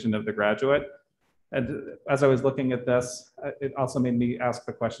adopted vision of the graduate. And as I was looking at this, it also made me ask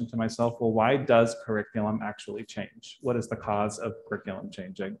the question to myself, well, why does curriculum actually change? What is the cause of curriculum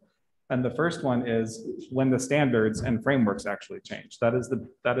changing? And the first one is when the standards and frameworks actually change. That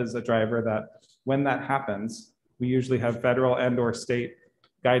is a driver that when that happens, we usually have federal and/or state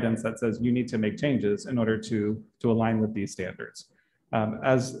guidance that says you need to make changes in order to align with these standards.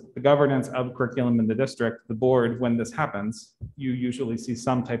 As the governance of curriculum in the district, the board, when this happens, you usually see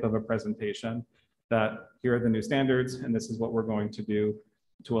some type of a presentation that here are the new standards, and this is what we're going to do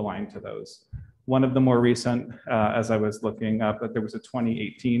to align to those. One of the more recent, as I was looking up, there was a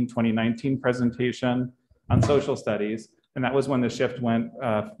 2018, 2019 presentation on social studies, and that was when the shift went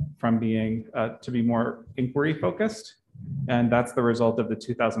from being to be more inquiry focused. And that's the result of the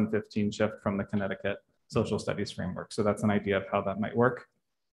 2015 shift from the Connecticut Social Studies Framework. So that's an idea of how that might work.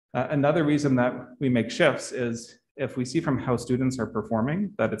 Another reason that we make shifts is if we see from how students are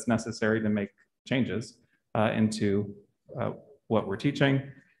performing that it's necessary to make changes into what we're teaching.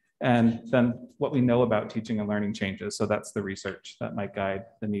 And then what we know about teaching and learning changes. So that's the research that might guide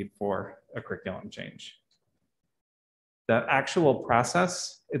the need for a curriculum change. The actual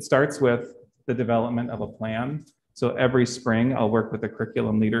process, it starts with the development of a plan. So every spring, I'll work with the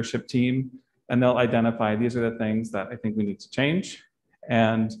curriculum leadership team, and they'll identify these are the things that I think we need to change.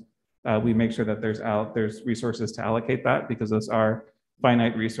 And we make sure that there's resources to allocate that because those are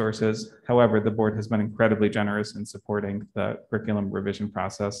finite resources. However, the board has been incredibly generous in supporting the curriculum revision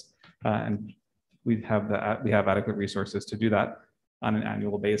process. And we have adequate resources to do that on an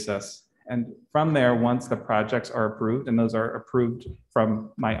annual basis. And from there, once the projects are approved, and those are approved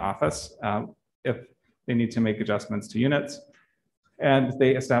from my office, if they need to make adjustments to units, and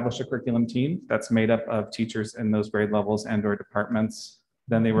they establish a curriculum team that's made up of teachers in those grade levels and/or departments.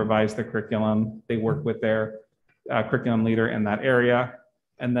 Then they revise the curriculum. They work with their curriculum leader in that area.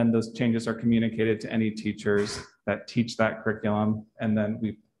 And then those changes are communicated to any teachers that teach that curriculum. And then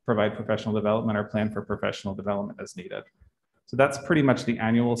we provide professional development or plan for professional development as needed. So that's pretty much the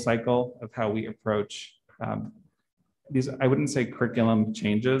annual cycle of how we approach these. I wouldn't say curriculum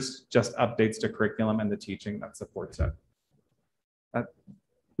changes, just updates to curriculum and the teaching that supports it.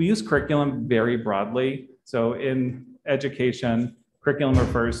 We use curriculum very broadly. So in education, curriculum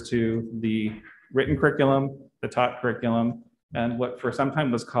refers to the written curriculum, the taught curriculum, and what for some time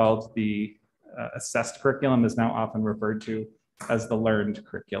was called the assessed curriculum is now often referred to as the learned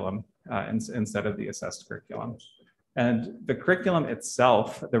curriculum instead of the assessed curriculum. And the curriculum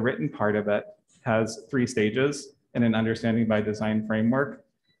itself, the written part of it, has 3 stages in an understanding by design framework.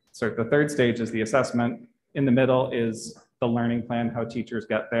 So the 3rd stage is the assessment. In the middle is the learning plan, how teachers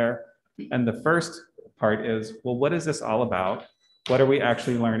get there. And the first part is, well, what is this all about? What are we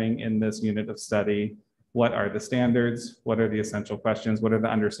actually learning in this unit of study? What are the standards? What are the essential questions? What are the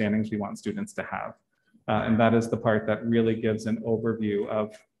understandings we want students to have? And that is the part that really gives an overview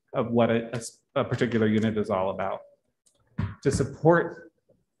of what a particular unit is all about. To support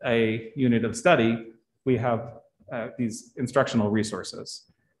a unit of study, we have these instructional resources.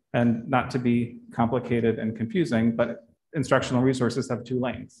 And not to be complicated and confusing, but instructional resources have two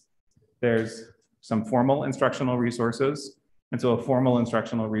lanes. There's some formal instructional resources. And so a formal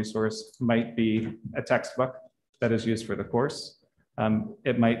instructional resource might be a textbook that is used for the course.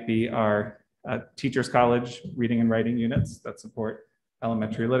 It might be our Teachers College reading and writing units that support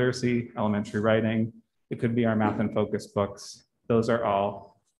elementary literacy, elementary writing. It could be our math and focus books. Those are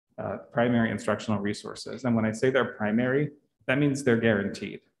all primary instructional resources. And when I say they're primary, that means they're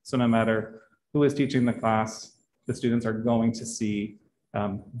guaranteed. So no matter who is teaching the class, the students are going to see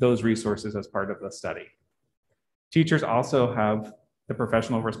those resources as part of the study. Teachers also have the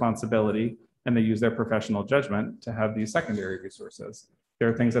professional responsibility, and they use their professional judgment to have these secondary resources. There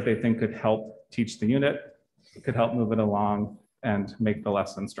are things that they think could help teach the unit, could help move it along, and make the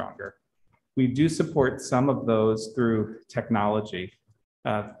lesson stronger. We do support some of those through technology,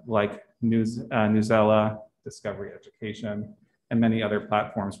 like Newsela, Discovery Education, and many other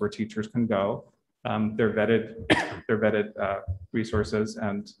platforms where teachers can go. They're vetted resources,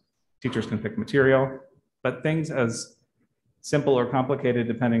 and teachers can pick material. But things as simple or complicated,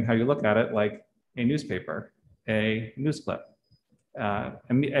 depending how you look at it, like a newspaper, a news clip,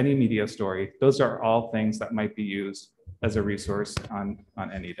 any media story, those are all things that might be used as a resource on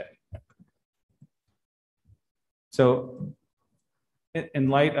any day. So in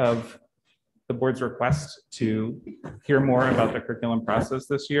light of the board's request to hear more about the curriculum process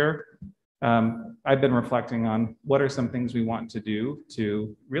this year, I've been reflecting on what are some things we want to do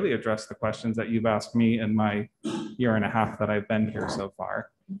to really address the questions that you've asked me in my year and a half that I've been here so far.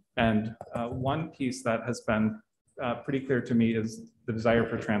 And one piece that has been pretty clear to me is the desire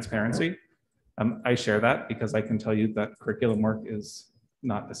for transparency. I share that because I can tell you that curriculum work is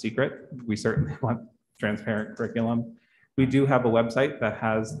not a secret. We certainly want transparent curriculum. We do have a website that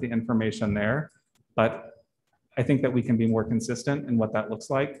has the information there, but I think that we can be more consistent in what that looks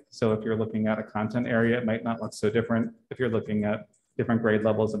like. So if you're looking at a content area, it might not look so different. If you're looking at different grade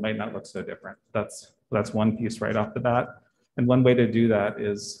levels, it might not look so different. That's one piece right off the bat. And one way to do that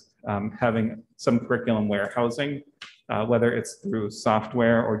is having some curriculum warehousing, whether it's through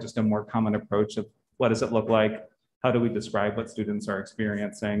software or just a more common approach of what does it look like? How do we describe what students are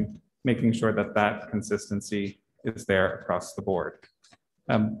experiencing? Making sure that that consistency is there across the board.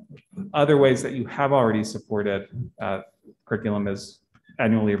 Other ways that you have already supported curriculum is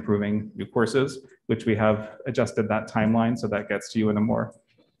annually approving new courses, which we have adjusted that timeline so that gets to you in a more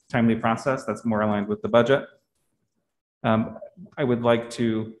timely process that's more aligned with the budget. I would like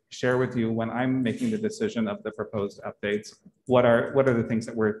to share with you when I'm making the decision of the proposed updates, what are the things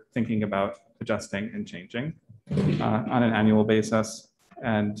that we're thinking about adjusting and changing on an annual basis,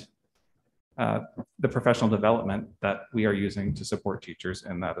 and the professional development that we are using to support teachers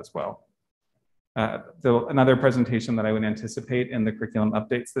in that as well. So another presentation that I would anticipate in the curriculum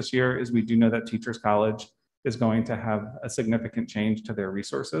updates this year is we do know that Teachers College is going to have a significant change to their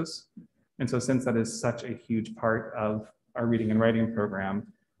resources. And so since that is such a huge part of our reading and writing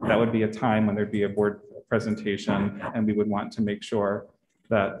program, that would be a time when there'd be a board presentation, and we would want to make sure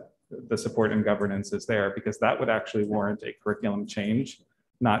that the support and governance is there, because that would actually warrant a curriculum change,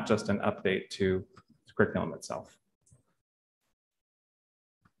 not just an update to the curriculum itself.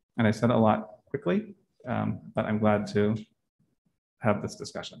 And I said a lot quickly, but I'm glad to have this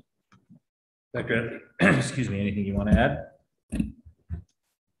discussion. Dr. Excuse me, anything you want to add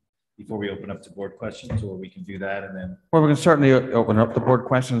before we open up to board questions, or we can do that and then? Well, we can certainly open up the board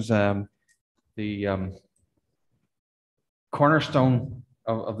questions. The cornerstone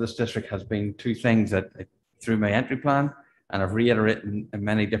of this district has been two things that through my entry plan, and I've reiterated in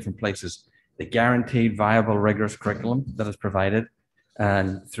many different places: the guaranteed viable rigorous curriculum that is provided,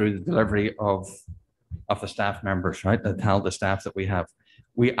 and through the delivery of the staff members, right, the talented staff that we have.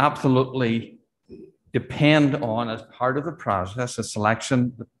 We absolutely depend on, as part of the process, the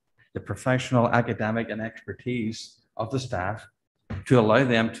selection, the professional, academic, and expertise of the staff to allow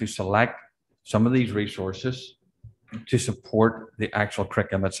them to select some of these resources to support the actual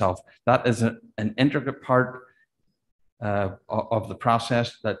curriculum itself. That is an intricate part of the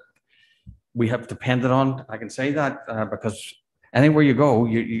process that we have depended on. I can say that because anywhere you go,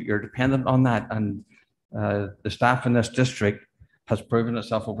 you're dependent on that. And the staff in this district has proven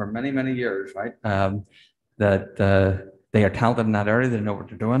itself over many, many years, right? That they are talented in that area, they know what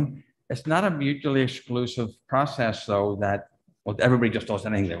they're doing. It's not a mutually exclusive process, though, that well, everybody just does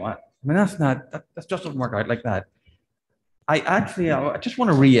anything they want. I mean, that just doesn't work out like that. I just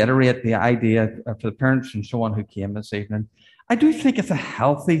want to reiterate the idea for the parents and so on who came this evening. I do think it's a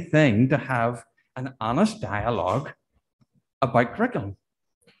healthy thing to have an honest dialogue about curriculum.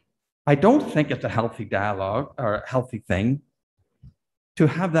 I don't think it's a healthy dialogue or a healthy thing to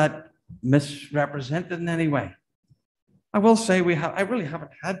have that misrepresented in any way. I will say I really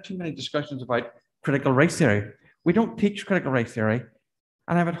haven't had too many discussions about critical race theory. We don't teach critical race theory.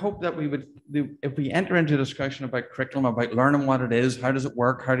 And I would hope that if we enter into a discussion about curriculum, about learning what it is, how does it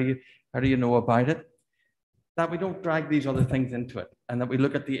work, how do you know about it, that we don't drag these other things into it, and that we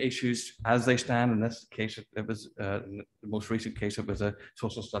look at the issues as they stand. In this case, it was in the most recent case, it was a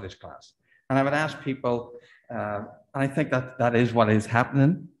social studies class. And I would ask people, and I think that is what is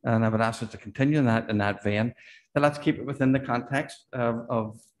happening, and I would ask us to continue in that vein, that let's keep it within the context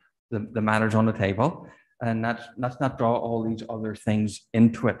of the matters on the table, and let's not draw all these other things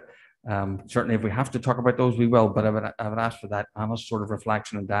into it. Certainly, if we have to talk about those, we will, but I would ask for that honest sort of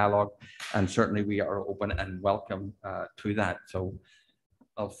reflection and dialogue, and certainly we are open and welcome to that. So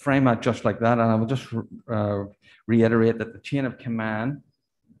I'll frame it just like that, and I will just reiterate that the chain of command,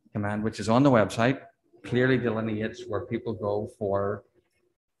 which is on the website, clearly delineates where people go for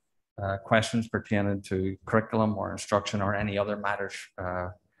questions pertaining to curriculum or instruction or any other matters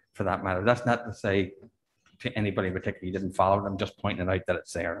for that matter. That's not to say to anybody particularly didn't follow it. I'm just pointing out that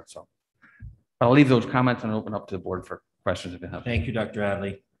it's there. So I'll leave those comments and open up to the board for questions if you have. Thank you, Dr.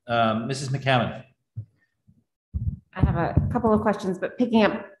 Adley. Mrs. McCammon. I have a couple of questions, but picking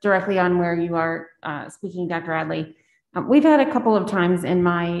up directly on where you are speaking, Dr. Adley. We've had a couple of times in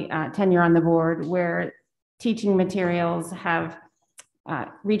my tenure on the board where teaching materials have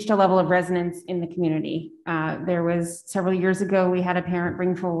reached a level of resonance in the community. There was several years ago, we had a parent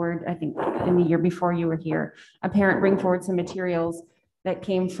bring forward, I think in the year before you were here, a parent bring forward some materials that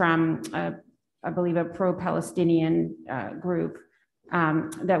came from, I believe, a pro-Palestinian group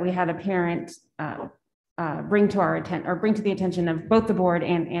that we had a parent bring to our attention, or bring to the attention of both the board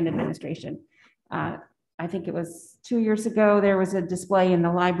and administration. I think it was 2 years ago, there was a display in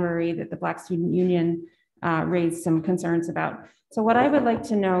the library that the Black Student Union raised some concerns about. So what I would like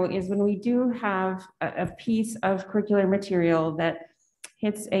to know is when we do have a piece of curricular material that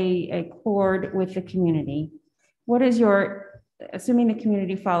hits a chord with the community, what is your, assuming the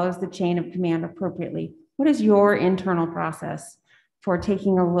community follows the chain of command appropriately, what is your internal process for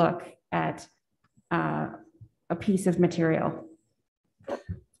taking a look at a piece of material?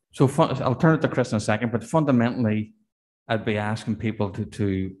 So I'll turn it to Chris in a second, but fundamentally, I'd be asking people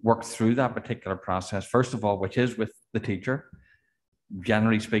to work through that particular process, first of all, which is with the teacher.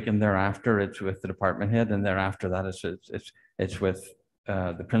 Generally speaking, thereafter, it's with the department head, and thereafter that it's with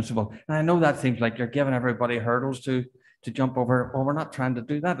the principal. And I know that seems like you're giving everybody hurdles to jump over. Well, we're not trying to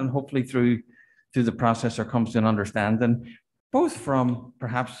do that. And hopefully through the process, there comes to an understanding, both from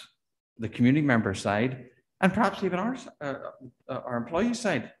perhaps the community member side and perhaps even our employee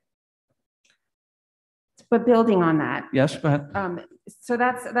side. But building on that. Yes, go ahead. So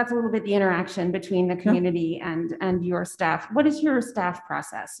that's a little bit the interaction between the community and your staff. What is your staff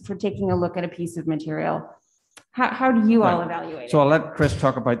process for taking a look at a piece of material? How do you all evaluate it? So I'll let Chris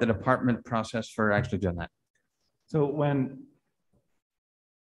talk about the department process for actually doing that. So when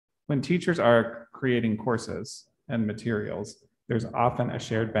teachers are creating courses and materials, there's often a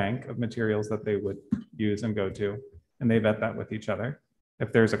shared bank of materials that they would use and go to, and they vet that with each other.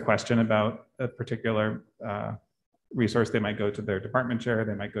 If there's a question about a particular resource, they might go to their department chair,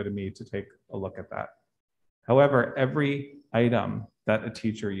 they might go to me to take a look at that. However, every item that a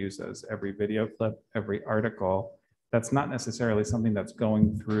teacher uses, every video clip, every article, that's not necessarily something that's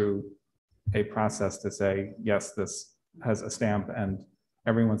going through a process to say, yes, this has a stamp and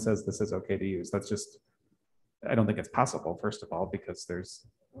everyone says this is okay to use. That's just, I don't think it's possible, first of all, because there's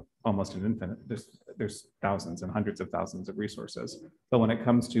almost an infinite, there's thousands and hundreds of thousands of resources. But when it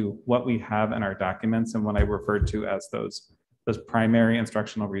comes to what we have in our documents and what I referred to as those primary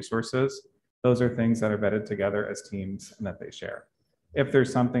instructional resources, those are things that are vetted together as teams and that they share. If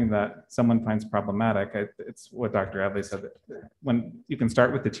there's something that someone finds problematic, it's what Dr. Adley said, when you can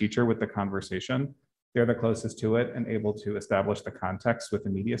start with the teacher with the conversation, they're the closest to it and able to establish the context with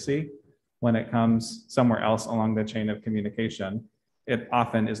immediacy. When it comes somewhere else along the chain of communication, it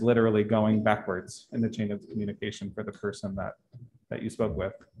often is literally going backwards in the chain of communication for the person that you spoke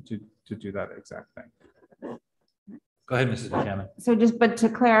with to do that exact thing. Go ahead, Mrs. McCammon. So but to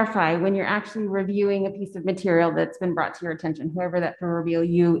clarify, when you're actually reviewing a piece of material that's been brought to your attention, whoever that proverbial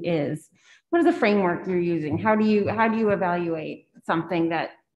you is, what is the framework you're using? How do you evaluate something that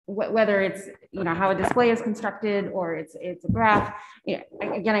whether it's, how a display is constructed or it's a graph.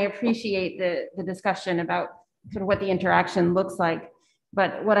 Again, I appreciate the discussion about sort of what the interaction looks like.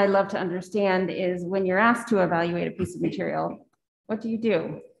 But what I'd love to understand is when you're asked to evaluate a piece of material, what do you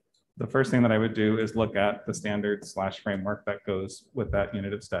do? The first thing that I would do is look at the standard/framework that goes with that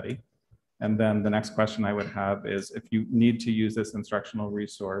unit of study. And then the next question I would have is, if you need to use this instructional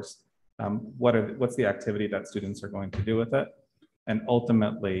resource, what's the activity that students are going to do with it? And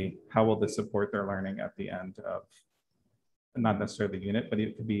ultimately, how will this support their learning at the end of not necessarily the unit, but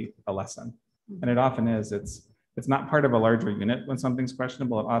it could be a lesson. And it often is, it's not part of a larger unit when something's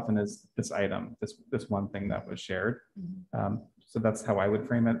questionable. It often is this item, this one thing that was shared. So that's how I would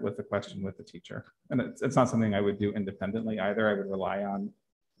frame it with the question with the teacher. And it's not something I would do independently either. I would rely on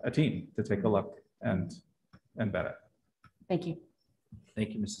a team to take a look and vet it. Thank you.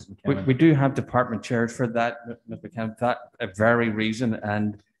 Thank you, Mrs. McKenna. We do have department chairs for that, Ms. McKenna, that very reason.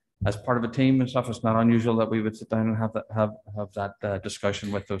 And as part of a team and stuff, it's not unusual that we would sit down and have that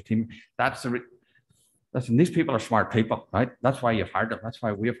discussion with those teams. Listen, these people are smart people, right? That's why you've hired them. That's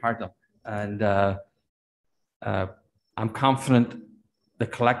why we've hired them. And I'm confident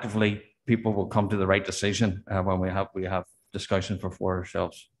that collectively people will come to the right decision when we have discussions before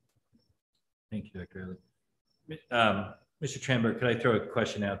ourselves. Thank you, Dr. Adley. Mr. Tranberg, could I throw a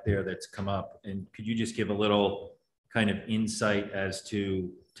question out there that's come up? And could you just give a little kind of insight as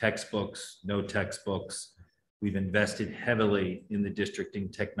to textbooks, no textbooks? We've invested heavily in the district in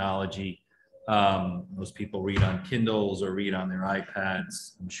technology. Most people read on Kindles or read on their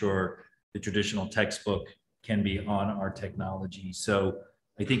iPads. I'm sure the traditional textbook can be on our technology. So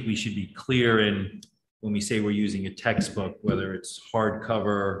I think we should be clear in when we say we're using a textbook, whether it's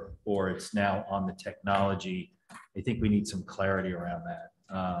hardcover or it's now on the technology. I think we need some clarity around that.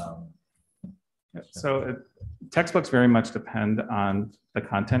 Textbooks very much depend on the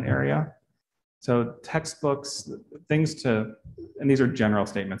content area. So textbooks, and these are general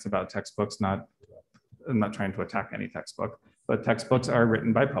statements about textbooks, I'm not trying to attack any textbook, but textbooks are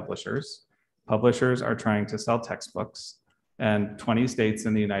written by publishers. Publishers are trying to sell textbooks, and 20 states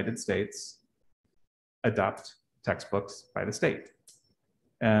in the United States adopt textbooks by the state.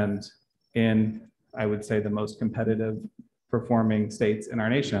 And in, I would say, the most competitive performing states in our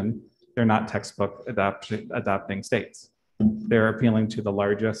nation, they're not textbook adopting states. They're appealing to the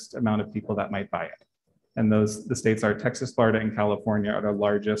largest amount of people that might buy it. And the states are Texas, Florida, and California are the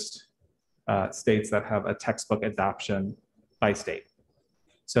largest states that have a textbook adoption by state.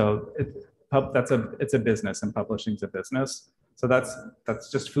 So it's a business, and publishing is a business. So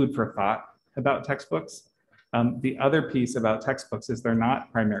that's just food for thought about textbooks. The other piece about textbooks is they're not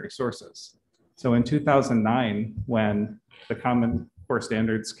primary sources. So in 2009, when the Common Core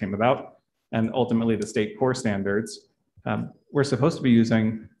Standards came about, and ultimately the state core standards, we're supposed to be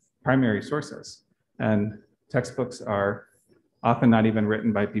using primary sources. And textbooks are often not even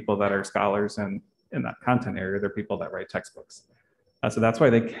written by people that are scholars in that content area. They're people that write textbooks. So that's why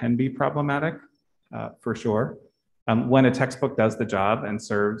they can be problematic, for sure. When a textbook does the job and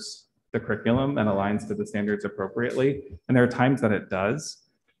serves the curriculum and aligns to the standards appropriately, and there are times that it does.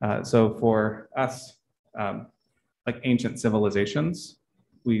 So for us, like ancient civilizations,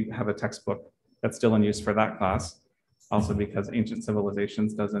 we have a textbook that's still in use for that class. Also because ancient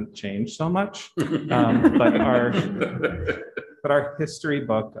civilizations doesn't change so much, but our history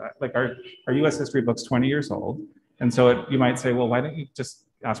book, like our US history book's 20 years old. And so you might say, well, why don't you just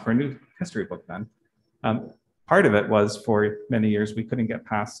ask for a new history book then? Part of it was for many years, we couldn't get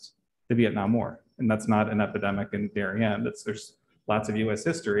past the Vietnam War. And that's not an epidemic in Darien. There's lots of US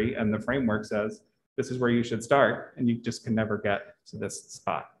history, and the framework says, this is where you should start, and you just can never get to this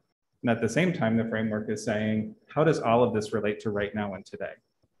spot. And at the same time, the framework is saying, how does all of this relate to right now and today?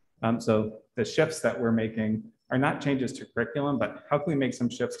 So the shifts that we're making are not changes to curriculum, but how can we make some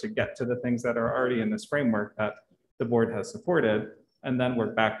shifts to get to the things that are already in this framework that the board has supported, and then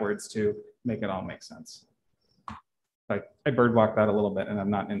work backwards to make it all make sense. I birdwalked that a little bit, and I'm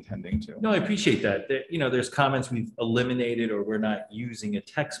not intending to. No, I appreciate that. There's comments we've eliminated or we're not using a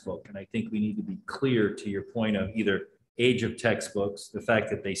textbook. And I think we need to be clear to your point of either age of textbooks, the fact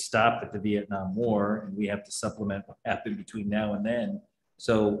that they stopped at the Vietnam War, and we have to supplement what happened between now and then.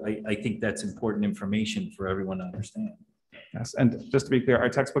 So I think that's important information for everyone to understand. Yes, and just to be clear, our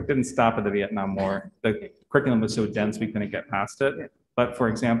textbook didn't stop at the Vietnam War. The curriculum was so dense we couldn't get past it. But for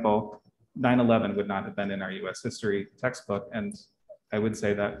example, 9/11 would not have been in our US history textbook. And I would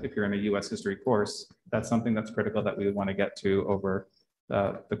say that if you're in a US history course, that's something that's critical that we would want to get to over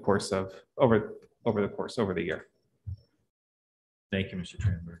the course of the year. Thank you, Mr.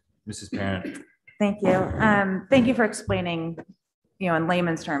 Tranberg. Mrs. Parent. Thank you. Thank you for explaining, in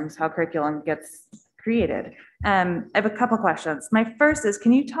layman's terms, how curriculum gets created. I have a couple questions. My first is,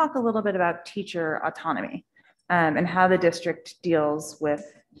 can you talk a little bit about teacher autonomy and how the district deals with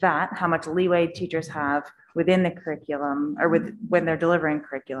that, how much leeway teachers have within the curriculum or when they're delivering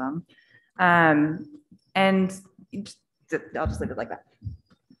curriculum? And I'll just leave it like that.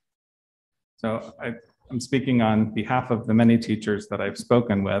 So I'm speaking on behalf of the many teachers that I've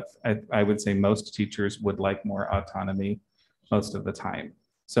spoken with. I would say most teachers would like more autonomy most of the time.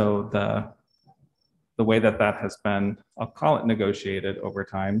 So the way that has been, I'll call it negotiated over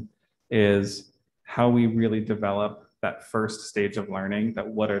time, is how we really develop that first stage of learning, that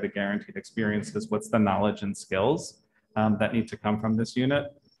what are the guaranteed experiences, what's the knowledge and skills that need to come from this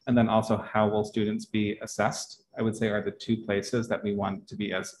unit, and then also how will students be assessed, I would say are the two places that we want to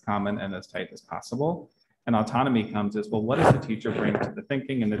be as common and as tight as possible. And autonomy comes as, well, what does the teacher bring to the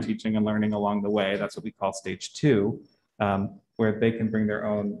thinking and the teaching and learning along the way? That's what we call stage 2, where they can bring their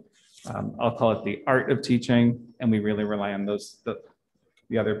own, I'll call it the art of teaching, and we really rely on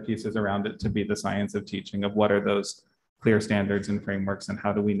the other pieces around it to be the science of teaching, of what are those clear standards and frameworks, and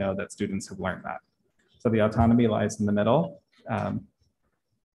how do we know that students have learned that? So the autonomy lies in the middle. I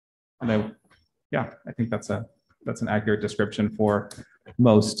think that's an accurate description for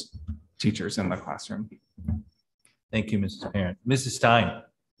most teachers in the classroom. Thank you, Mrs. Parent. Mrs. Stein.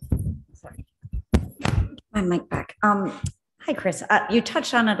 My mic back. Hi, Chris. You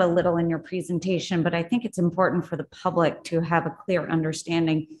touched on it a little in your presentation, but I think it's important for the public to have a clear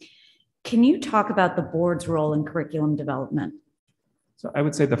understanding. Can you talk about the board's role in curriculum development? So I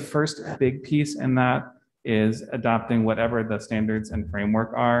would say the first big piece in that is adopting whatever the standards and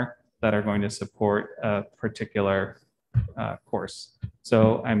framework are that are going to support a particular course.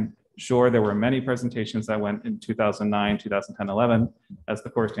 So I'm sure there were many presentations that went in 2009, 2010, 11 as the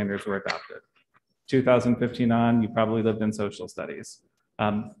core standards were adopted. 2015 on, you probably lived in social studies.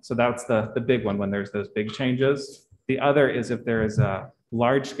 So that's the big one when there's those big changes. The other is if there is a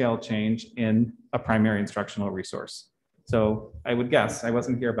large scale change in a primary instructional resource. So I would guess, I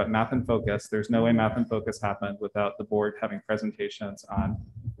wasn't here, but Math in Focus, there's no way Math in Focus happened without the board having presentations on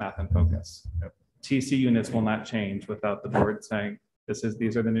Math in Focus. TC units will not change without the board saying,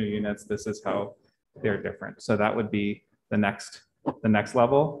 these are the new units, this is how they're different. So that would be the next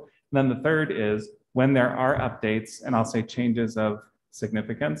level. And then the third is when there are updates, and I'll say changes of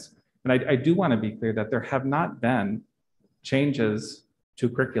significance. And I do want to be clear that there have not been changes to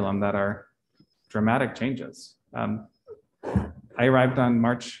curriculum that are dramatic changes. I arrived on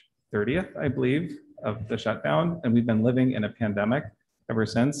March 30th, I believe, of the shutdown, and we've been living in a pandemic ever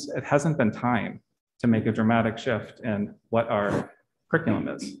since. It hasn't been time to make a dramatic shift in what our curriculum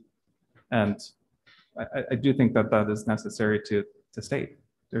is. And I do think that is necessary to state.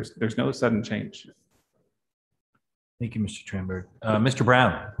 There's no sudden change. Thank you, Mr. Tranberg. Mr.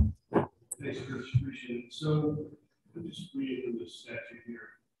 Brown. Thanks, Chris. Appreciate it. So I'm just reading the statute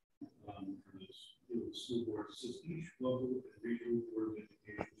here for this school board. It says each local and regional board of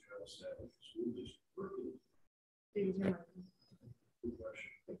education shall establish a school district curriculum. Good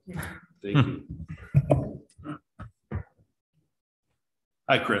question. Thank you.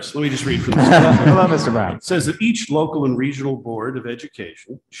 Hi, Chris. Let me just read from this. Hello, Mr. Brown. It says that each local and regional board of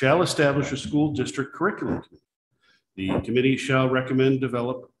education shall establish a school district curriculum committee. The committee shall recommend,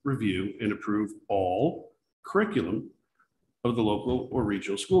 develop, review, and approve all curriculum of the local or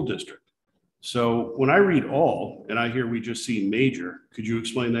regional school district. So when I read all, and I hear we just see major, could you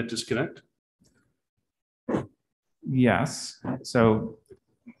explain that disconnect? Yes. So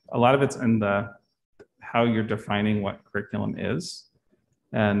a lot of it's in how you're defining what curriculum is.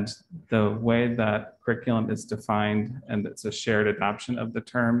 And the way that curriculum is defined, and it's a shared adoption of the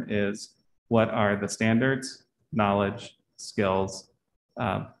term, is what are the standards, knowledge, skills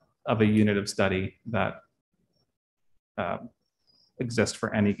of a unit of study that exist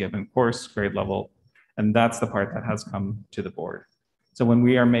for any given course, grade level. And that's the part that has come to the board. So when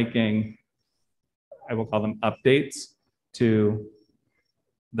we are making, I will call them updates to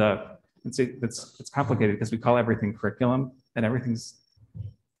it's complicated because we call everything curriculum and everything's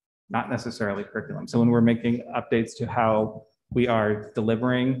not necessarily curriculum. So when we're making updates to how we are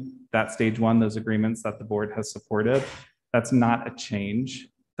delivering that stage 1, those agreements that the board has supported, that's not a change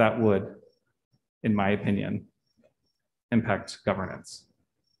that would, in my opinion, impact governance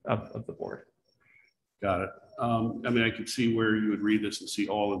of the board. Got it. I mean, I could see where you would read this and see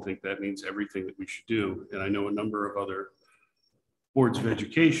all and think that means everything that we should do. And I know a number of other boards of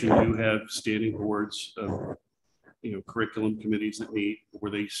education do have standing boards of curriculum committees that meet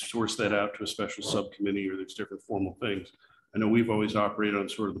where they source that out to a special subcommittee, or there's different formal things. I know we've always operated on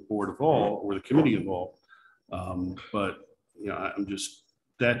sort of the board of all or the committee of all, but you know, I'm just,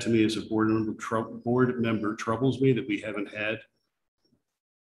 that to me as a board member troubles me that we haven't had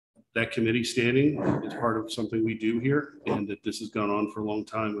that committee standing as part of something we do here, and that this has gone on for a long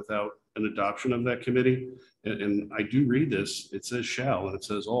time without an adoption of that committee. And I do read this, it says shall and it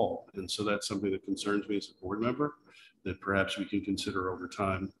says all. And so that's something that concerns me as a board member, that perhaps we can consider over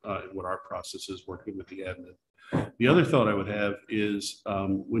time in what our process is working with the admin. The other thought I would have is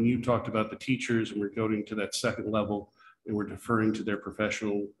when you talked about the teachers and we're going to that second level and we're deferring to their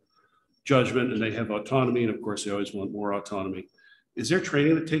professional judgment and they have autonomy, and of course they always want more autonomy. Is there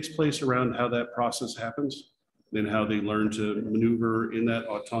training that takes place around how that process happens and how they learn to maneuver in that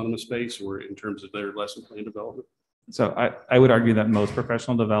autonomous space or in terms of their lesson plan development? So I would argue that most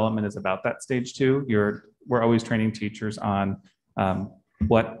professional development is about that stage too. We're always training teachers on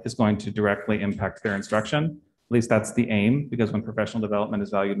what is going to directly impact their instruction. At least that's the aim, because when professional development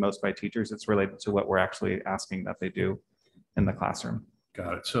is valued most by teachers, it's related to what we're actually asking that they do in the classroom.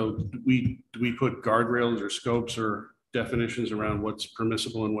 Got it. So do we put guardrails or scopes or definitions around what's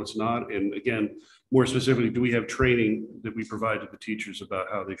permissible and what's not? And again, more specifically, do we have training that we provide to the teachers about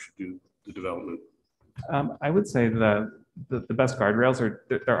how they should do the development? I would say the best guardrails are,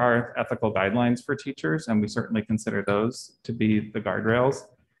 there are ethical guidelines for teachers, and we certainly consider those to be the guardrails.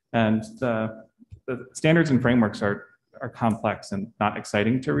 And the standards and frameworks are complex and not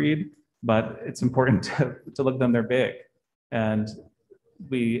exciting to read, but it's important to look at them, they're big. And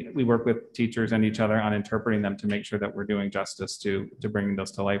we work with teachers and each other on interpreting them to make sure that we're doing justice to bringing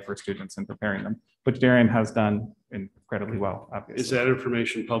those to life for students and preparing them, which Darien has done incredibly well, obviously. Is that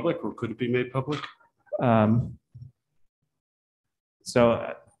information public or could it be made public?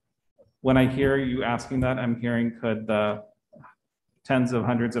 So when I hear you asking that, I'm hearing could the tens of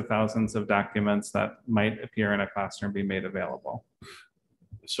hundreds of thousands of documents that might appear in a classroom be made available?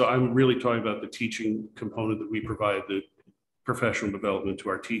 So I'm really talking about the teaching component that we provide, the professional development to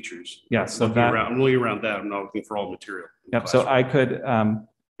our teachers. Yes, so I'm really around that. I'm not looking for all material. Yep. So I could,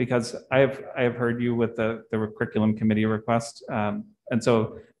 because I have heard you with the curriculum committee request, and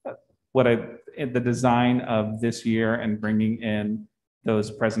so the design of this year and bringing in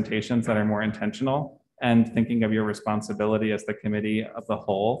those presentations that are more intentional and thinking of your responsibility as the committee of the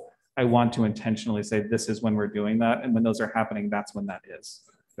whole, I want to intentionally say this is when we're doing that, and when those are happening, that's when that is.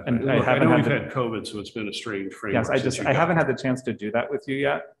 And Look, I know we've had COVID, so it's been a strange framework. Yes, I haven't had the chance to do that with you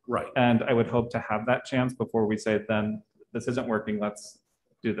yet. Right. And I would hope to have that chance before we say, then this isn't working, let's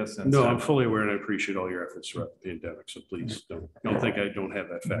do this instead. No, I'm fully aware and I appreciate all your efforts throughout the pandemic. So please don't think I don't have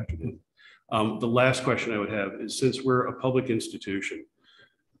that factored in. The last question I would have is, since we're a public institution,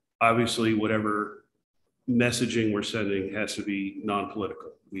 obviously whatever messaging we're sending has to be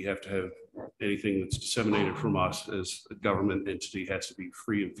non-political. We have to have anything that's disseminated from us as a government entity has to be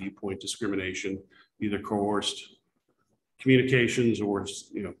free of viewpoint discrimination, either coerced communications or,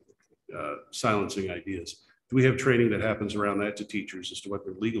 silencing ideas. Do we have training that happens around that to teachers as to what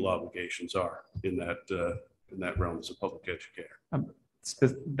their legal obligations are in that realm as a public educator?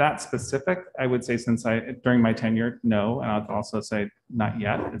 That specific, I would say, since during my tenure, no, and I'd also say not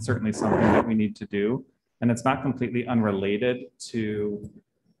yet. It's certainly something that we need to do, and it's not completely unrelated to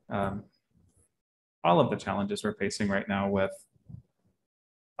all of the challenges we're facing right now with,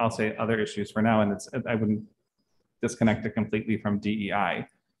 I'll say, other issues for now, and I wouldn't disconnect it completely from DEI.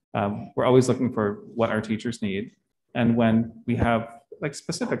 We're always looking for what our teachers need, and when we have like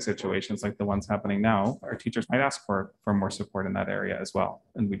specific situations like the ones happening now, our teachers might ask for more support in that area as well,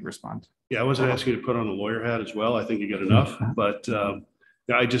 and we'd respond. Yeah, I wasn't asking you to put on a lawyer hat as well. I think you got enough, but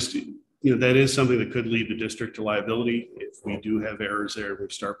I just, that is something that could lead the district to liability if we do have errors there. We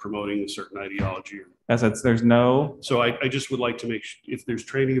start promoting a certain ideology. As there's no. So I just would like to make sure if there's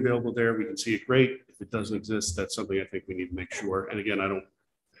training available there, we can see it. Great. If it doesn't exist, that's something I think we need to make sure. And again, I don't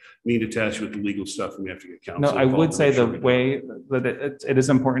mean to attach with the legal stuff, and we have to get counsel. No, I would say the way that it is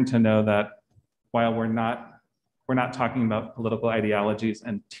important to know that while we're not talking about political ideologies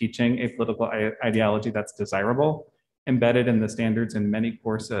and teaching a political ideology that's desirable, embedded in the standards in many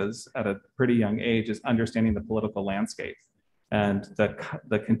courses at a pretty young age is understanding the political landscape and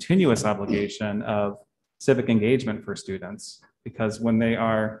the continuous obligation of civic engagement for students. Because when they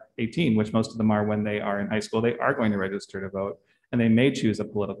are 18, which most of them are when they are in high school, they are going to register to vote, and they may choose a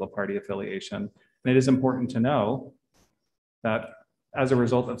political party affiliation. And it is important to know that as a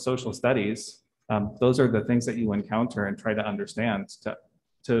result of social studies, those are the things that you encounter and try to understand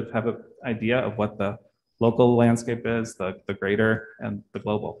to have an idea of what the local landscape is, the greater and the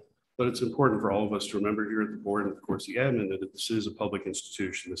global. But it's important for all of us to remember here at the board and of course the admin that this is a public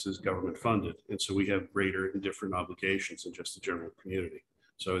institution, this is government funded. And so we have greater and different obligations than just the general community.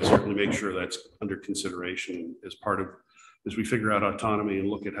 So I certainly make sure that's under consideration as part of as we figure out autonomy and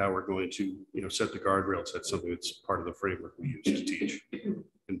look at how we're going to, set the guardrails, that's something that's part of the framework we use to teach and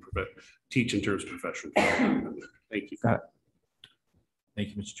teach in terms of professional development. Thank you.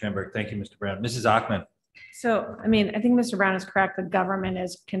 Thank you, Mr. Trenberg. Thank you, Mr. Brown. Mrs. Achman. So, I mean, I think Mr. Brown is correct. The government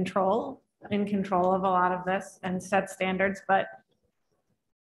is in control of a lot of this and set standards. But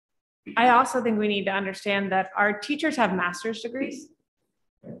I also think we need to understand that our teachers have master's degrees,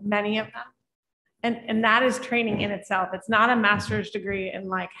 many of them. And that is training in itself. It's not a master's degree in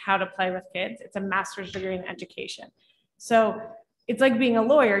like how to play with kids. It's a master's degree in education. So it's like being a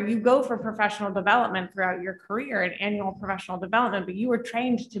lawyer. You go for professional development throughout your career and annual professional development, but you were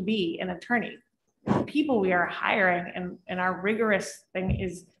trained to be an attorney. The people we are hiring and our rigorous thing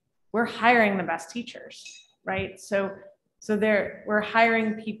is we're hiring the best teachers, right? So we're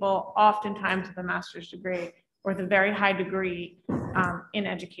hiring people oftentimes with a master's degree or with a very high degree in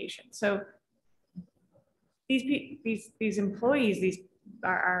education. So these employees, these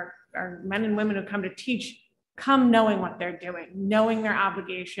are men and women who come to teach, come knowing what they're doing, knowing their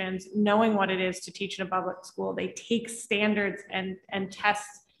obligations, knowing what it is to teach in a public school. They take standards and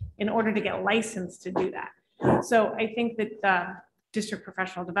tests in order to get licensed to do that. So I think that district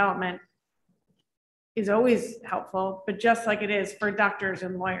professional development is always helpful, but just like it is for doctors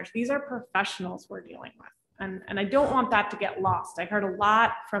and lawyers, these are professionals we're dealing with. And I don't want that to get lost. I heard a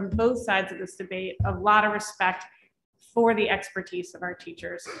lot from both sides of this debate, a lot of respect for the expertise of our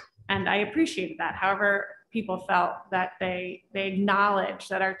teachers. And I appreciated that. However, people felt that they acknowledge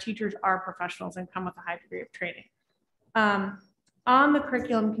that our teachers are professionals and come with a high degree of training. On the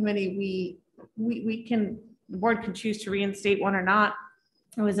curriculum committee, the board can choose to reinstate one or not.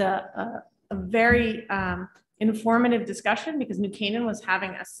 It was a very informative discussion because New Canaan was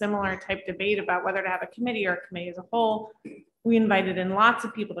having a similar type debate about whether to have a committee or a committee as a whole. We invited in lots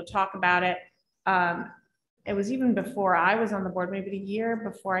of people to talk about it. It was even before I was on the board, maybe a year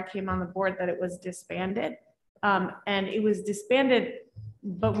before I came on the board, that it was disbanded. And it was disbanded,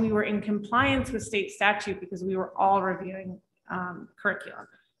 but we were in compliance with state statute because we were all reviewing curriculum.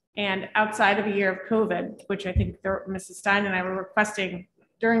 And outside of a year of COVID, which I think Mrs. Stein and I were requesting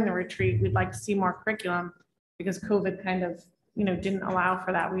during the retreat, we'd like to see more curriculum because COVID kind of, didn't allow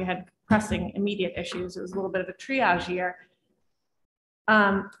for that. We had pressing immediate issues. It was a little bit of a triage year.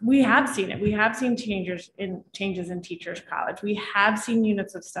 We have seen it. We have seen changes in Teachers College. We have seen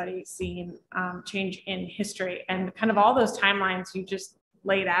units of study, seen change in history, and kind of all those timelines you just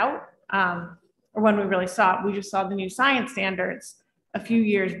laid out. Or when we really saw it, we just saw the new science standards a few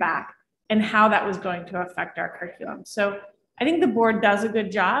years back and how that was going to affect our curriculum. So I think the board does a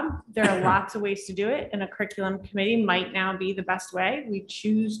good job. There are lots of ways to do it, and a curriculum committee might now be the best way. We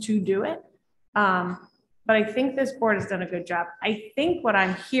choose to do it. But I think this board has done a good job. I think what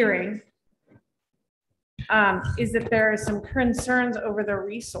I'm hearing is that there are some concerns over the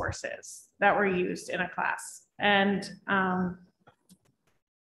resources that were used in a class. And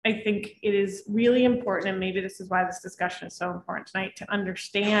I think it is really important, and maybe this is why this discussion is so important tonight, to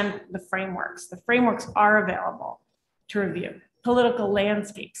understand the frameworks. The frameworks are available to review. Political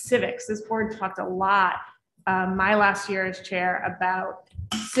landscape, civics. This board talked a lot my last year as chair about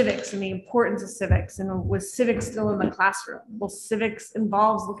civics and the importance of civics, and was civics still in the classroom? Well, civics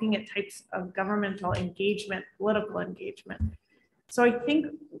involves looking at types of governmental engagement, political engagement. So I think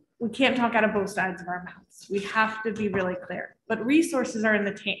we can't talk out of both sides of our mouths. We have to be really clear, but resources are in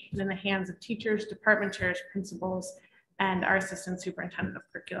the hands of teachers, department chairs, principals, and our assistant superintendent of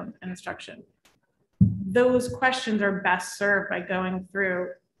curriculum and instruction. Those questions are best served by going through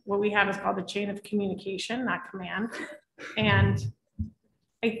what we have is called the chain of communication, not command. And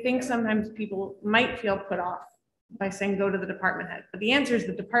I think sometimes people might feel put off by saying, go to the department head. But the answer is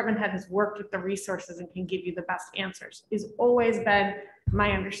the department head has worked with the resources and can give you the best answers, is always been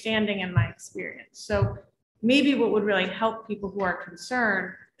my understanding and my experience. So maybe what would really help people who are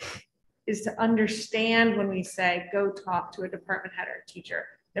concerned is to understand when we say, go talk to a department head or a teacher,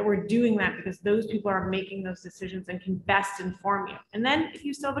 that we're doing that because those people are making those decisions and can best inform you. And then if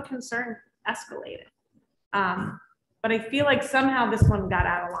you still have a concern, escalate it. But I feel like somehow this one got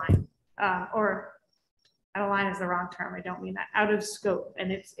out of line, or out of line is the wrong term. I don't mean that, out of scope.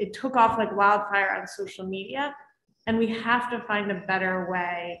 And it took off like wildfire on social media. And we have to find a better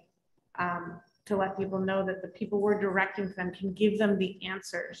way to let people know that the people we're directing to them can give them the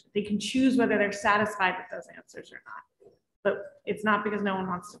answers. They can choose whether they're satisfied with those answers or not. But it's not because no one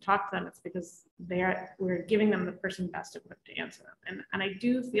wants to talk to them. It's because we're giving them the person best equipped to answer them. And I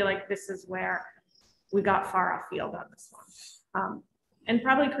do feel like this is where we got far off field on this one, and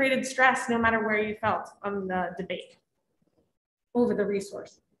probably created stress no matter where you felt on the debate over the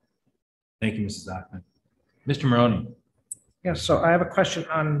resource. Thank you, Mrs. Achman. Mr. Maroney. Yeah, so I have a question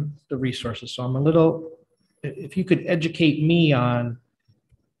on the resources. So I'm a little, if you could educate me on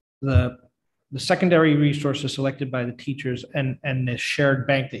the secondary resources selected by the teachers and the shared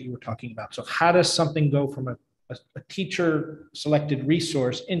bank that you were talking about. So how does something go from a teacher selected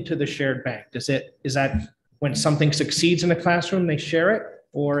resource into the shared bank? Is that when something succeeds in the classroom, they share it?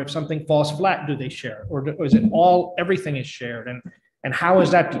 Or if something falls flat, do they share it? Or is it everything is shared? And how is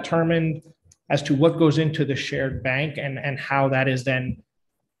that determined as to what goes into the shared bank and how that is then,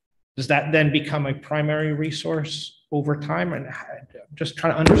 does that then become a primary resource over time? And just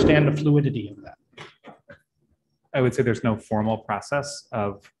trying to understand the fluidity of that. I would say there's no formal process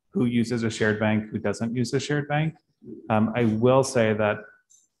of who uses a shared bank, who doesn't use a shared bank. I will say that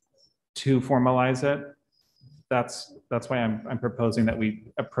to formalize it, that's why I'm proposing that we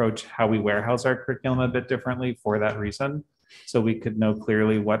approach how we warehouse our curriculum a bit differently for that reason. So we could know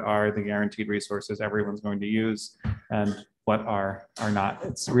clearly what are the guaranteed resources everyone's going to use and what are not.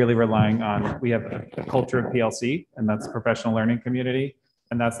 It's really relying on, we have a culture of PLC, and that's professional learning community.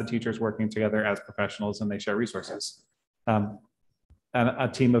 And that's the teachers working together as professionals, and they share resources. And a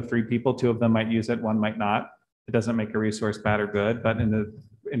team of 3 people, 2 of them might use it, 1 might not. It doesn't make a resource bad or good, but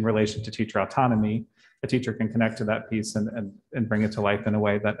in relation to teacher autonomy, a teacher can connect to that piece and bring it to life in a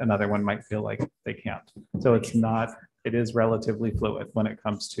way that another one might feel like they can't. So it is relatively fluid when it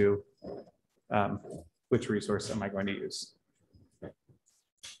comes to which resource am I going to use.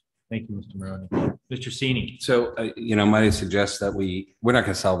 Thank you, Mr. Maroney. Mr. Cini. So, might I suggest that we're not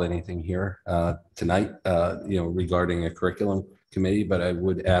going to solve anything here tonight, regarding a curriculum committee, but I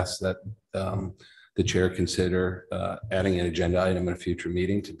would ask that the chair consider adding an agenda item in a future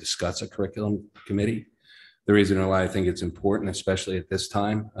meeting to discuss a curriculum committee. The reason why I think it's important, especially at this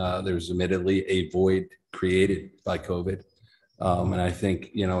time, there's admittedly a void created by COVID. And I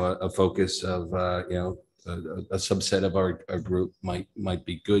think, a focus of, a subset of our group might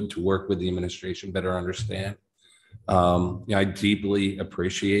be good to work with the administration, better understand. I deeply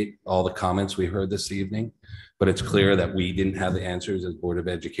appreciate all the comments we heard this evening, but it's clear that we didn't have the answers as Board of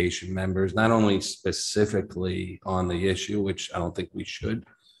Education members, not only specifically on the issue, which I don't think we should,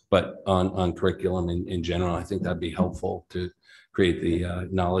 but on curriculum in general. I think that'd be helpful to create the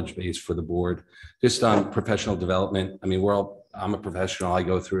knowledge base for the board. Just on professional development, I mean, I'm a professional. I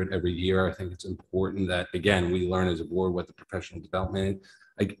go through it every year. I think it's important that, again, we learn as a board what the professional development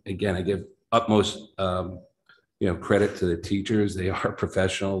is. I give utmost credit to the teachers. They are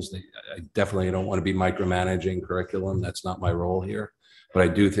professionals. I definitely don't want to be micromanaging curriculum. That's not my role here. But I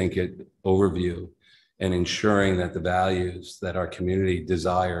do think overview and ensuring that the values that our community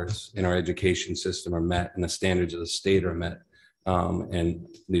desires in our education system are met and the standards of the state are met, and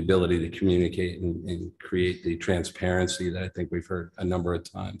the ability to communicate and create the transparency that I think we've heard a number of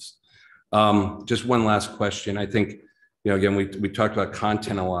times. Just one last question. I think, again, we talked about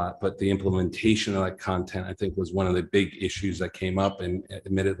content a lot, but the implementation of that content, I think, was one of the big issues that came up. And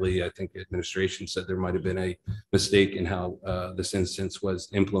admittedly, I think the administration said there might have been a mistake in how this instance was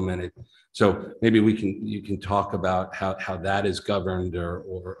implemented. So maybe you can talk about how that is governed or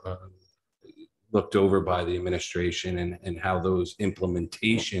looked over by the administration and how those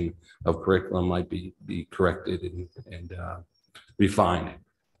implementation of curriculum might be corrected and refined.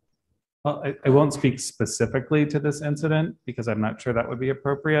 Well, I won't speak specifically to this incident because I'm not sure that would be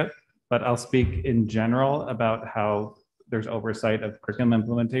appropriate, but I'll speak in general about how there's oversight of curriculum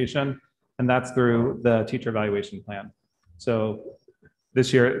implementation, and that's through the teacher evaluation plan. So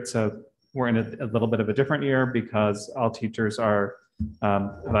this year, we're in a little bit of a different year because all teachers are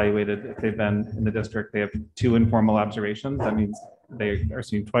evaluated. If they've been in the district, they have 2 informal observations. That means they are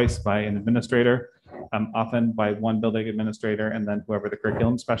seen twice by an administrator, often by 1 building administrator, and then whoever the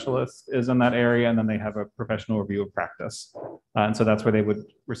curriculum specialist is in that area, and then they have a professional review of practice. And so that's where they would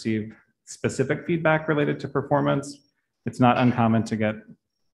receive specific feedback related to performance. It's not uncommon to get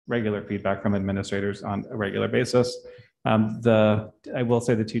regular feedback from administrators on a regular basis. I will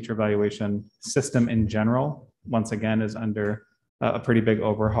say the teacher evaluation system in general, once again, is under a pretty big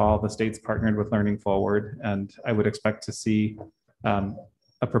overhaul. The state's partnered with Learning Forward, and I would expect to see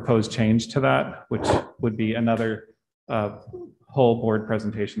a proposed change to that, which would be another whole board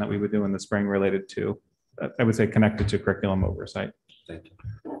presentation that we would do in the spring related to, I would say, connected to curriculum oversight. Thank you.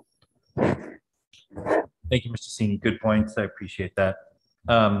 Thank you, Mr. Cini. Good points. I appreciate that.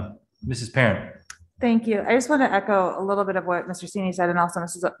 Mrs. Parent. Thank you. I just want to echo a little bit of what Mr. Cini said and also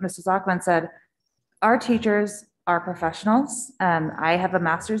Mrs. Auckland said. Our teachers are professionals. I have a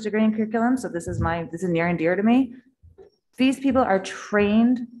master's degree in curriculum, so this is near and dear to me. These people are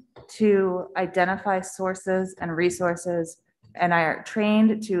trained to identify sources and resources and are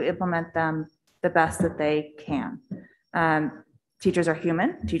trained to implement them the best that they can. Teachers are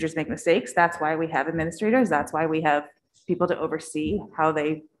human. Teachers make mistakes. That's why we have administrators. That's why we have people to oversee how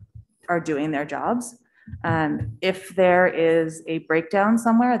they are doing their jobs. If there is a breakdown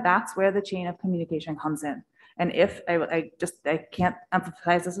somewhere, that's where the chain of communication comes in. And if I can't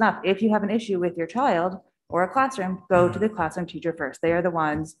emphasize this enough, if you have an issue with your child or a classroom, go to the classroom teacher first. They are the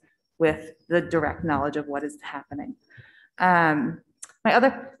ones with the direct knowledge of what is happening. My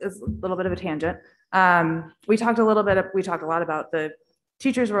other is a little bit of a tangent. We talked a lot about the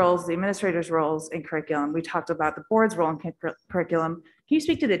teachers' roles, the administrators' roles in curriculum. We talked about the board's role in curriculum. Can you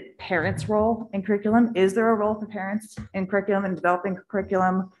speak to the parents' role in curriculum? Is there a role for parents in curriculum and developing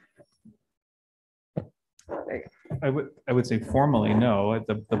curriculum? I would say formally, no.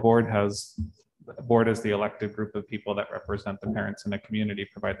 The board is the elected group of people that represent the parents in the community,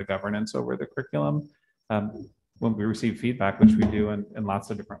 provide the governance over the curriculum. When we receive feedback, which we do in lots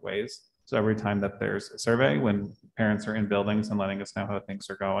of different ways. So every time that there's a survey, when parents are in buildings and letting us know how things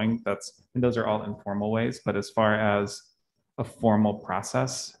are going, and those are all informal ways. But as far as a formal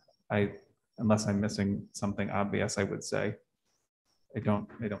process, unless I'm missing something obvious, I would say I don't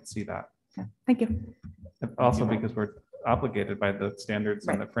see that. Okay, thank you. Also, because we're obligated by the standards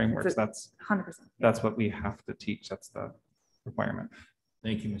and the frameworks, that's 100%. That's what we have to teach. That's the requirement.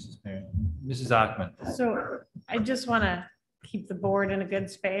 Thank you, Mrs. Perry. Mrs. Achman. So I just want to keep the board in a good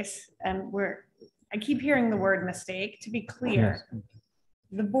space, and I keep hearing the word mistake. To be clear, yes.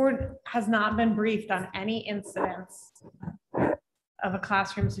 The board has not been briefed on any incidents of a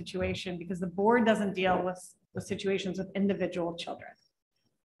classroom situation because the board doesn't deal with situations with individual children.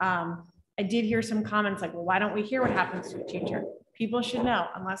 I did hear some comments like, well, why don't we hear what happens to a teacher? People should know,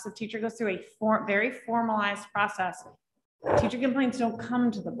 unless a teacher goes through a very formalized process, teacher complaints don't come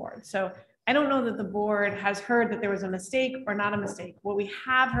to the board. So I don't know that the board has heard that there was a mistake or not a mistake. What we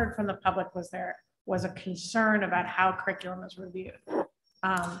have heard from the public was there was a concern about how curriculum is reviewed.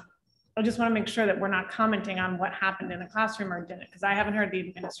 I just want to make sure that we're not commenting on what happened in a classroom or didn't, because I haven't heard the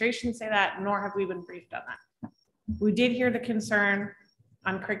administration say that, nor have we been briefed on that. We did hear the concern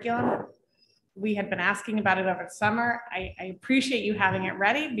on curriculum. We had been asking about it over the summer. I appreciate you having it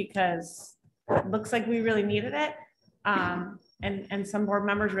ready because it looks like we really needed it. And some board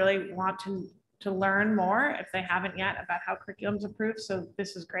members really want to learn more if they haven't yet about how curriculum is approved. So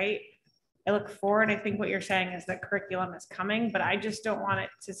this is great. I look forward. I think what you're saying is that curriculum is coming, but I just don't want it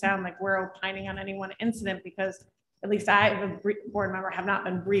to sound like we're opining on any one incident because at least I, as a board member, have not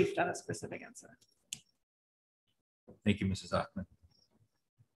been briefed on a specific incident. Thank you, Mrs. Achman.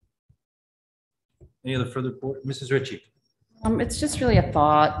 Any other further board? Mrs. Ritchie. It's just really a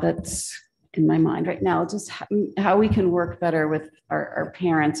thought that's in my mind right now, just how we can work better with our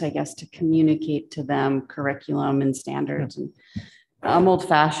parents, I guess, to communicate to them curriculum and standards. And I'm old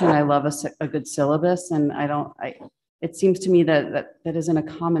fashioned. I love a good syllabus, and it seems to me that isn't a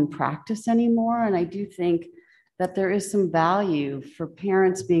common practice anymore. And I do think that there is some value for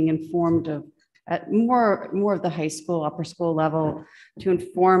parents being informed of at more of the high school, upper school level, to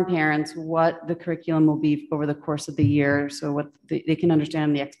inform parents what the curriculum will be over the course of the year. So what they can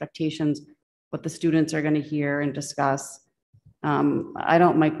understand the expectations, what the students are going to hear and discuss. I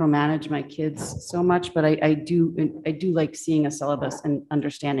don't micromanage my kids so much, but I do like seeing a syllabus and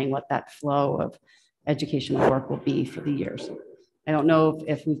understanding what that flow of educational work will be for the years. I don't know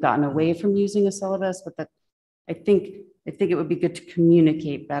if we've gotten away from using a syllabus, but I think it would be good to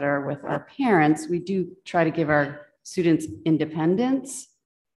communicate better with our parents. We do try to give our students independence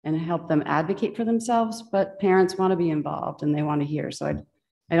and help them advocate for themselves, but parents want to be involved and they want to hear. So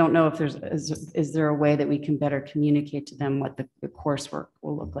I don't know if is there a way that we can better communicate to them what the coursework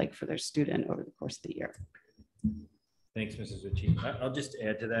will look like for their student over the course of the year. Thanks, Mrs. Ritchie. I'll just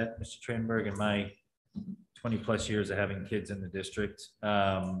add to that, Mr. Tranberg, in my 20 plus years of having kids in the district.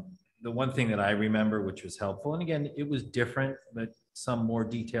 The one thing that I remember, which was helpful, and again, it was different, but some more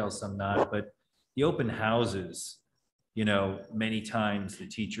details, some not, but the open houses, many times the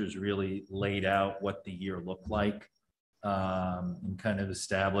teachers really laid out what the year looked like and kind of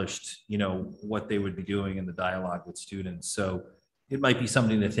established, what they would be doing in the dialogue with students. So it might be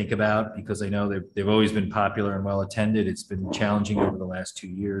something to think about because I know they've always been popular and well attended. It's been challenging over the last 2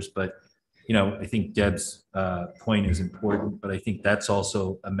 years, but I think Deb's point is important, but I think that's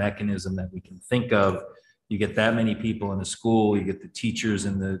also a mechanism that we can think of. You get that many people in a school, you get the teachers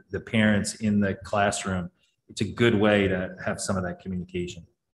and the parents in the classroom. It's a good way to have some of that communication.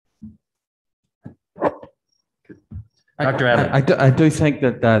 Dr. Adler. I do think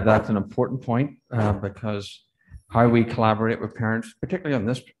that that's an important point because how we collaborate with parents, particularly on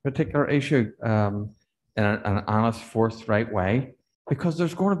this particular issue, in an honest, forthright way, because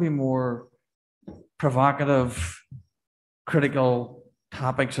there's going to be more provocative critical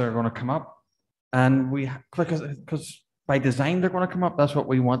topics that are going to come up. And because by design, they're going to come up. That's what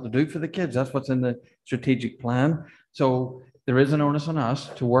we want to do for the kids. That's what's in the strategic plan. So there is an onus on us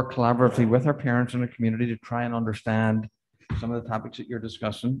to work collaboratively with our parents and the community to try and understand some of the topics that you're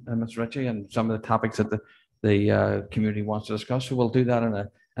discussing, Ms. Ritchie, and some of the topics that the community wants to discuss. So we'll do that in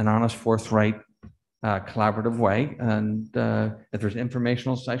an honest, forthright, collaborative way. And if there's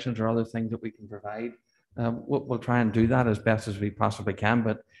informational sessions or other things that we can provide, we'll try and do that as best as we possibly can.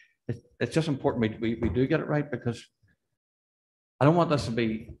 But it's just important we do get it right, because I don't want this to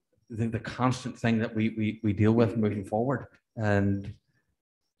be the constant thing that we deal with moving forward. And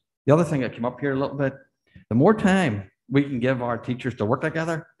the other thing that came up here a little bit, the more time we can give our teachers to work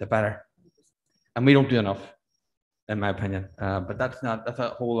together, the better. And we don't do enough, in my opinion. But that's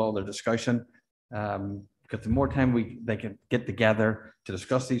a whole other discussion. Because the more time they can get together to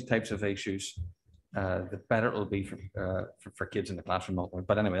discuss these types of issues, the better it will be for kids in the classroom ultimately.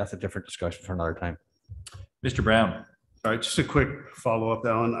 But anyway, that's a different discussion for another time. Mr. Brown. All right, just a quick follow-up,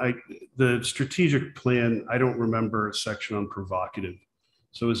 Alan. The strategic plan, I don't remember a section on provocative.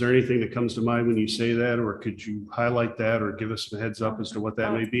 So is there anything that comes to mind when you say that, or could you highlight that or give us some heads up as to what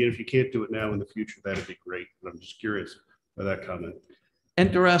that may be? And if you can't do it now, in the future, that'd be great. But I'm just curious by that comment.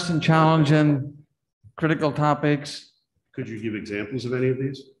 Interesting, challenging, critical topics. Could you give examples of any of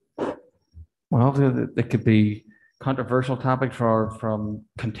these? Well, there could be controversial topics from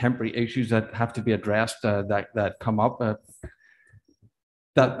contemporary issues that have to be addressed that come up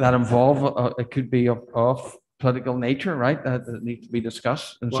that involve it could be of political nature, right? That need to be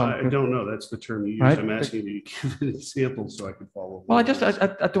discussed. Well, I don't know. That's the term you use. Right? I'm asking you to give an example so I can follow. Well, I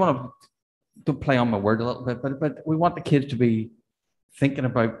don't want to play on my word a little bit, but we want the kids to be thinking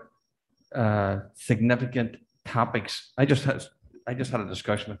about significant topics. I just had a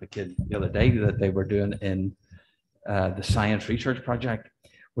discussion with the kid the other day that they were doing in the science research project,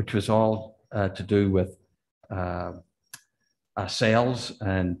 which was all to do with cells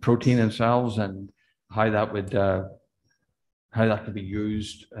and protein in cells and how that could be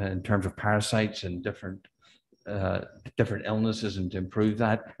used in terms of parasites and different illnesses and to improve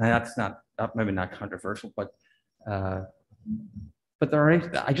that. And that's maybe not controversial, but I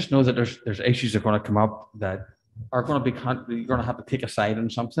just know that there's issues that are going to come up that are going to be you're going to have to take a side on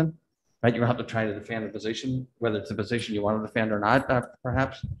something. Right, you're going to have to try to defend a position, whether it's a position you want to defend or not,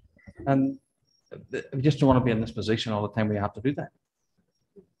 perhaps. And we just don't want to be in this position all the time. We have to do that.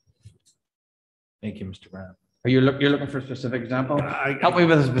 Thank you, Mr. Brown. Are you're looking for a specific example? Help me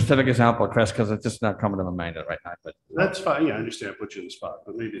with a specific example, Chris, because it's just not coming to my mind right now. But that's fine. Yeah, I understand. I put you in the spot,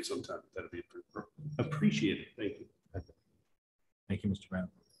 but maybe sometime that'd be appreciated. Thank you. Thank you, Mr. Brown.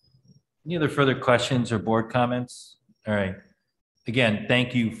 Any other further questions or board comments? All right. Again,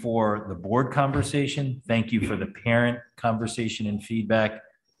 thank you for the board conversation. Thank you for the parent conversation and feedback.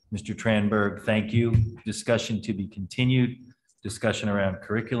 Mr. Tranberg, thank you. Discussion to be continued. Discussion around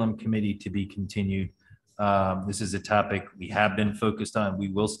curriculum committee to be continued. This is a topic we have been focused on. We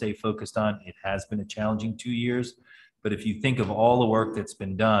will stay focused on. It has been a challenging 2 years. But if you think of all the work that's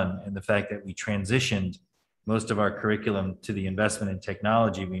been done and the fact that we transitioned most of our curriculum to the investment in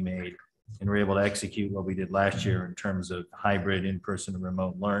technology we made, and we're able to execute what we did last year in terms of hybrid, in-person, and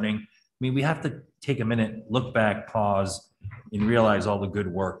remote learning. I mean, we have to take a minute, look back, pause, and realize all the good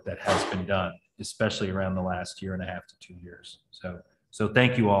work that has been done, especially around the last 1.5 to 2 years. So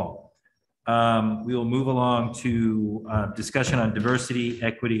thank you all. We will move along to discussion on diversity,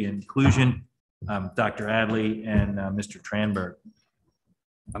 equity, and inclusion. Dr. Adley and Mr. Tranberg.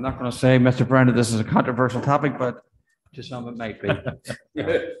 I'm not going to say, Mr. Brown, that this is a controversial topic, but to some it might be.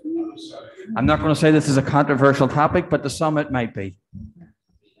 I'm not going to say this is a controversial topic, but to some it might be.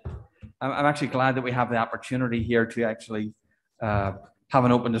 I'm actually glad that we have the opportunity here to actually have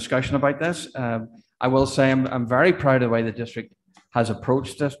an open discussion about this. I will say I'm very proud of the way the district has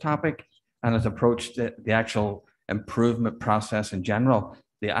approached this topic and has approached the actual improvement process in general.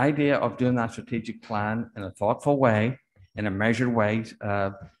 The idea of doing that strategic plan in a thoughtful way, in a measured way,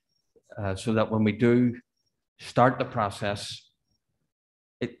 so that when we do start the process,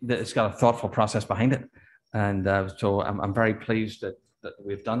 it's got a thoughtful process behind it. And so I'm very pleased that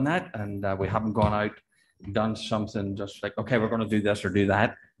we've done that, and we haven't gone out and done something just like, okay, we're going to do this or do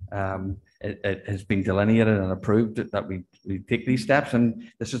that. It has been delineated and approved that we take these steps,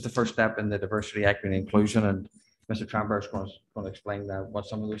 and this is the first step in the diversity, equity, and inclusion. And Mr. Tranberg is going to explain what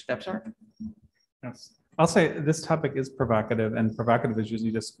some of those steps are. Yes. I'll say this topic is provocative, and provocative is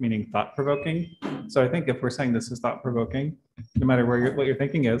usually just meaning thought-provoking. So I think if we're saying this is thought-provoking, no matter what your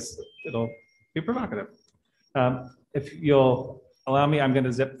thinking is, it'll be provocative. If you'll allow me, I'm going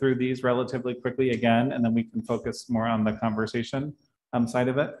to zip through these relatively quickly again, and then we can focus more on the conversation side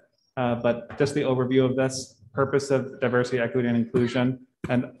of it. But just the overview of this, purpose of diversity, equity, and inclusion.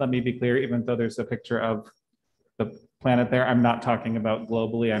 And let me be clear, even though there's a picture of the planet there, I'm not talking about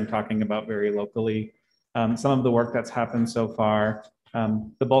globally, I'm talking about very locally. Some of the work that's happened so far,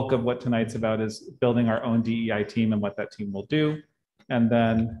 the bulk of what tonight's about is building our own DEI team and what that team will do. And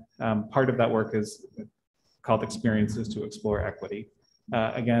then part of that work is called Experiences to Explore Equity.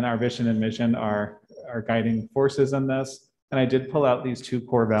 Again, our vision and mission are guiding forces in this. And I did pull out these 2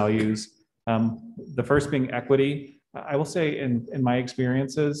 core values. The first being equity. I will say in my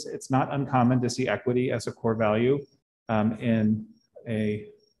experiences, it's not uncommon to see equity as a core value in a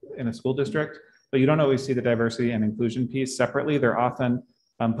school district, but you don't always see the diversity and inclusion piece separately. They're often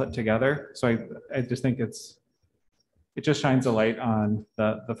put together. So I just think it just shines a light on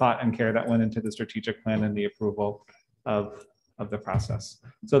the thought and care that went into the strategic plan and the approval of the process.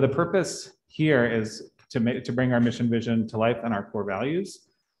 So the purpose here is to bring our mission vision to life and our core values.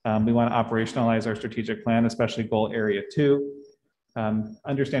 We want to operationalize our strategic plan, especially goal area 2,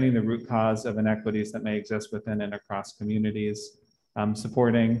 understanding the root cause of inequities that may exist within and across communities,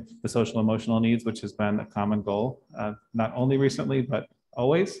 supporting the social emotional needs, which has been a common goal, not only recently, but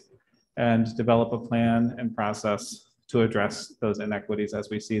always, and develop a plan and process to address those inequities as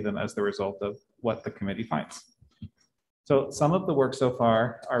we see them as the result of what the committee finds. So some of the work so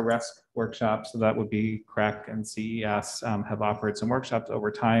far are RESC workshops, so that would be CREC and CES have offered some workshops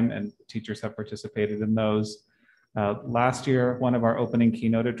over time, and teachers have participated in those. Last year, one of our opening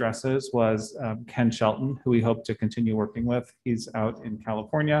keynote addresses was Ken Shelton, who we hope to continue working with. He's out in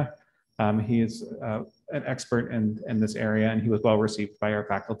California. He is an expert in this area, and he was well received by our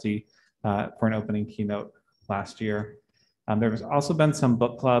faculty for an opening keynote last year. There's also been some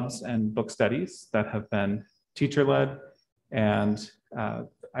book clubs and book studies that have been teacher-led, and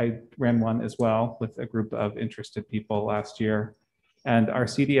I ran one as well with a group of interested people last year. And our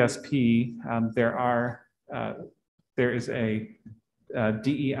CDSP, there is a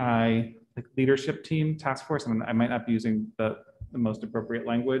DEI leadership team task force. I might not be using the most appropriate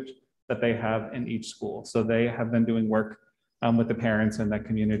language that they have in each school. So they have been doing work with the parents in that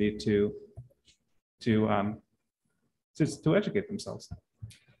community to educate themselves.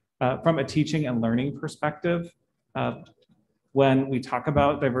 From a teaching and learning perspective, when we talk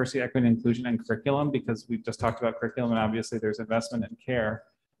about diversity, equity, and inclusion and curriculum, because we've just talked about curriculum and obviously there's investment in care,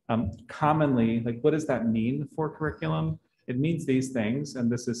 commonly, like what does that mean for curriculum? It means these things, and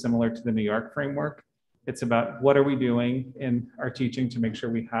this is similar to the New York framework. It's about what are we doing in our teaching to make sure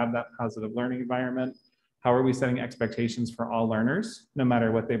we have that positive learning environment? How are we setting expectations for all learners, no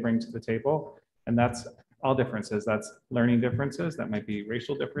matter what they bring to the table? And that's all differences. That's learning differences. That might be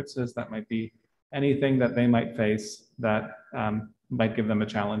racial differences. That might be anything that they might face that might give them a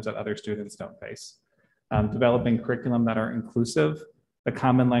challenge that other students don't face. Developing curriculum that are inclusive. The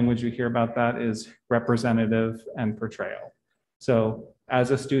common language you hear about that is representative and portrayal. So as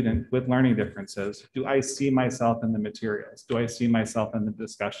a student with learning differences, do I see myself in the materials? Do I see myself in the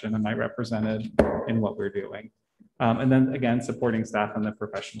discussion? Am I represented in what we're doing? And then again, supporting staff in the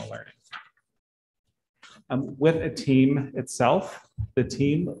professional learning. With a team itself, the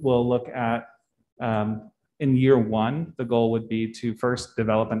team will look at, in year 1, the goal would be to first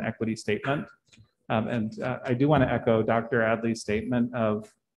develop an equity statement. I do want to echo Dr. Adley's statement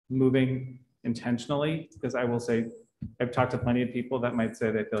of moving intentionally, because I will say, I've talked to plenty of people that might say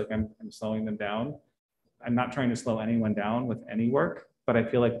they feel like I'm slowing them down. I'm not trying to slow anyone down with any work, but I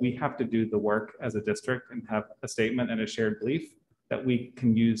feel like we have to do the work as a district and have a statement and a shared belief that we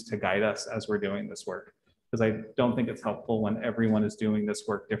can use to guide us as we're doing this work. Because I don't think it's helpful when everyone is doing this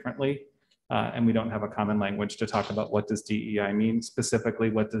work differently and we don't have a common language to talk about what does DEI mean, specifically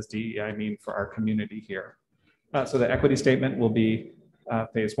what does DEI mean for our community here. So the equity statement will be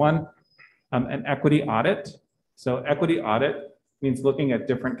phase 1. An equity audit. So equity audit means looking at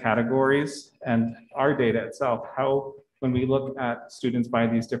different categories and our data itself, how when we look at students by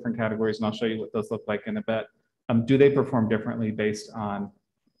these different categories, and I'll show you what those look like in a bit, do they perform differently based on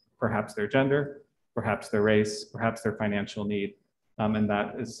perhaps their gender, perhaps their race, perhaps their financial need. And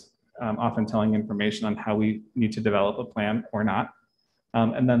that is often telling information on how we need to develop a plan or not.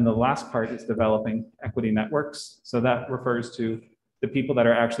 And then the last part is developing equity networks. So that refers to the people that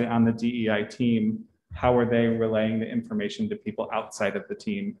are actually on the DEI team. How are they relaying the information to people outside of the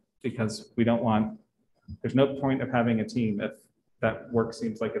team? Because we don't want, there's no point of having a team if that work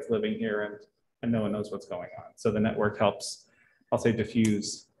seems like it's living here and no one knows what's going on. So the network helps, I'll say,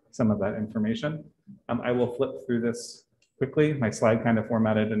 diffuse some of that information. I will flip through this quickly. My slide kind of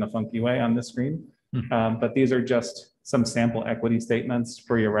formatted in a funky way on the screen. But these are just some sample equity statements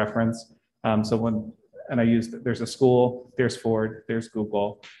for your reference. There's a school, there's Ford, there's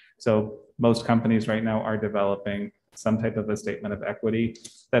Google. So most companies right now are developing some type of a statement of equity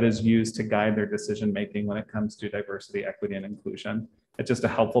that is used to guide their decision-making when it comes to diversity, equity, and inclusion. It's just a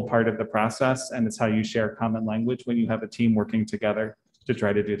helpful part of the process, and it's how you share common language when you have a team working together to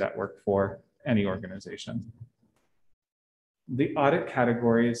try to do that work for any organization. The audit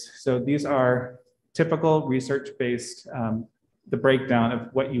categories, so these are typical research-based, the breakdown of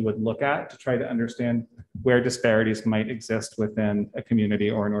what you would look at to try to understand where disparities might exist within a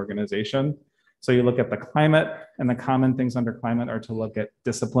community or an organization. So you look at the climate, and the common things under climate are to look at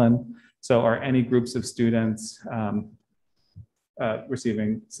discipline. So are any groups of students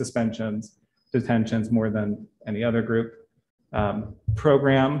receiving suspensions, detentions more than any other group?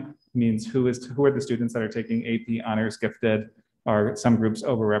 Program means who are the students that are taking AP, honors, gifted? Are some groups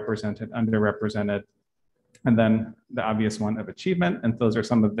overrepresented, underrepresented? And then the obvious one of achievement, and those are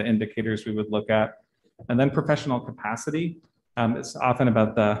some of the indicators we would look at. And then professional capacity. It's often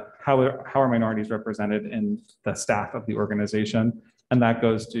about how are minorities represented in the staff of the organization, and that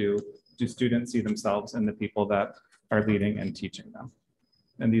goes to, do students see themselves in the people that are leading and teaching them?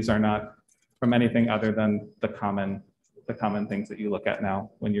 And these are not from anything other than the common things that you look at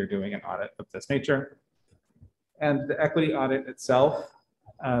now when you're doing an audit of this nature. And the equity audit itself,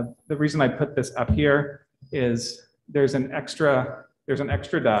 the reason I put this up here is there's an extra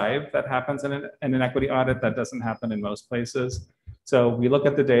dive that happens in an equity audit that doesn't happen in most places. So we look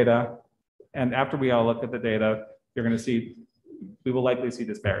at the data, and after we all look at the data, you're going to see, we will likely see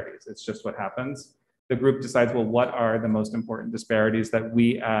disparities. It's just what happens. The group decides, well, what are the most important disparities that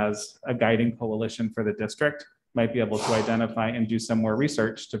we as a guiding coalition for the district might be able to identify and do some more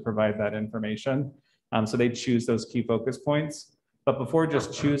research to provide that information. So they choose those key focus points. But before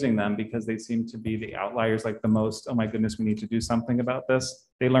just choosing them, because they seem to be the outliers, like the most, oh my goodness, we need to do something about this,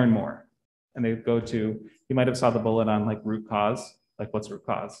 they learn more. And they go to, you might have saw the bullet on like root cause, like what's root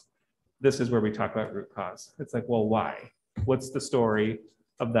cause? This is where we talk about root cause. It's like, well, why? What's the story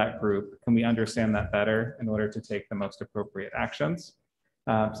of that group? Can we understand that better in order to take the most appropriate actions?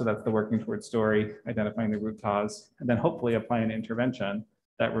 So that's the working towards story, identifying the root cause, and then hopefully applying an intervention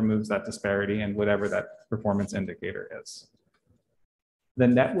that removes that disparity and whatever that performance indicator is. The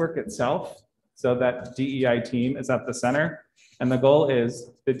network itself, so that DEI team is at the center, and the goal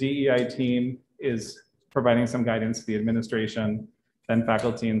is the DEI team is providing some guidance to the administration, then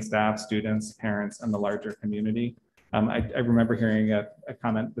faculty and staff, students, parents, and the larger community. I remember hearing a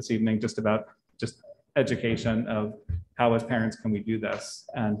comment this evening just about education of how as parents can we do this,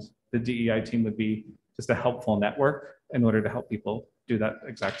 and the DEI team would be just a helpful network in order to help people do that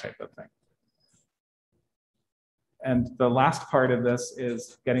exact type of thing. And the last part of this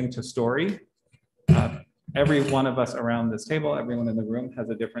is getting to story. Every one of us around this table, everyone in the room has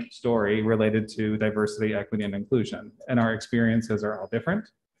a different story related to diversity, equity, and inclusion. And our experiences are all different.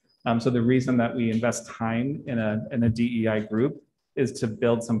 So the reason that we invest time in a DEI group is to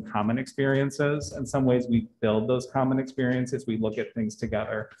build some common experiences. In some ways, we build those common experiences. We look at things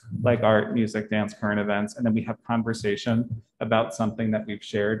together, like art, music, dance, current events, and then we have conversation about something that we've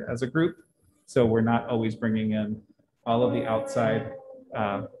shared as a group. So we're not always bringing in all of the outside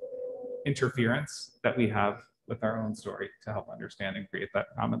interference that we have with our own story to help understand and create that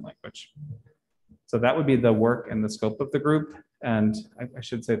common language. So that would be the work and the scope of the group. And I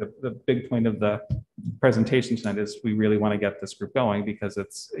should say the big point of the presentation tonight is we really want to get this group going because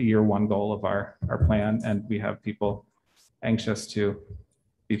it's a year one goal of our plan, and we have people anxious to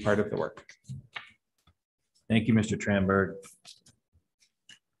be part of the work. Thank you, Mr. Tranberg.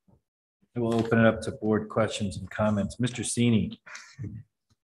 I will open it up to board questions and comments. Mr. Cini.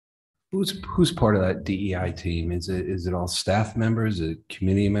 Who's part of that DEI team? Is it all staff members? Is it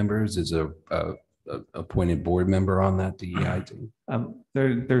community members? Is a appointed board member on that DEI team?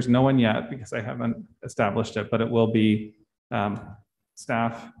 There's no one yet because I haven't established it, but it will be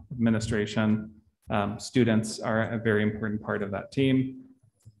staff, administration, students are a very important part of that team.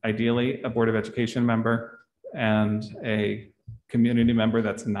 Ideally, a Board of Education member and a community member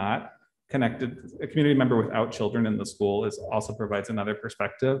that's not connected. A community member without children in the school also provides another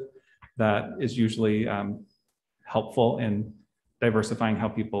perspective that is usually helpful in diversifying how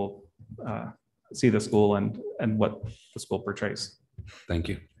people see the school and what the school portrays. Thank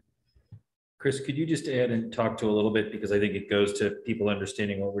you. Chris, could you just add and talk to a little bit, because I think it goes to people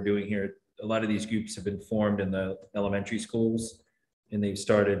understanding what we're doing here. A lot of these groups have been formed in the elementary schools, and they've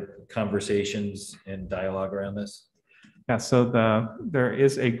started conversations and dialogue around this. Yeah, so there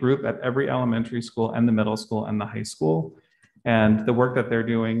is a group at every elementary school and the middle school and the high school. And the work that they're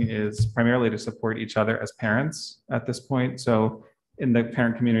doing is primarily to support each other as parents at this point. So in the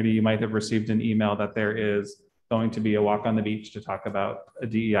parent community, you might have received an email that there is going to be a walk on the beach to talk about a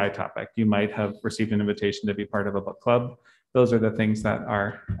DEI topic. You might have received an invitation to be part of a book club. Those are the things that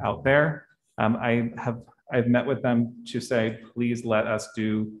are out there. I've met with them to say, please let us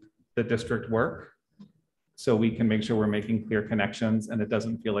do the district work so we can make sure we're making clear connections and it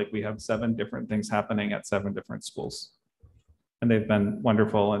doesn't feel like we have 7 different things happening at 7 different schools. And they've been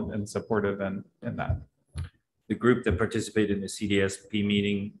wonderful and supportive in that. The group that participated in the CDSP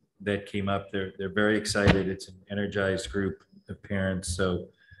meeting that came up, they're very excited. It's an energized group of parents. So,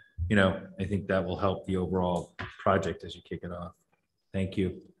 you know, I think that will help the overall project as you kick it off. Thank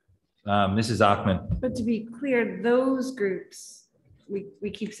you. Mrs. Achman. But to be clear, those groups, we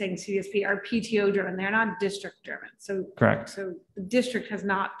keep saying CDSP are PTO driven. They're not district driven. So correct. So the district has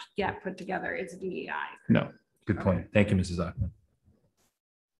not yet put together its DEI. No. Good point. Thank you, Mrs. Achman.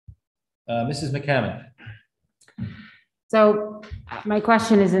 Mrs. McCammon. So my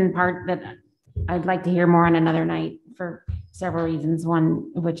question is in part that I'd like to hear more on another night for several reasons,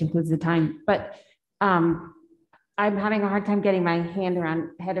 one of which includes the time. But I'm having a hard time getting my head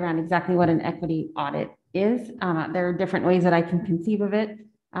around exactly what an equity audit is. There are different ways that I can conceive of it.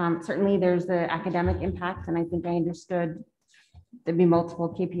 Certainly there's the academic impact, and I think I understood there'd be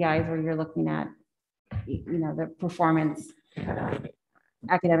multiple KPIs where you're looking at, you know, the performance,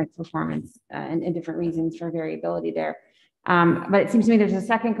 academic performance, and different reasons for variability there. But it seems to me there's a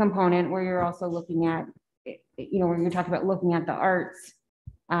second component where you're also looking at, you know, when you're talking about looking at the arts.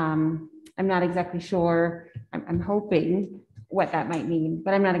 I'm not exactly sure. I'm hoping what that might mean,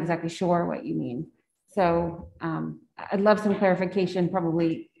 but I'm not exactly sure what you mean. So I'd love some clarification,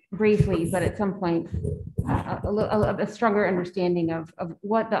 probably briefly, but at some point, a stronger understanding of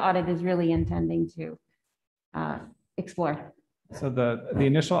what the audit is really intending to explore. So the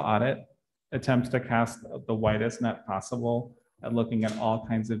initial audit attempts to cast the widest net possible at looking at all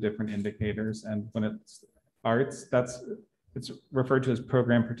kinds of different indicators. And when it's arts, it's referred to as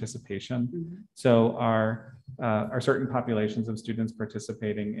program participation. Mm-hmm. So are certain populations of students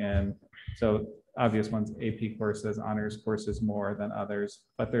participating in, so obvious ones, AP courses, honors courses more than others,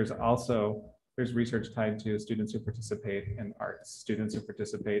 but there's research tied to students who participate in arts, students who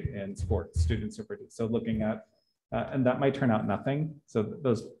participate in sports, students who participate. So looking at, and that might turn out nothing. So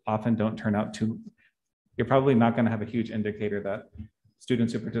those often don't turn out too, you're probably not going to have a huge indicator that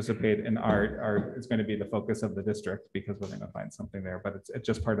students who participate in art is going to be the focus of the district because we're going to find something there, but it's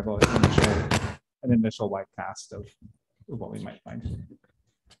just part of an initial wide cast of what we might find.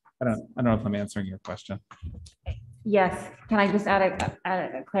 I don't know if I'm answering your question. Yes. Can I just add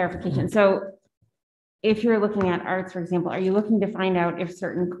a clarification? So if you're looking at arts, for example, are you looking to find out if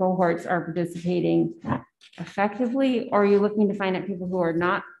certain cohorts are participating effectively, or are you looking to find out people who are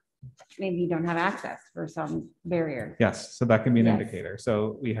not, maybe you don't have access for some barrier? Yes, so that can be an indicator.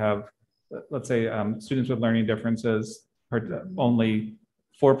 So we have, let's say, students with learning differences, only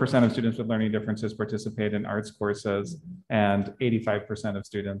 4% of students with learning differences participate in arts courses, and 85% of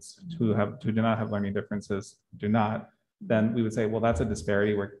students who do not have learning differences do not. Then we would say, well, that's a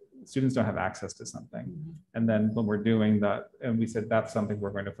disparity where students don't have access to something. And then when we're doing that, and we said that's something we're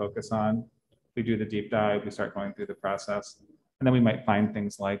going to focus on, we do the deep dive, we start going through the process. And then we might find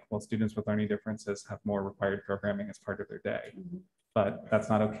things like, well, students with learning differences have more required programming as part of their day, but that's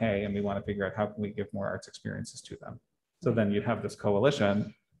not okay. And we want to figure out how can we give more arts experiences to them. So then you'd have this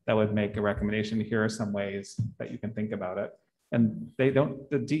coalition that would make a recommendation. Here are some ways that you can think about it. And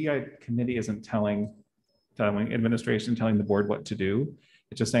the DEI committee isn't telling administration, telling the board what to do.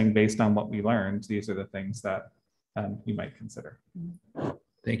 It's just saying, based on what we learned, these are the things that you might consider.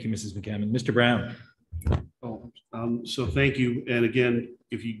 Thank you, Mrs. McCammon. Mr. Brown. So thank you. And again,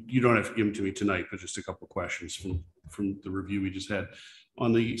 if you don't have to give them to me tonight, but just a couple of questions from the review we just had.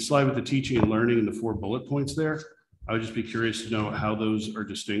 On the slide with the teaching and learning and the 4 bullet points there, I would just be curious to know how those are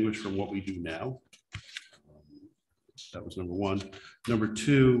distinguished from what we do now. That was number 1. Number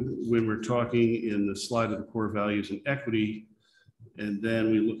 2, when we're talking in the slide of the core values and equity, and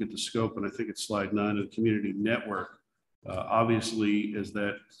then we look at the scope, and I think it's slide 9 of the community network. Obviously, as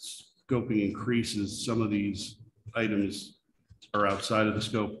that scoping increases, some of these items are outside of the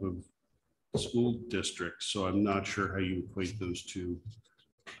scope of school districts. So I'm not sure how you equate those two,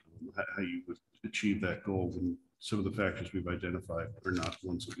 how you would achieve that goal when some of the factors we've identified are not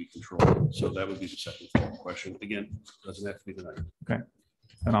ones that we control. So that would be the second question. Again, doesn't have to be tonight. Okay,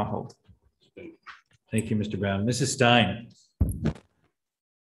 and I'll hold. Thank you, Mr. Brown. Mrs. Stein.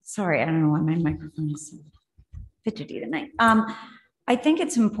 Sorry, I don't know why my microphone is so fidgety tonight. I think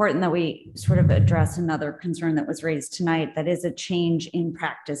it's important that we sort of address another concern that was raised tonight that is a change in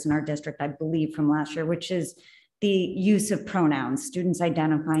practice in our district, I believe from last year, which is the use of pronouns, students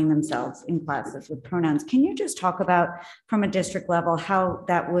identifying themselves in classes with pronouns. Can you just talk about from a district level how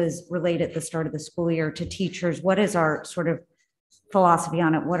that was relayed at the start of the school year to teachers? What is our sort of philosophy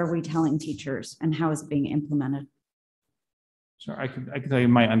on it? What are we telling teachers and how is it being implemented? Sure, I can tell you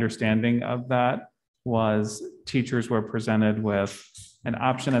my understanding of that was teachers were presented with an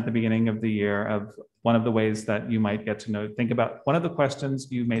option at the beginning of the year of one of the ways that you might get to know, think about one of the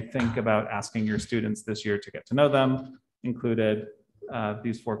questions you may think about asking your students this year to get to know them included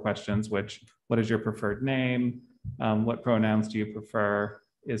these 4 questions, which, what is your preferred name? What pronouns do you prefer?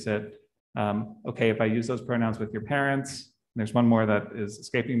 Is it okay if I use those pronouns with your parents? There's one more that is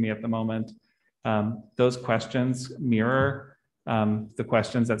escaping me at the moment. Those questions mirror the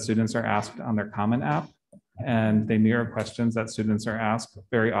questions that students are asked on their Common App, and they mirror questions that students are asked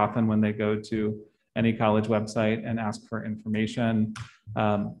very often when they go to any college website and ask for information.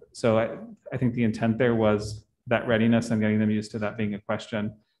 So I think the intent there was that readiness and getting them used to that being a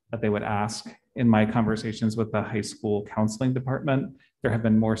question that they would ask. In my conversations with the high school counseling department, there have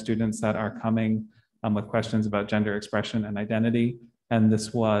been more students that are coming with questions about gender expression and identity, and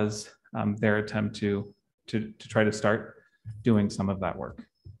this was their attempt to try to start doing some of that work.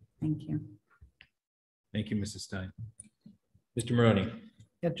 Thank you. Thank you, Mrs. Stein. Mr. Maroney.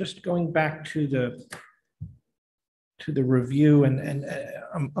 Yeah, just going back to the review, and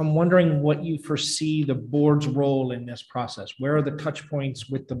I'm wondering what you foresee the board's role in this process. Where are the touch points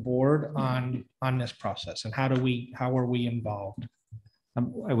with the board on this process, and how are we involved?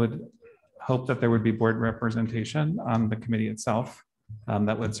 I would hope that there would be board representation on the committee itself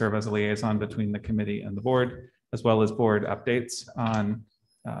that would serve as a liaison between the committee and the board, as well as board updates on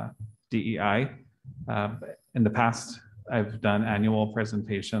DEI. In the past, I've done annual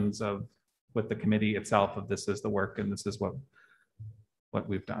presentations with the committee itself of this is the work and this is what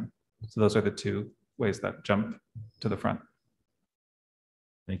we've done. So those are the 2 ways that jump to the front.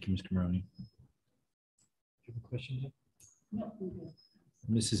 Thank you, Mr. Maroney. Do you have a question? No.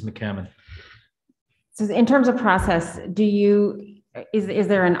 Mrs. McCammon. So in terms of process, is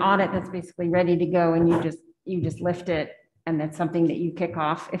there an audit that's basically ready to go and you just lift it and that's something that you kick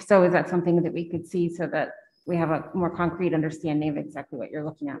off? If so, is that something that we could see so that we have a more concrete understanding of exactly what you're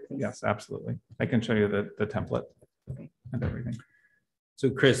looking at, please? Yes, absolutely. I can show you the template and everything. So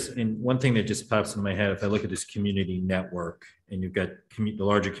Chris, and one thing that just pops in my head, if I look at this community network and you've got the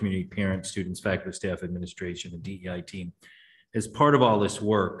larger community, parents, students, faculty, staff, administration, and DEI team, as part of all this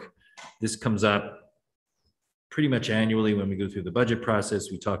work, this comes up pretty much annually when we go through the budget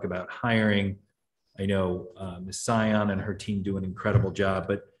process. We talk about hiring. I know Ms. Sion and her team do an incredible job,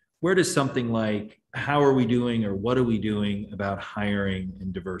 but where does something like, how are we doing or what are we doing about hiring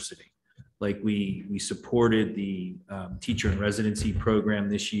and diversity? Like we supported the teacher in residency program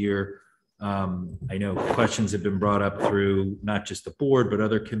this year. I know questions have been brought up through not just the board, but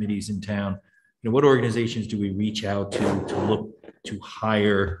other committees in town. You know, what organizations do we reach out to look to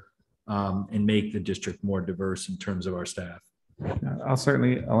hire and make the district more diverse in terms of our staff?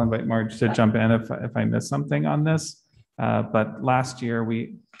 I'll invite Marge to jump in if I miss something on this. But last year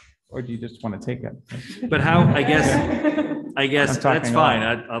or do you just want to take it? But how, I guess that's fine.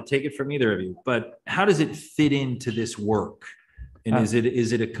 I'll take it from either of you, but how does it fit into this work? And is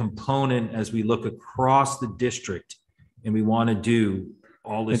it a component as we look across the district and we want to do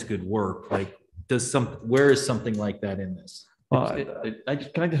all this good work? Like where is something like that in this? Well,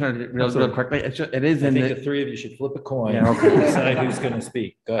 can I just real quickly? It is in the 3 of you should flip a coin. Yeah, okay. Decide who's going to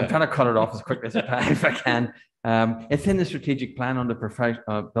speak. Go ahead. I'm trying to cut it off as quickly as I can, if I can. It's in the strategic plan on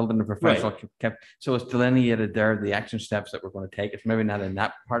the building the professional. Right. So it's delineated there the action steps that we're going to take. It's maybe not in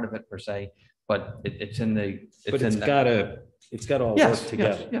that part of it per se, but it's in the. It's got all work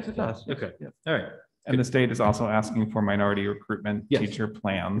together. Yes, it does. Okay. Yeah. All right. And the state is also asking for minority recruitment teacher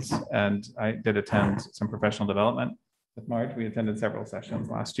plans. And I did attend some professional development with Marge. We attended several sessions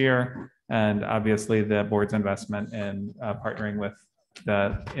last year. And obviously the board's investment in partnering with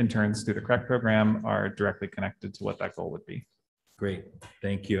the interns through the CREC program are directly connected to what that goal would be. Great.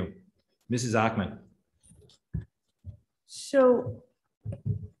 Thank you. Mrs. Achman. So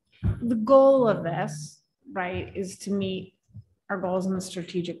the goal of this, right, is to meet our goals in the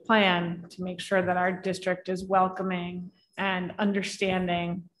strategic plan to make sure that our district is welcoming and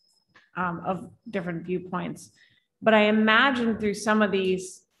understanding of different viewpoints. But I imagine through some of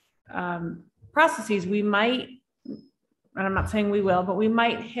these processes, we might, and I'm not saying we will, but we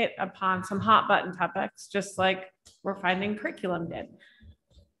might hit upon some hot button topics, just like we're finding curriculum did.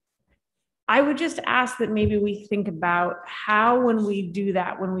 I would just ask that maybe we think about how, when we do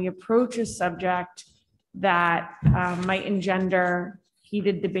that, when we approach a subject that might engender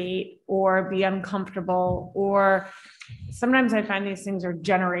heated debate or be uncomfortable, or sometimes I find these things are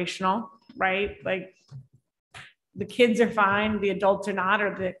generational, right? Like the kids are fine, the adults are not,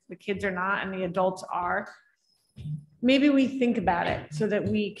 or the kids are not and the adults are. Maybe we think about it so that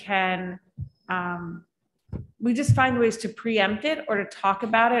we can, we just find ways to preempt it or to talk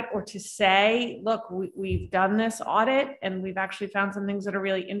about it or to say, look, we've done this audit and we've actually found some things that are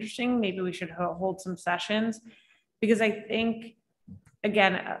really interesting. Maybe we should hold some sessions, because I think,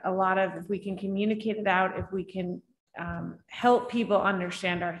 again, a lot of, if we can communicate it out, if we can help people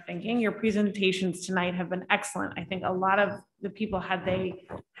understand our thinking. Your presentations tonight have been excellent. I think a lot of the people, had they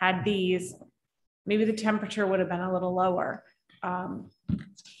had these, maybe the temperature would have been a little lower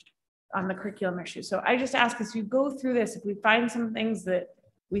on the curriculum issue. So I just ask, as you go through this, if we find some things that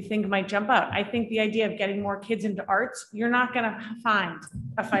we think might jump out. I think the idea of getting more kids into arts, you're not going to find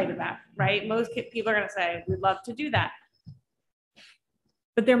a fight about, right? Most people are going to say, we'd love to do that.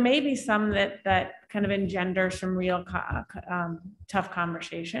 But there may be some that kind of engender some real tough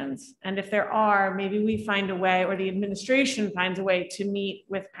conversations. And if there are, maybe we find a way, or the administration finds a way to meet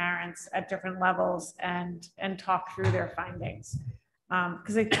with parents at different levels and talk through their findings.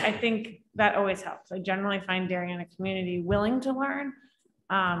 Because I think that always helps. I generally find Darien a community willing to learn,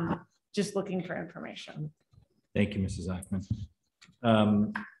 just looking for information. Thank you, Mrs. Ackman.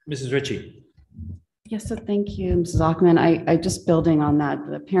 Mrs. Ritchie. Yes, so thank you, Mrs. Ackman. I just building on that,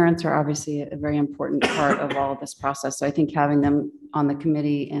 the parents are obviously a very important part of all of this process. So I think having them on the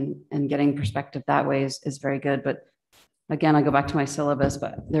committee and getting perspective that way is very good. But again, I go back to my syllabus,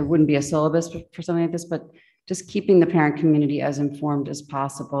 but there wouldn't be a syllabus for something like this, but just keeping the parent community as informed as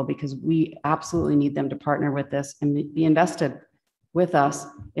possible, because we absolutely need them to partner with this and be invested with us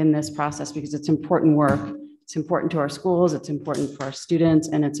in this process, because it's important work. It's important to our schools, it's important for our students,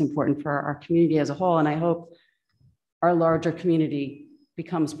 and it's important for our community as a whole. And I hope our larger community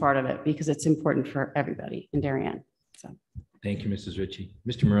becomes part of it, because it's important for everybody in Darien. So. Thank you, Mrs. Ritchie.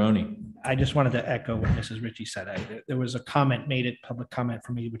 Mr. Maroney. I just wanted to echo what Mrs. Ritchie said. There was a comment made at public comment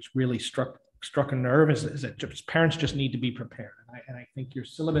for me, which really struck a nerve, is that parents just need to be prepared. And I think your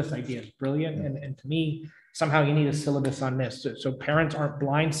syllabus idea is brilliant. And to me, somehow you need a syllabus on this. So parents aren't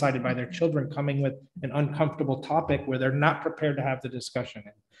blindsided by their children coming with an uncomfortable topic where they're not prepared to have the discussion.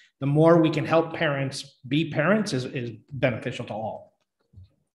 And the more we can help parents be parents is beneficial to all.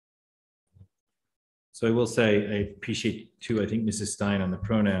 So I will say, I appreciate too, I think Mrs. Stein on the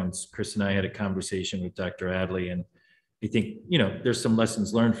pronouns. Chris and I had a conversation with Dr. Adley, and I think, there's some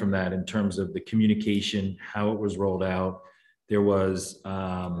lessons learned from that in terms of the communication, how it was rolled out. There was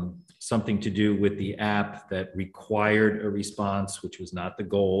something to do with the app that required a response, which was not the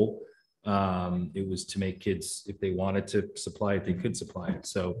goal. It was to make kids, if they wanted to supply it, they could supply it.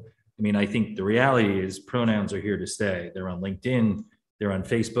 So, I think the reality is pronouns are here to stay. They're on LinkedIn, they're on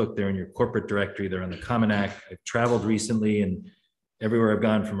Facebook, they're in your corporate directory, they're on the Common App. I've traveled recently, and everywhere I've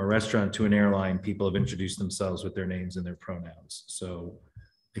gone, from a restaurant to an airline, people have introduced themselves with their names and their pronouns. So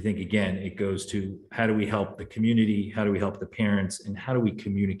I think, again, it goes to how do we help the community? How do we help the parents? And how do we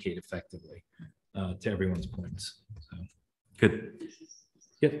communicate effectively to everyone's points? So good.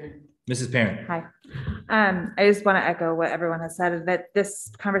 Yep. Mrs. Parent. Hi. I just want to echo what everyone has said, that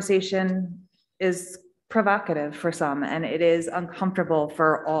this conversation is provocative for some, and it is uncomfortable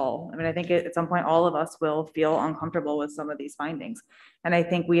for all. I think at some point, all of us will feel uncomfortable with some of these findings. And I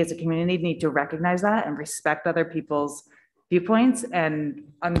think we as a community need to recognize that and respect other people's viewpoints and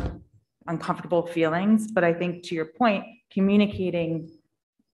uncomfortable feelings. But I think, to your point, communicating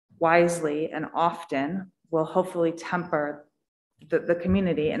wisely and often will hopefully temper the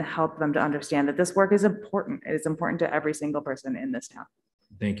community and help them to understand that this work is important. It is important to every single person in this town.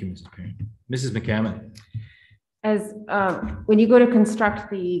 Thank you, Mrs. Parent. Mrs. McCammon. As when you go to construct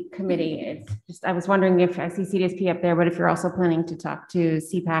the committee, it's just, I was wondering if I see CDSP up there, but if you're also planning to talk to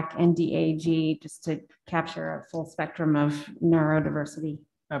CPAC and DAG just to capture a full spectrum of neurodiversity.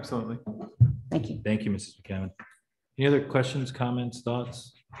 Absolutely. Thank you. Thank you, Mrs. McCammon. Any other questions, comments,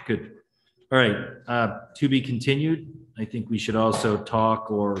 thoughts? Good. All right. To be continued. I think we should also talk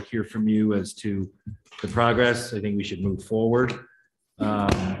or hear from you as to the progress. I think we should move forward.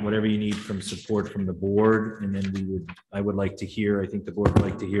 Whatever you need from support from the board, and then I would like to hear, I think the board would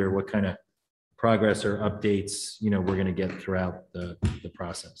like to hear what kind of progress or updates, we're going to get throughout the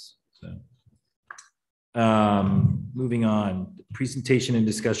process. So, moving on, presentation and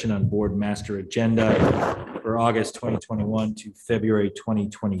discussion on board master agenda for August 2021 to February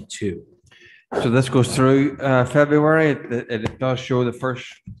 2022. So this goes through February. It does show the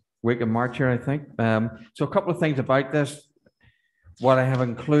first week in March here, I think. So a couple of things about this. What I have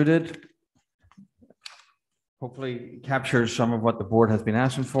included hopefully captures some of what the board has been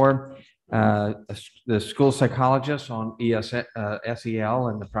asking for. The school psychologist on SEL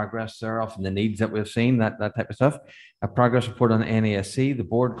and the progress thereof and the needs that we've seen, that type of stuff. A progress report on NASC, the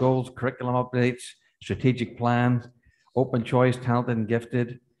board goals, curriculum updates, strategic plans, open choice, talented and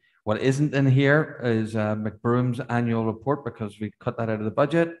gifted. What isn't in here is McBroom's annual report because we cut that out of the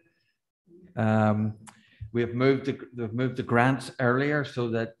budget. We've moved the grants earlier so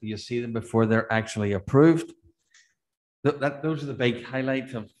that you see them before they're actually approved. Those are the big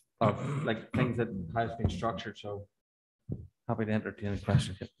highlights of like things that has been structured. So happy to entertain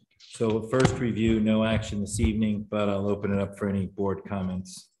questions. So first review, no action this evening, but I'll open it up for any board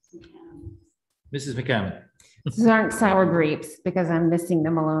comments. Mrs. McCammon. These aren't sour grapes because I'm missing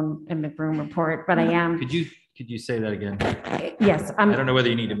the Malone and McBroom report, but I am. Could you say that again? Yes. I don't know whether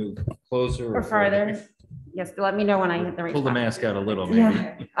you need to move closer or farther. Yes, let me know when I hit the right Pull the spot. mask out a little,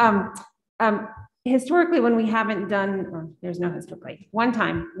 maybe. Yeah. Historically, when we haven't done, or there's no historically, one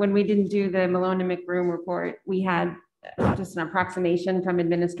time when we didn't do the Malone and McBroom report, we had just an approximation from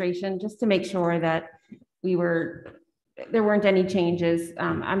administration just to make sure that there weren't any changes.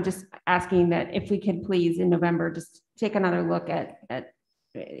 I'm just asking that if we could please in November, just take another look at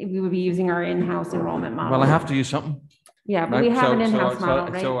we would be using our in-house enrollment model. Well, I have to use something. Yeah, but we have an in-house model,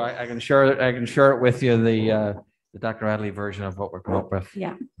 right? So I can share it with you, the Dr. Adley version of what we're coming up with.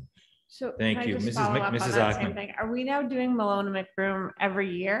 Yeah. So Thank can I you. just Mrs. follow up on Mrs. that same Achman. thing? Are we now doing Malone and McBroom every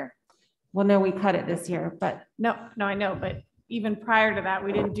year? Well, no, we cut it this year, but No, I know, but even prior to that,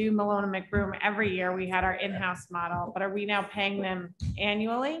 we didn't do Malone and McBroom every year. We had our in-house model, but are we now paying them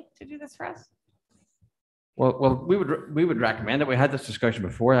annually to do this for us? Well, we would recommend it. We had this discussion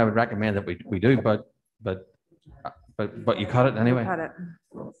before. I would recommend that we do, but you cut it anyway. Cut it.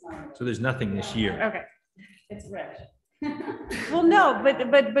 So there's nothing this year. Okay. It's Rich. Well, no,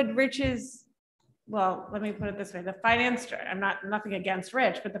 but Rich is, well, let me put it this way. The finance, I'm nothing against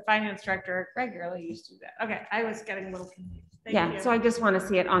Rich, but the finance director regularly used to do that. Okay, I was getting a little confused. Thank yeah, you. so I just want to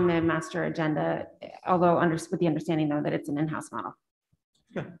see it on the master agenda, although with the understanding though that it's an in-house model.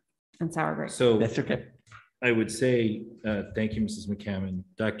 And sour grapes. So that's okay. I would say, thank you, Mrs. McCammon,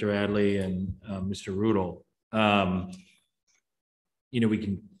 Dr. Adley and Mr. Rudel. We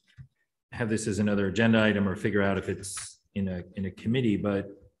can have this as another agenda item or figure out if it's in a committee, but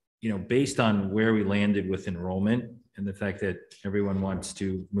based on where we landed with enrollment and the fact that everyone wants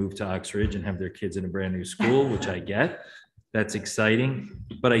to move to Oxbridge and have their kids in a brand new school, which I get, that's exciting.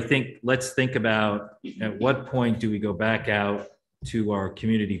 But I think let's think about at what point do we go back out to our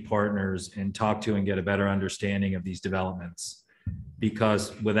community partners and talk to and get a better understanding of these developments?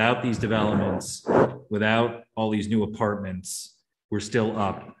 Because without these developments, without all these new apartments, we're still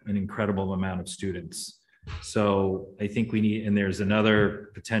up an incredible amount of students. So I think we need, and there's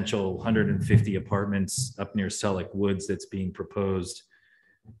another potential 150 apartments up near Selleck Woods that's being proposed.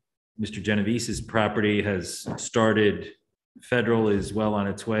 Mr. Genovese's property has started. Federal is well on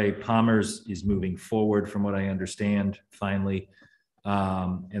its way. Palmer's is moving forward from what I understand, finally.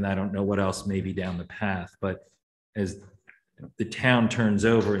 And I don't know what else may be down the path, but as the town turns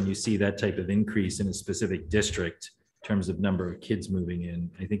over and you see that type of increase in a specific district in terms of number of kids moving in,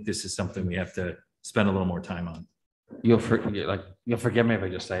 I think this is something we have to spend a little more time on. You'll forgive me if I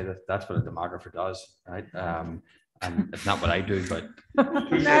just say that that's what a demographer does, right? And it's not what I do, but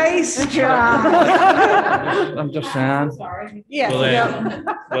Nice job. I'm just saying. Sorry. Yeah.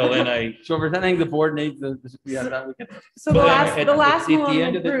 Well, then So if there's anything the board needs, that we can. So the last at one the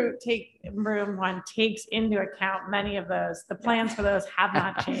end of the- room one takes into account many of those. The plans for those have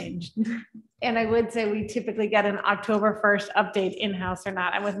not changed. And I would say we typically get an October 1st update in-house or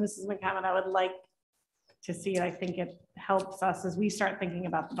not. And with Mrs. McCammon, I would like to see it. I think it helps us as we start thinking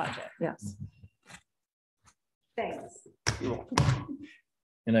about the budget. Yes. Thanks.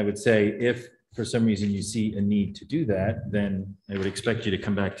 And I would say if for some reason you see a need to do that, then I would expect you to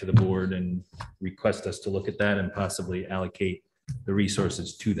come back to the board and request us to look at that and possibly allocate the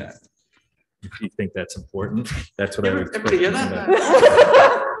resources to that. If you think that's important, that's what I would expect. Everybody hear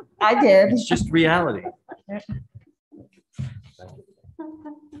that? I did. It's just reality.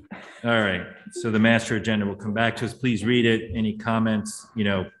 All right, so the master agenda will come back to us. Please read it. Any comments,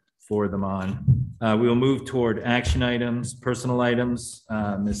 forward them on. We will move toward action items, personal items.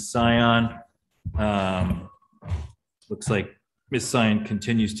 Ms. Sion, looks like Ms. Sion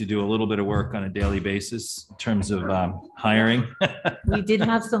continues to do a little bit of work on a daily basis in terms of hiring. We did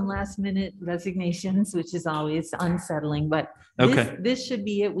have some last minute resignations, which is always unsettling, but Okay. this should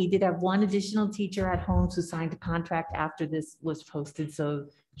be it. We did have one additional teacher at Holmes who signed a contract after this was posted. So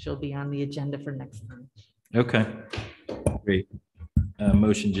she'll be on the agenda for next time. Okay, great.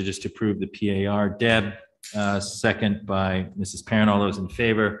 Motion to just approve the PAR. Deb, second by Mrs. Parent. All those in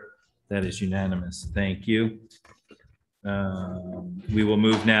favor? That is unanimous. Thank you. We will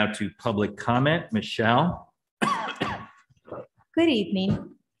move now to public comment. Michelle? Good evening.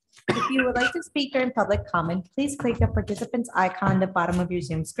 If you would like to speak during public comment, please click the participants icon at the bottom of your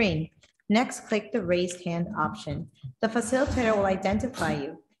Zoom screen. Next, click the raised hand option. The facilitator will identify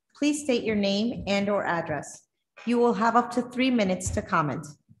you. Please state your name and/or address. You will have up to 3 minutes to comment.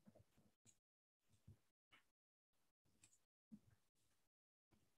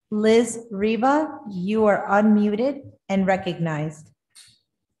 Liz Riva, you are unmuted and recognized.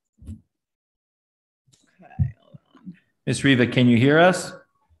 Ms. Riva, can you hear us?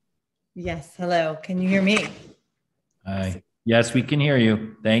 Yes, hello. Can you hear me? Hi. Yes, we can hear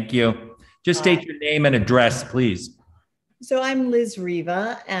you. Thank you. Just state your name and address, please. So I'm Liz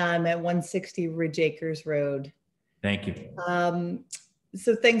Riva. I'm at 160 Ridge Acres Road. Thank you.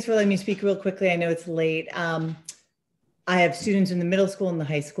 So thanks for letting me speak real quickly. I know it's late. I have students in the middle school and the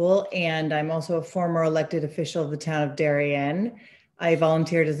high school, and I'm also a former elected official of the town of Darien. I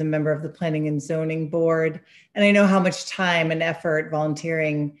volunteered as a member of the Planning and Zoning Board, and I know how much time and effort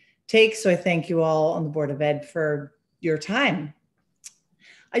volunteering takes. So I thank you all on the Board of Ed for your time.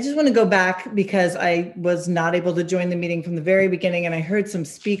 I just want to go back because I was not able to join the meeting from the very beginning, and I heard some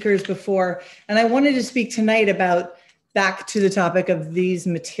speakers before, and I wanted to speak tonight about back to the topic of these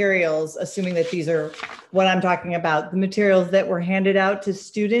materials, assuming that these are what I'm talking about, the materials that were handed out to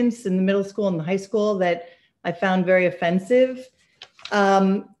students in the middle school and the high school that I found very offensive.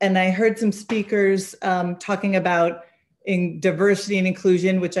 And I heard some speakers talking about diversity and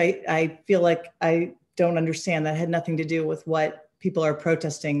inclusion, which I feel like I don't understand. That had nothing to do with what people are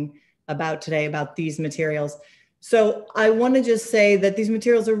protesting about today, about these materials. So I want to just say that these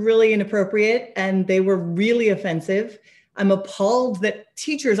materials are really inappropriate and they were really offensive. I'm appalled that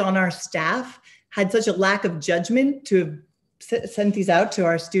teachers on our staff had such a lack of judgment to have sent these out to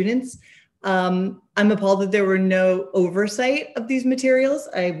our students. I'm appalled that there were no oversight of these materials.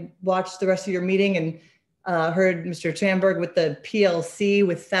 I watched the rest of your meeting and heard Mr. Chamberg with the PLC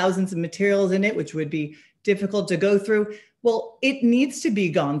with thousands of materials in it, which would be difficult to go through. Well, it needs to be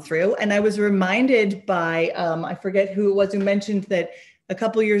gone through. And I was reminded by, I forget who it was who mentioned that a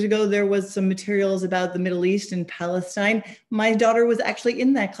couple of years ago, there was some materials about the Middle East and Palestine. My daughter was actually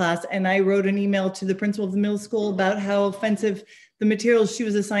in that class, and I wrote an email to the principal of the middle school about how offensive the materials she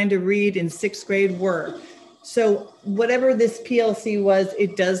was assigned to read in 6th grade were. So whatever this PLC was,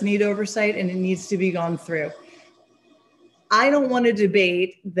 it does need oversight and it needs to be gone through. I don't want to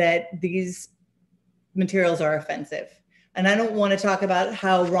debate that these materials are offensive. And I don't want to talk about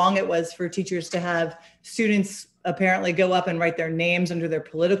how wrong it was for teachers to have students apparently go up and write their names under their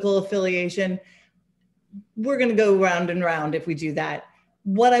political affiliation. We're going to go round and round if we do that.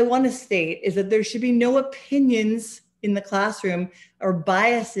 What I want to state is that there should be no opinions in the classroom or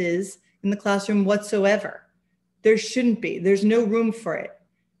biases in the classroom whatsoever. There shouldn't be. There's no room for it.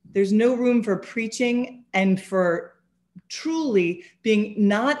 There's no room for preaching and for truly being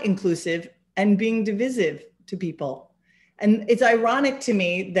not inclusive and being divisive to people. And it's ironic to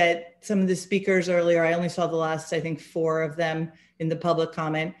me that some of the speakers earlier, I only saw the last, I think, 4 of them in the public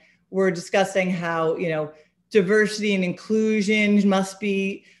comment, were discussing how, diversity and inclusion must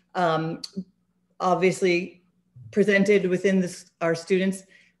be obviously presented within our students,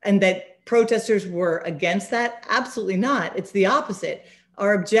 and that protesters were against that. Absolutely not. It's the opposite.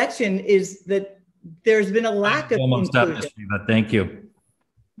 Our objection is that there's been a lack of almost inclusion. up, Ms. Riva. Thank you.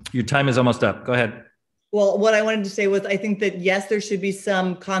 Your time is almost up. Go ahead. Well, what I wanted to say was I think that, yes, there should be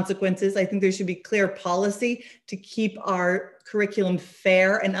some consequences. I think there should be clear policy to keep our curriculum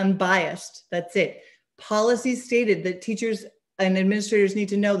fair and unbiased. That's it. Policy stated that teachers and administrators need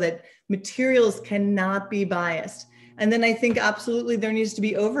to know that materials cannot be biased. And then I think absolutely there needs to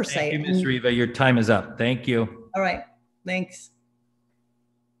be oversight. Thank you, Ms. Riva. Your time is up. Thank you. All right. Thanks.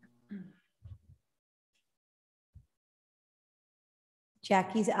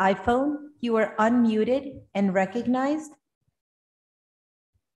 Jackie's iPhone, you are unmuted and recognized.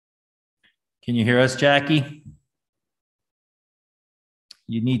 Can you hear us, Jackie?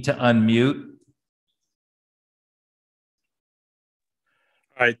 You need to unmute.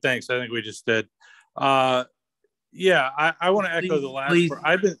 All right, thanks. I think we just did. Yeah, I want to echo the last.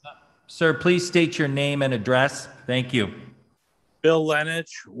 Sir, please state your name and address. Thank you. Bill Lenich,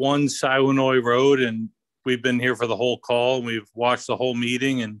 1 Siwanoy Road, and we've been here for the whole call. And we've watched the whole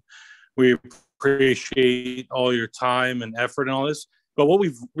meeting, and we appreciate all your time and effort and all this. But what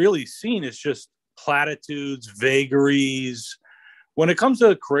we've really seen is just platitudes, vagaries, When it comes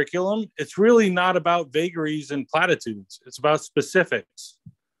to curriculum, it's really not about vagaries and platitudes. It's about specifics.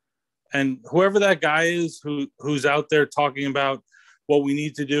 And whoever that guy is who's out there talking about what we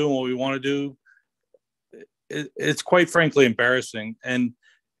need to do and what we want to do, it's quite frankly embarrassing. And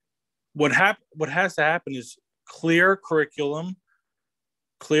what has to happen is clear curriculum,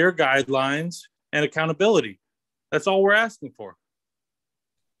 clear guidelines, and accountability. That's all we're asking for.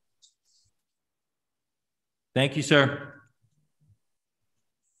 Thank you, sir.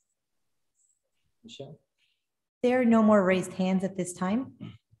 Michelle? There are no more raised hands at this time.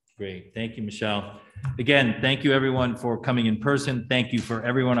 Great. Thank you, Michelle. Again, thank you everyone for coming in person. Thank you for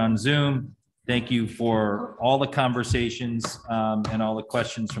everyone on Zoom. Thank you for all the conversations and all the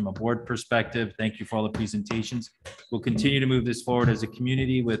questions from a board perspective. Thank you for all the presentations. We'll continue to move this forward as a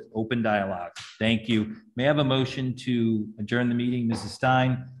community with open dialogue. Thank you. May I have a motion to adjourn the meeting? Mrs.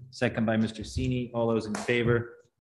 Stein, second by Mr. Sini. All those in favor?